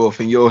your wealth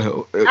and your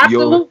health.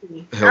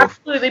 Absolutely.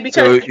 Absolutely.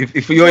 Because so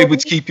if you're able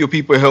to keep your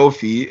people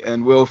healthy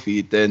and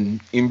wealthy, then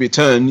in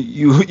return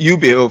you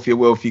be healthy and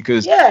wealthy,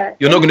 because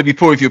you're not going to be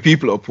poor if your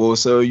people are poor.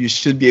 So you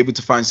should be able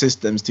to find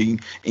systems to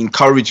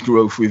encourage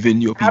growth within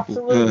your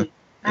people.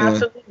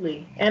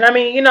 Absolutely. And I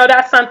mean, you know,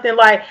 that's something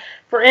like,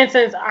 for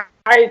instance,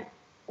 I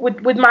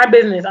with my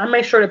business, I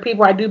make sure the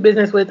people I do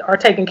business with are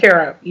taken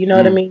care of. You know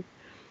what I mean?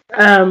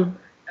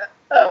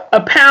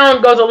 A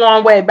pound goes a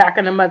long way back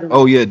in the motherland.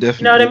 Oh yeah, definitely.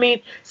 You know what I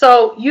mean?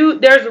 So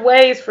there's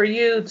ways for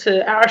you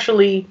to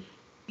actually,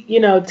 you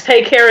know,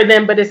 take care of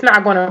them, but it's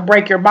not going to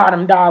break your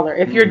bottom dollar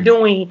if you're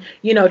doing,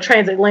 you know,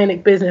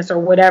 transatlantic business or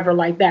whatever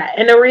like that.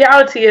 And the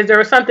reality is, there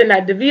was something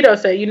that Davido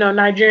said, you know,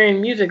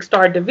 Nigerian music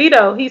star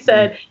Davido. He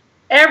said,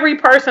 every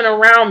person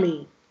around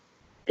me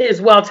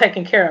is well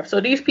taken care of. So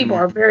these people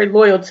are very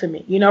loyal to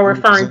me, you know,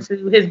 referring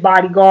to his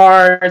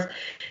bodyguards,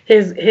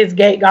 his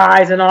gate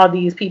guys, and all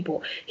these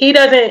people. He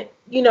doesn't,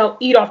 you know,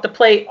 eat off the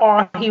plate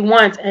all he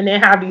wants and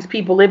then have these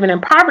people living in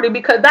poverty,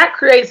 because that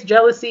creates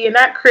jealousy, and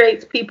that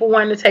creates people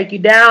wanting to take you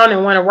down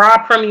and want to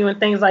rob from you and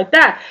things like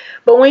that.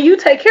 But when you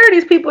take care of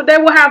these people, they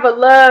will have a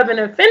love and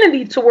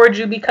affinity towards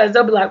you, because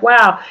they'll be like,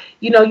 wow,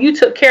 you know, you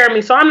took care of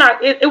me. So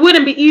it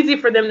wouldn't be easy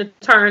for them to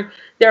turn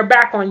their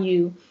back on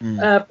you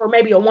for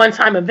maybe a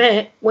one-time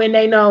event, when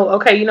they know,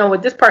 okay, you know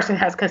what, this person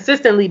has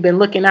consistently been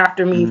looking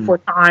after me for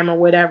time or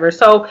whatever.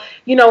 So,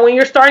 you know, when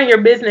you're starting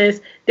your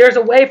business, there's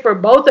a way for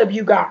both of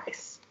you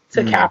guys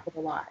to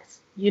capitalize,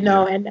 you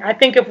know. And I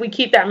think if we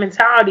keep that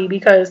mentality,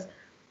 because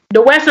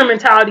the Western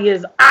mentality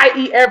is, I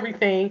eat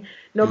everything,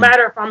 no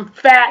matter if I'm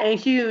fat and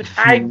huge,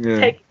 I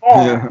take it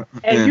all,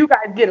 and you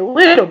guys get a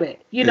little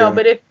bit, you know.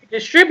 But if you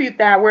distribute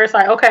that, where it's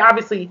like, okay,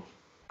 obviously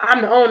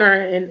I'm the owner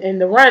and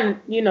the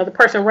run, you know, the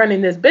person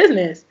running this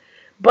business,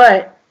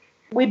 but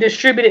we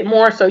distribute it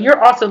more, so you're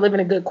also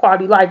living a good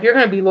quality life. You're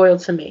going to be loyal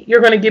to me.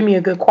 You're going to give me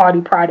a good quality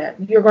product.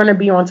 You're going to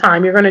be on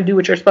time. You're going to do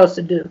what you're supposed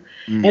to do,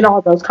 and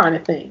all those kind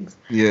of things.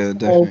 Yeah,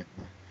 definitely.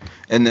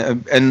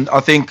 And I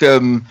think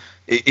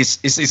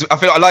it's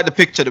I like the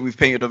picture that we've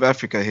painted of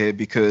Africa here,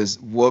 because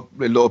what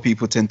a lot of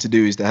people tend to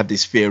do is they have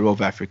this fear of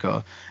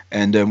Africa,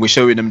 and we're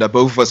showing them that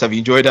both of us have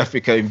enjoyed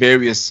Africa in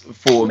various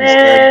forms.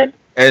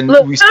 And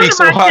look, we speak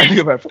so highly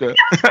of Africa.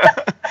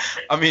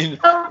 I mean,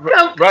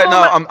 right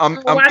now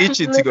I'm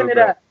itching to go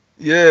back.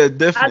 Yeah,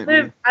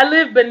 definitely. I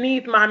live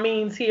beneath my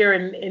means here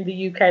in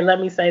the UK. Let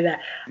me say that.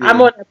 I'm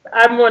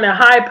on a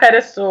high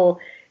pedestal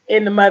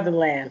in the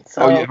motherland.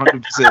 So. Oh yeah,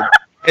 100%.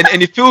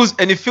 And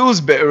it feels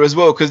better as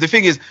well, because the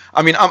thing is,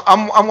 I mean,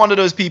 I'm one of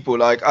those people.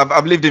 Like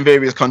I've lived in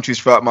various countries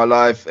throughout my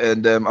life,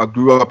 and I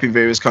grew up in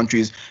various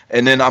countries,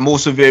 and then I'm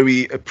also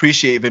very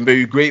appreciative and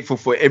very grateful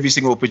for every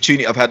single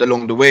opportunity I've had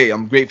along the way.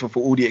 I'm grateful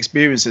for all the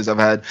experiences I've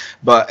had,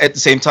 but at the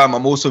same time,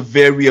 I'm also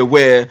very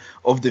aware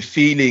of the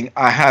feeling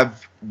I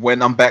have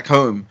when I'm back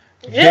home.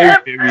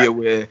 Very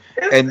aware,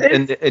 and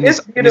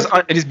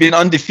it's been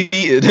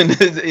undefeated, and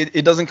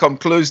it doesn't come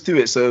close to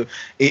it. So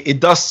it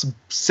does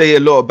say a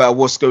lot about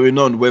what's going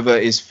on, whether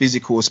it's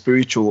physical or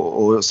spiritual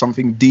or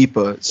something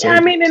deeper. So, yeah, I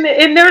mean,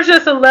 and there's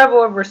just a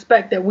level of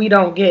respect that we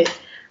don't get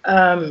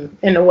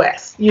in the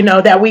West, you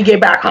know, that we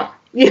get back home.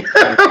 You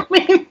know what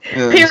I mean?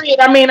 Period.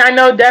 I mean, I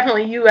know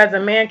definitely you as a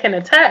man can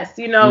attest,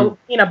 you know,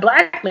 being a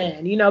black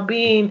man, you know,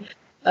 being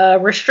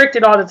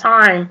restricted all the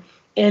time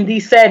in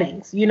these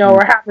settings, you know,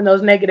 or having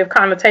those negative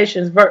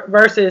connotations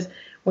versus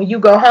when you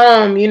go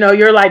home, you know,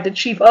 you're like the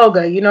chief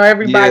Oga, you know,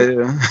 everybody,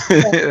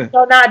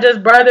 so not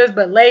just brothers,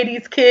 but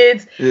ladies,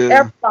 kids,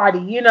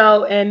 everybody, you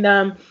know,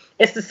 and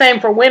it's the same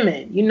for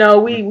women, you know,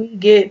 we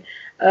get,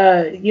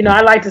 you know,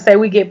 I like to say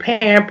we get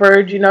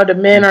pampered, you know, the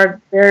men are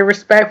very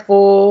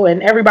respectful,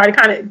 and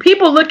everybody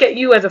people look at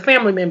you as a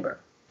family member.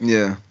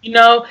 Yeah. You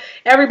know,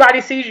 everybody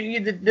sees you.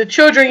 The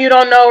children you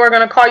don't know are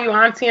going to call you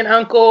auntie and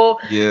uncle.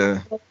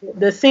 Yeah.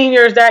 The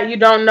seniors that you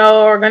don't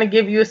know are going to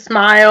give you a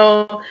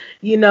smile.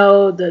 You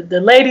know,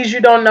 the ladies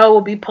you don't know will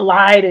be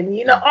polite, and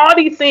you know all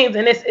these things.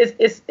 And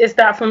it's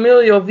that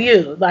familial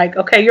view. Like,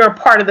 okay, you're a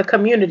part of the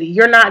community.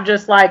 You're not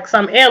just like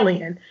some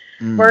alien.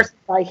 Versus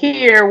like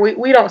here,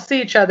 we don't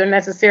see each other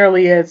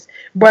necessarily as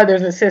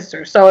brothers and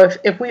sisters. So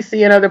if we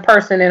see another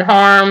person in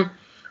harm,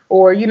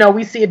 or you know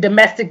we see a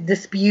domestic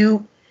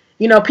dispute.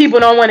 You know, people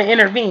don't want to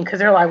intervene because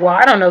they're like, well,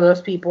 I don't know those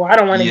people. I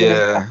don't want to get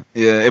involved.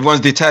 Yeah. Everyone's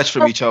detached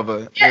from each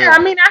other. Yeah,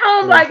 I mean, at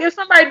home, like, if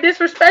somebody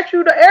disrespects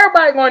you,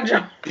 everybody going to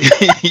jump.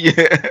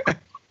 Yeah.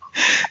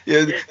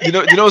 Yeah, you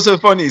know what's so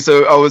funny?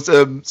 So I was,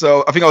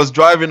 so I think I was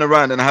driving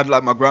around and I had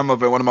like my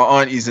grandmother and one of my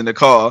aunties in the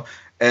car,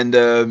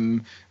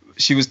 and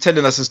she was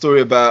telling us a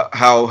story about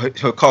how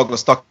her car got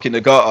stuck in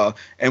the gutter,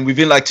 and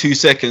within like 2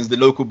 seconds, the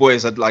local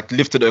boys had like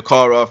lifted her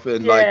car up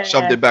and like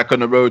shoved it back on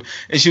the road.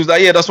 And she was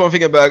like, "Yeah, that's one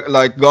thing about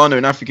like Ghana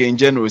and Africa in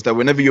general is that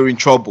whenever you're in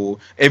trouble,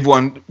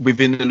 everyone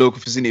within the local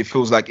vicinity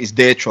feels like it's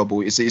their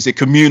trouble. It's a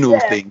communal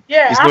thing.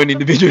 Yeah, it's not an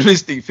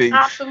individualistic thing.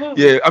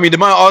 Absolutely. Yeah, I mean, they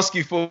might ask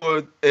you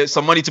for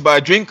some money to buy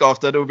a drink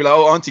after. They'll be like,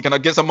 "Oh, auntie, can I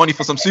get some money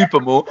for some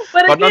Supermall?"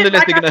 But again,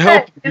 nonetheless, like they're gonna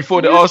help you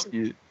before they ask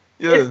you.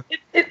 Yeah,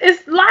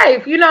 it's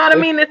life, you know what I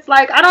mean? It's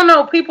like, I don't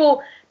know,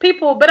 people,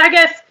 but I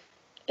guess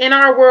in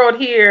our world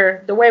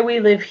here, the way we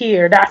live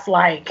here, that's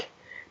like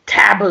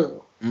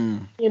taboo,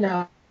 you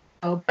know.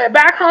 But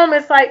back home,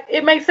 it's like,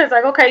 it makes sense.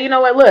 Like, okay, you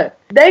know what? Look,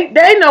 they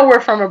know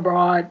we're from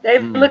abroad. They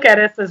look at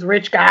us as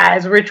rich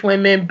guys, rich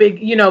women,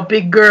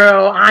 big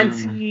girl,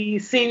 auntie,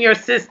 senior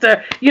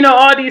sister, you know,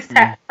 all these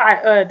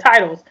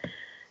titles.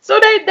 So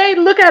they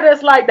look at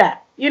us like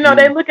that. You know,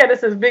 they look at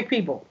us as big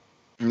people.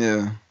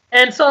 Yeah.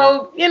 And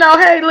so, you know,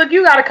 hey, look,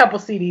 you got a couple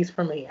CDs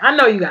for me. I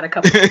know you got a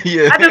couple.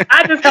 Yeah.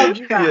 I just helped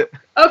you out.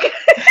 Yeah. Okay.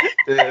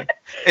 Yeah.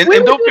 And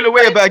don't feel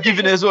away about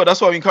giving it as well.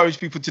 That's what I encourage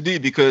people to do,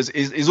 because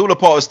it's all a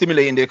part of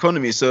stimulating the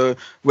economy. So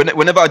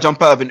whenever I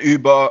jump out of an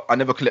Uber, I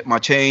never collect my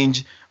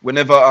change.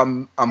 Whenever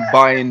I'm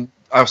buying,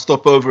 I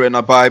stop over and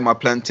I buy my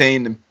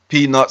plantain and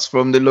peanuts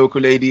from the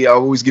local lady. I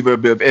always give her a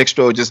bit of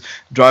extra, or just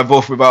drive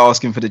off without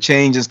asking for the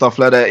change and stuff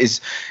like that.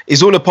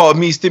 It's all a part of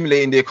me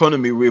stimulating the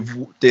economy with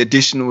the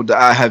additional that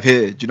I have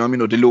here. Do you know what I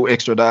mean? Or the little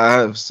extra that I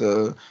have.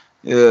 So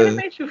yeah, it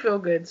makes you feel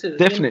good too.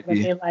 Definitely,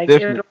 you know, like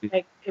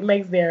definitely. It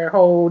makes their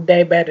whole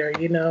day better.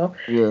 You know.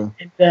 Yeah.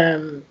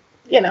 And,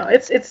 you know,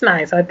 it's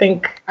nice. I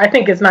think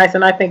it's nice,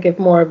 and I think if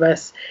more of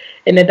us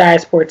in the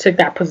diaspora took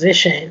that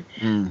position,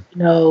 you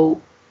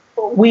know,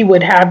 we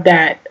would have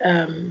that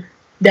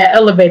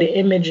elevated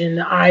image in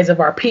the eyes of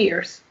our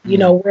peers, you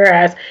know,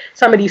 whereas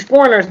some of these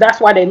foreigners,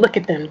 that's why they look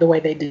at them the way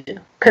they do,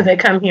 because they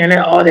come here and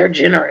they're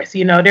generous,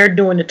 you know, they're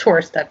doing the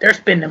tourist stuff, they're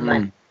spending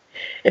money.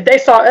 If they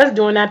saw us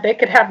doing that, they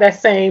could have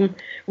that same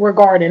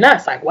regard in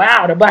us, like,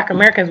 wow, the Black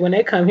Americans, when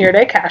they come here,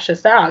 they cash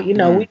us out, you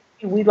know,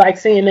 we like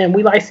seeing them,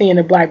 we like seeing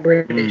the Black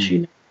British, you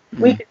know.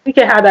 We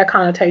can have that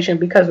connotation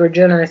because we're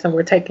generous and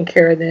we're taking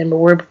care of them, or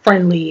we're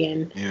friendly,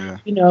 and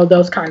you know,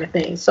 those kind of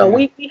things. So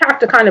we have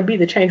to kind of be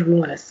the change we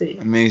want to see.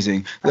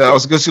 Amazing. I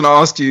was just going to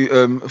ask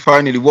you,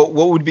 finally, what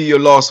would be your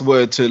last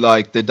word to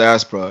like the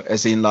diaspora,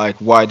 as in like,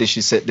 why they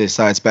should set their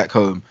sights back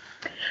home?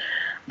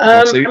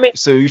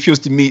 So if you was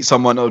to meet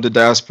someone of the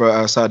diaspora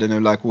outside and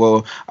they're like,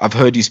 well, I've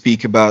heard you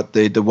speak about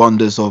the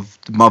wonders of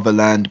the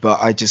motherland, but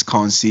I just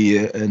can't see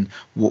it, and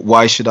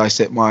why should I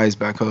set my eyes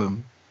back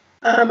home?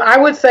 I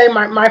would say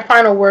my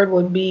final word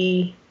would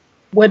be,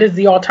 what is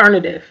the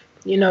alternative?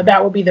 You know,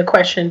 that would be the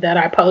question that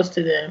I pose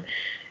to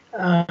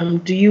them.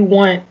 Do you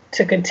want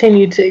to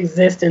continue to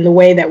exist in the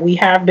way that we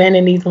have been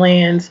in these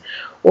lands,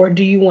 or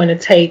do you want to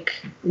take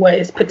what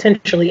is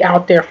potentially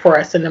out there for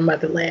us in the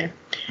motherland?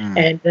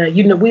 And,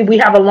 you know, we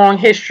have a long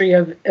history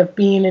of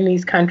being in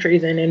these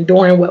countries and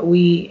enduring what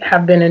we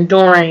have been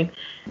enduring.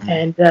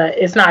 And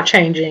it's not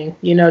changing.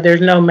 You know,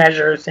 there's no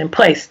measures in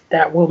place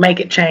that will make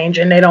it change,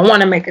 and they don't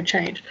want to make a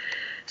change.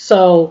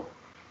 So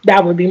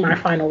that would be my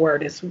final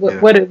word, is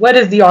what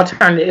is the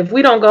alternative? If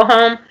we don't go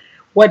home,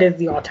 what is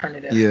the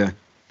alternative? Yeah,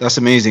 that's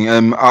amazing.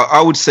 I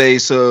would say,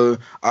 so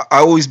I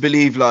always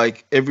believe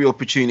like every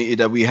opportunity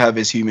that we have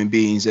as human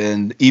beings,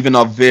 and even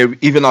our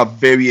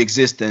very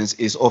existence,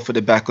 is off of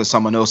the back of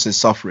someone else's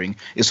suffering.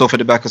 It's off of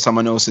the back of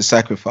someone else's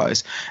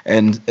sacrifice.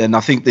 And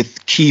I think the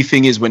key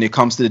thing is, when it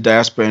comes to the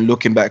diaspora and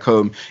looking back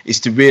home, is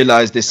to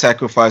realize the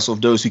sacrifice of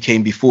those who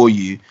came before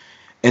you,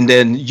 and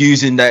then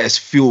using that as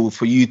fuel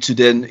for you to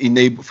then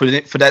enable for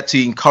that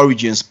to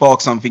encourage you and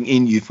spark something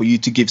in you for you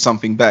to give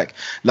something back.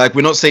 Like,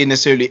 we're not saying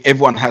necessarily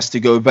everyone has to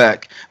go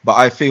back, but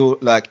I feel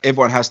like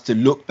everyone has to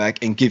look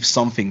back and give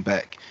something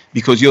back,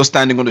 because you're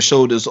standing on the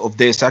shoulders of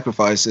their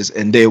sacrifices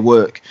and their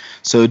work.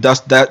 So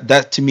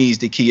that to me is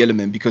the key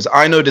element, because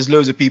I know there's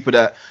loads of people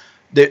that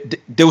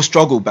they'll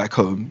struggle back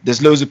home.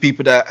 There's loads of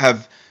people that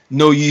have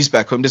no use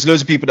back home. There's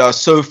loads of people that are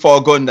so far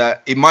gone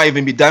that it might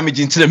even be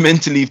damaging to them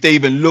mentally if they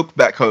even look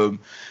back home.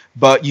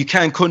 but you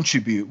can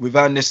contribute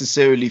without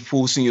necessarily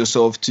forcing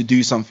yourself to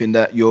do something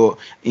that you're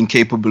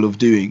incapable of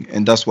doing.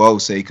 And that's what I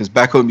would say, because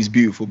back home is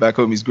beautiful, back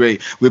home is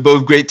great. We're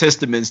both great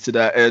testaments to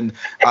that. And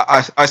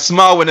I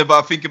smile whenever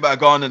I think about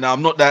Ghana now.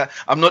 I'm not that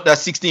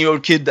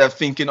 16-year-old kid that's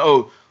thinking,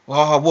 oh,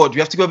 what, do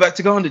we have to go back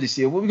to Ghana this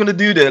year? What are we gonna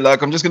do there?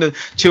 Like, I'm just gonna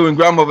chill in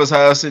grandmother's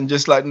house, and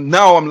just like,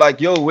 now I'm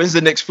like, yo, when's the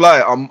next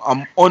flight? I'm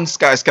on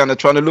Skyscanner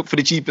trying to look for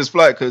the cheapest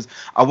flight, because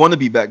I want to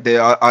be back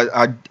there.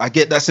 I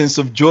get that sense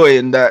of joy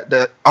and that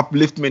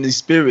upliftment in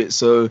spirit.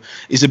 So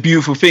it's a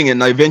beautiful thing,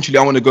 and eventually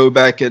I want to go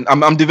back, and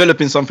I'm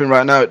developing something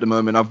right now at the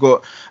moment. I've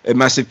got a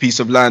massive piece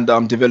of land that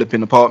I'm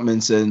developing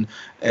apartments, and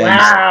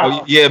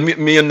wow. Yeah,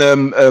 me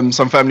and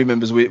some family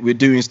members, we're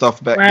doing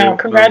stuff back there. Wow,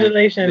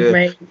 congratulations,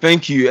 mate.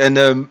 Thank you.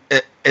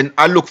 And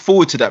I look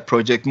forward to that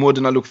project more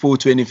than I look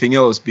forward to anything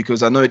else,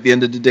 because I know at the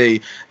end of the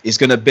day, it's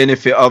going to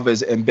benefit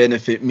others and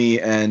benefit me,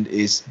 and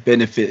it's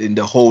benefiting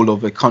the whole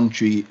of a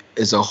country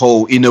as a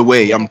whole. In a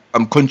way,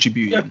 I'm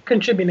contributing. You're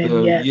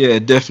contributing, yes. Yeah,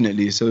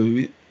 definitely. So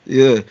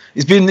yeah,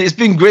 it's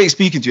been great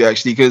speaking to you,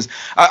 actually, because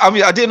I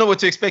mean, I didn't know what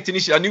to expect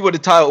initially. I knew what the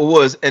title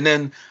was, and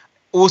then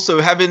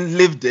also, having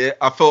lived it,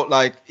 I felt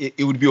like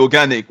it would be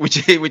organic,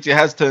 which it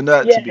has turned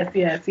out to be.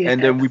 Yes.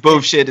 And then we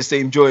both share the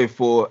same joy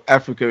for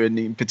Africa,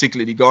 and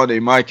particularly Ghana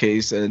in my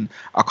case. And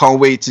I can't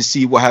wait to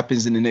see what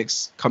happens in the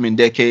next coming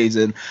decades.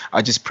 And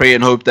I just pray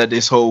and hope that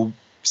this whole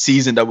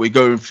season that we're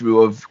going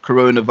through of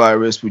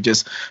coronavirus will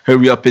just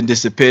hurry up and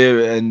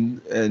disappear,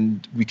 and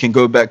we can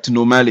go back to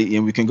normality,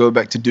 and we can go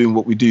back to doing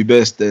what we do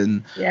best.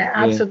 And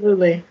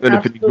absolutely.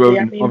 I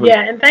mean,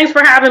 and thanks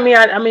for having me.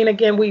 I mean,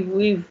 again,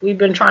 we've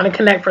been trying to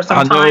connect for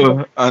some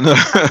time. I know.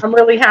 I'm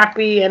really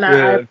happy, and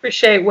I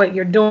appreciate what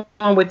you're doing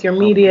with your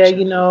media.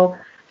 You know,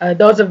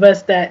 those of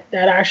us that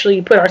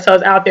actually put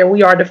ourselves out there,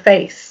 we are the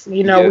face.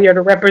 You know, we are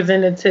the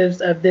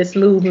representatives of this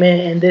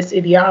movement and this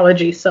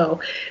ideology. So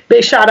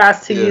big shout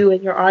outs to you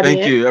and your audience.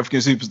 Thank you,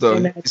 African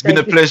Superstar. It's been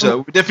a pleasure.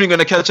 We're definitely going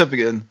to catch up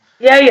again.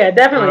 Yeah,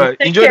 definitely. All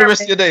right. Enjoy the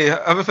rest of your day.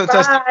 Have a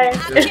fantastic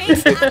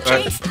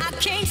day.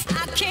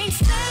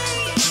 Bye.